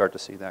we can start to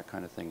see that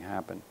kind of thing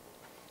happen.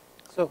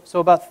 So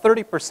about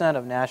 30%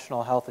 of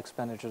national health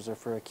expenditures are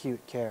for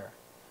acute care.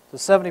 So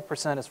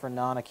 70% is for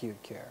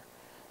non-acute care.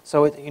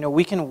 So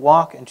we can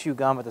walk and chew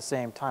gum at the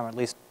same time, or at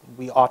least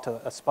we ought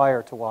to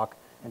aspire to walk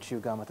and chew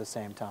gum at the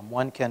same time.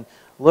 One can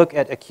look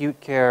at acute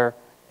care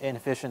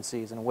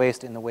inefficiencies and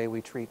waste in the way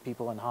we treat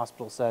people in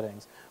hospital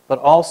settings, but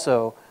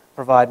also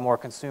provide more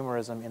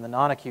consumerism in the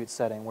non-acute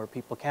setting where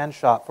people can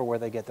shop for where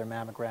they get their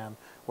mammogram,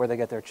 where they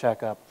get their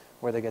checkup,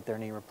 where they get their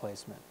knee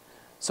replacement.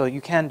 So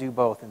you can do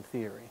both in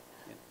theory.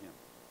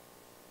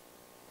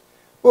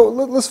 Well,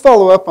 let's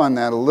follow up on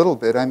that a little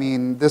bit. I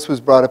mean, this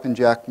was brought up in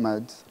Jack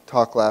Mudd's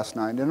talk last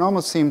night. It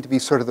almost seemed to be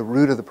sort of the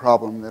root of the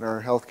problem, that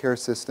our healthcare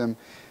system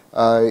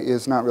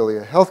is not really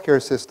a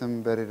healthcare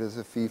system, but it is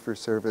a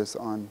fee-for-service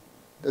on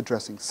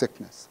addressing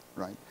sickness,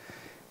 right?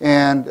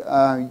 And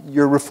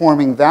you're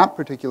reforming that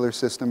particular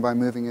system by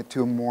moving it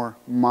to a more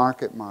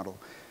market model,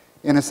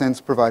 in a sense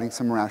providing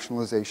some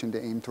rationalization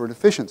to aim toward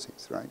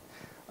efficiencies,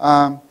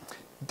 right?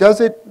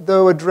 Does it,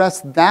 though, address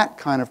that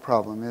kind of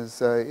problem?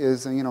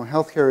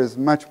 Healthcare is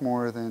much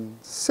more than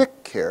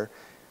sick care.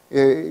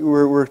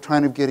 We're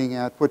kind of getting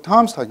at what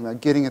Tom's talking about,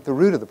 getting at the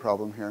root of the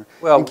problem here.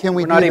 Well, and can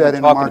we we're not do that even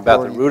in talking a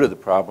about the root of the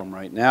problem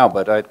right now,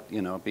 but I'd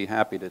be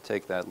happy to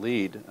take that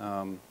lead.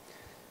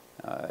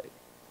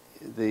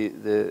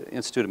 The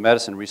Institute of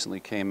Medicine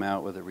recently came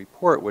out with a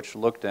report which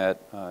looked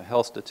at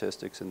health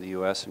statistics in the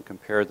U.S. and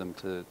compared them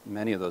to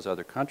many of those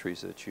other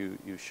countries that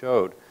you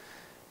showed.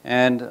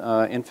 And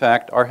in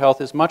fact, our health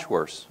is much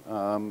worse,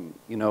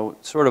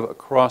 sort of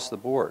across the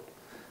board.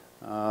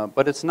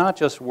 But it's not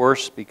just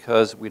worse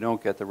because we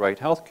don't get the right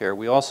health care.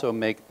 We also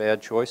make bad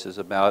choices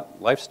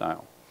about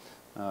lifestyle.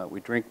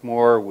 We drink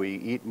more, we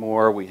eat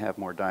more, we have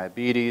more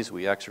diabetes,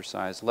 we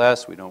exercise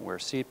less, we don't wear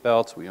seat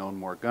belts, we own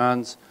more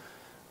guns.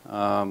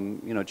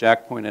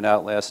 Jack pointed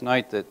out last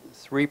night that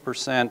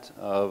 3%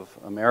 of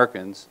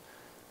Americans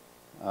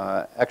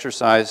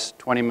exercise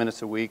 20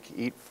 minutes a week,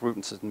 eat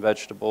fruits and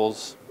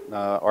vegetables,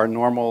 are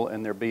normal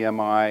in their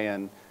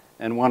BMI,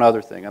 and one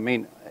other thing. I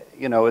mean,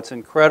 it's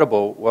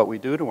incredible what we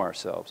do to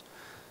ourselves.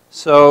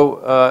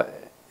 So,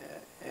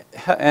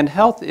 and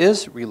health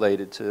is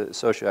related to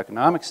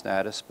socioeconomic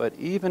status, but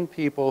even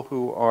people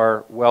who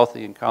are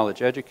wealthy and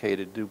college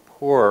educated do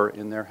poorer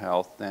in their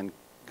health than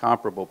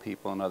comparable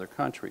people in other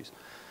countries.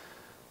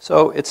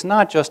 So it's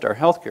not just our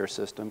healthcare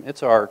system,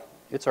 it's our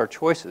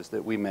choices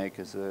that we make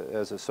as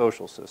a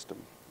social system.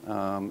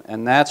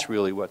 And that's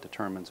really what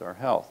determines our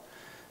health.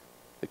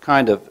 The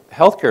kind of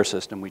healthcare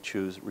system we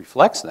choose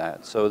reflects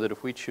that, so that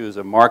if we choose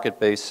a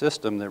market-based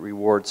system that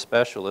rewards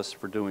specialists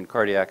for doing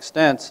cardiac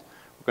stents,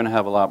 we're going to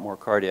have a lot more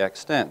cardiac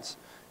stents.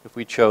 If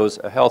we chose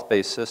a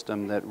health-based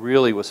system that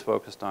really was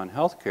focused on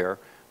healthcare,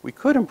 we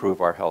could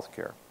improve our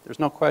healthcare. There's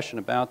no question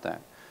about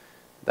that.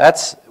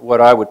 That's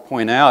what I would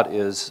point out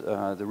is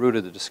the root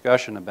of the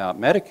discussion about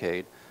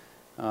Medicaid.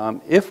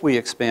 If we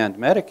expand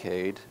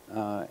Medicaid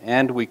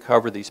and we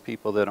cover these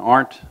people that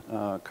aren't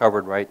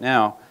covered right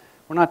now,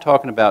 we're not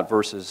talking about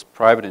versus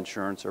private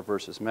insurance or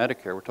versus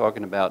Medicare. We're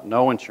talking about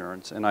no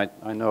insurance. And I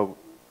know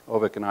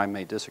Avik and I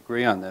may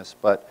disagree on this,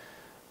 but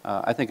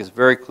I think it's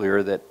very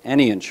clear that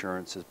any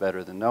insurance is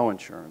better than no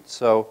insurance.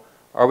 So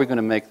are we going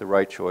to make the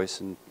right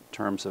choice in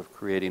terms of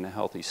creating a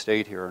healthy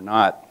state here or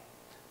not?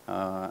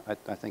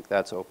 I think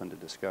that's open to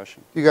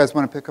discussion. Do you guys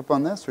want to pick up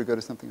on this or go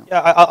to something else?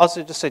 Yeah, I'll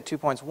just say 2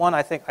 points. One,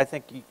 I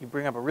think you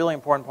bring up a really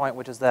important point,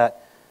 which is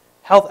that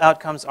health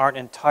outcomes aren't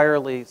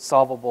entirely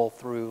solvable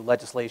through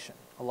legislation.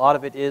 A lot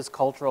of it is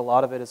cultural, a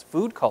lot of it is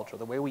food culture,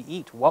 the way we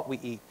eat, what we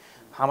eat,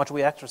 how much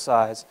we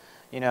exercise.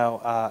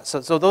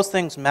 So those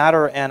things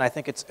matter, and I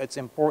think it's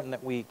important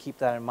that we keep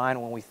that in mind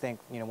when we think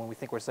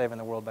we're saving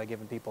the world by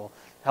giving people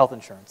health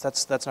insurance.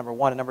 That's number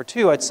one. And number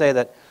two, I'd say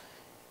that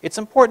it's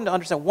important to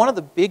understand one of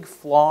the big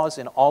flaws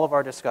in all of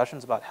our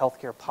discussions about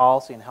healthcare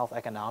policy and health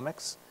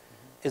economics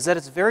is that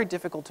it's very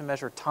difficult to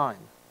measure time.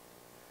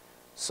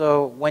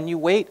 So when you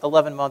wait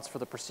 11 months for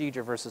the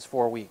procedure versus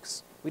 4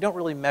 weeks, we don't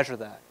really measure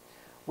that.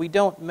 We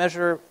don't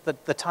measure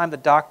the time the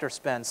doctor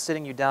spends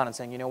sitting you down and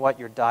saying, you know what,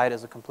 your diet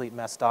is a complete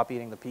mess, stop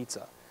eating the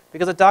pizza.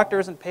 Because a doctor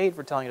isn't paid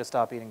for telling you to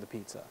stop eating the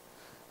pizza.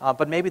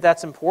 But maybe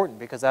that's important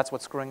because that's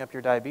what's screwing up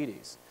your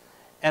diabetes.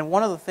 And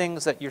one of the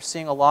things that you're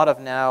seeing a lot of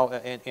now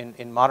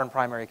in modern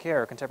primary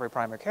care, contemporary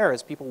primary care,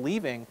 is people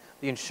leaving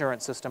the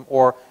insurance system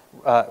or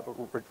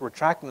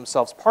retracting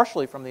themselves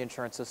partially from the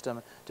insurance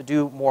system to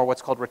do more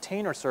what's called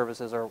retainer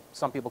services, or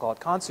some people call it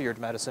concierge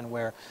medicine,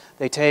 where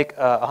they take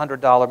a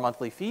 $100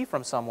 monthly fee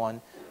from someone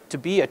to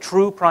be a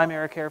true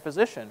primary care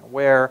physician,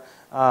 where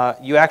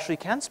you actually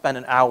can spend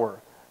an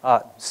hour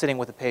sitting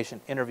with the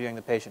patient, interviewing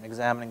the patient,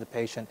 examining the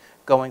patient,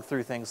 going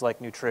through things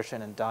like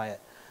nutrition and diet.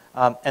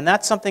 And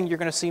that's something you're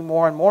going to see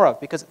more and more of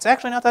because it's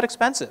actually not that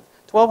expensive.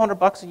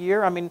 $1,200 a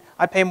year, I mean,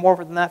 I pay more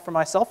than that for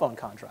my cell phone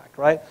contract,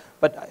 right?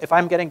 But if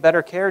I'm getting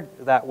better care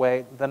that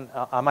way, then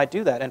I might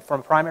do that. And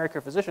from primary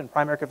care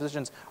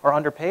physicians are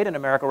underpaid in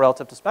America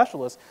relative to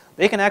specialists.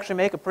 They can actually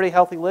make a pretty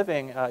healthy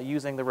living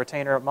using the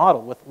retainer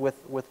model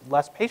with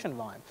less patient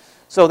volume.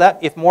 So that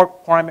if more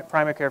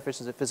primary care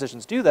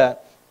physicians do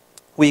that,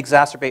 we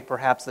exacerbate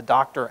perhaps the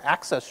doctor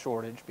access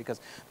shortage because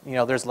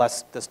there's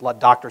less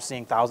doctors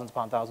seeing thousands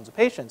upon thousands of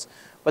patients.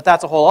 But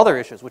that's a whole other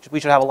issue, which we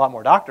should have a lot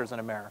more doctors in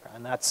America.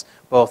 And that's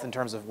both in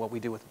terms of what we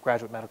do with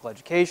graduate medical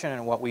education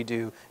and what we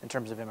do in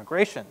terms of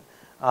immigration.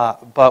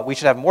 But we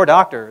should have more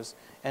doctors,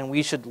 and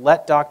we should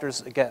let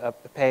doctors be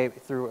paid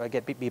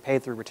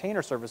through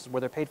retainer services where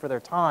they're paid for their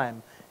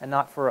time and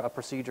not for a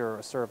procedure or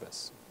a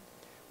service.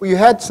 Well, you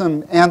had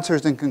some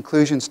answers and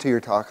conclusions to your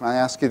talk, and I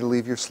asked you to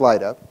leave your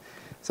slide up.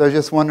 So I was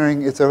just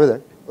wondering, it's over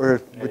there, or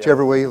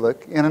whichever way you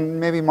look. And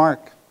maybe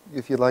Mark,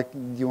 if you'd like, do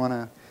you want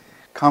to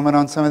comment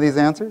on some of these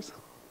answers?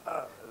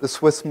 The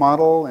Swiss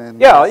model and...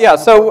 Yeah.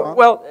 So,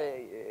 well,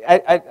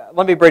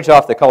 let me bridge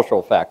off the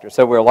cultural factor.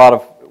 So a lot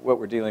of what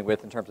we're dealing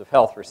with in terms of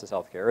health versus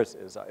healthcare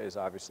is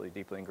obviously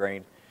deeply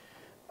ingrained.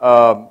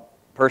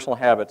 Personal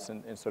habits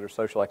and sort of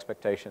social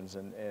expectations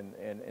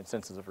and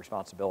senses of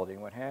responsibility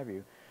and what have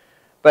you.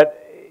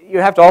 But you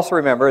have to also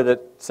remember that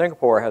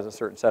Singapore has a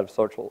certain set of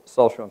social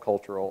and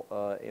cultural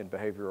and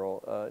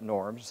behavioral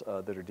norms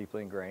that are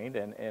deeply ingrained,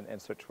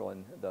 and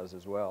Switzerland does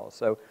as well.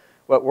 So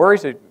what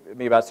worries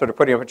me about sort of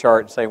putting up a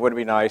chart and saying, would it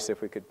be nice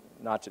if we could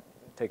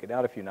take it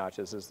down a few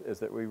notches, is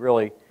that we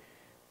really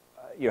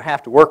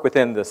have to work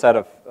within the set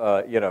of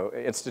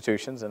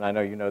institutions, and I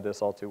know you know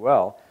this all too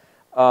well.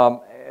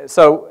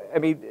 So, I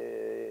mean,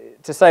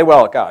 to say,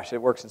 well, gosh,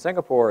 it works in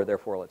Singapore,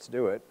 therefore let's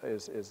do it,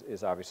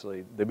 is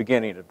obviously the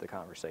beginning of the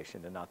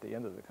conversation and not the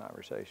end of the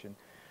conversation.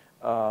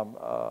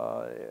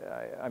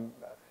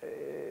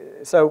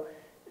 So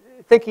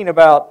thinking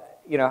about,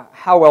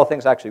 how well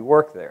things actually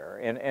work there.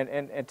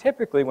 And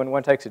typically when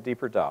one takes a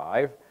deeper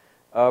dive,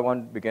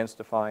 one begins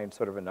to find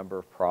sort of a number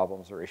of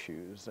problems or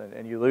issues.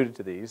 And you alluded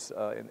to these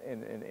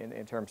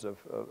in terms of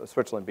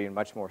Switzerland being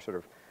much more sort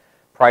of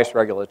price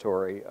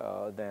regulatory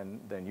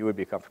than you would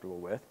be comfortable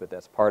with, but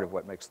that's part of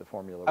what makes the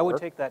formula work. I would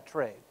take that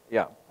trade.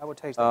 Yeah. I would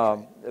take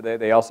that trade.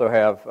 They also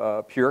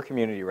have pure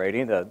community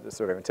rating,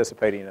 sort of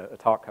anticipating a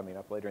talk coming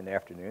up later in the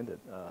afternoon,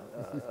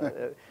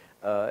 that,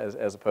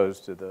 as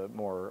opposed to the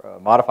more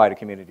modified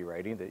community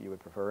rating that you would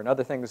prefer, and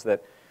other things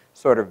that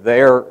sort of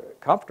they're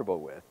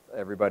comfortable with,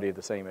 everybody at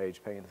the same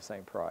age paying the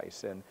same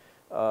price. And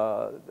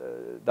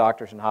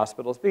doctors and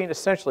hospitals being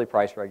essentially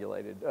price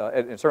regulated,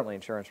 and certainly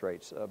insurance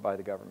rates by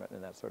the government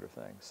and that sort of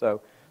thing.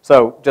 So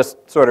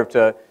just sort of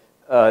to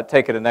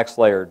take it a next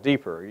layer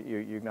deeper,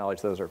 you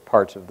acknowledge those are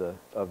parts of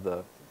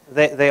the.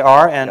 They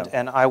are,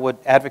 and I would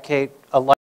advocate a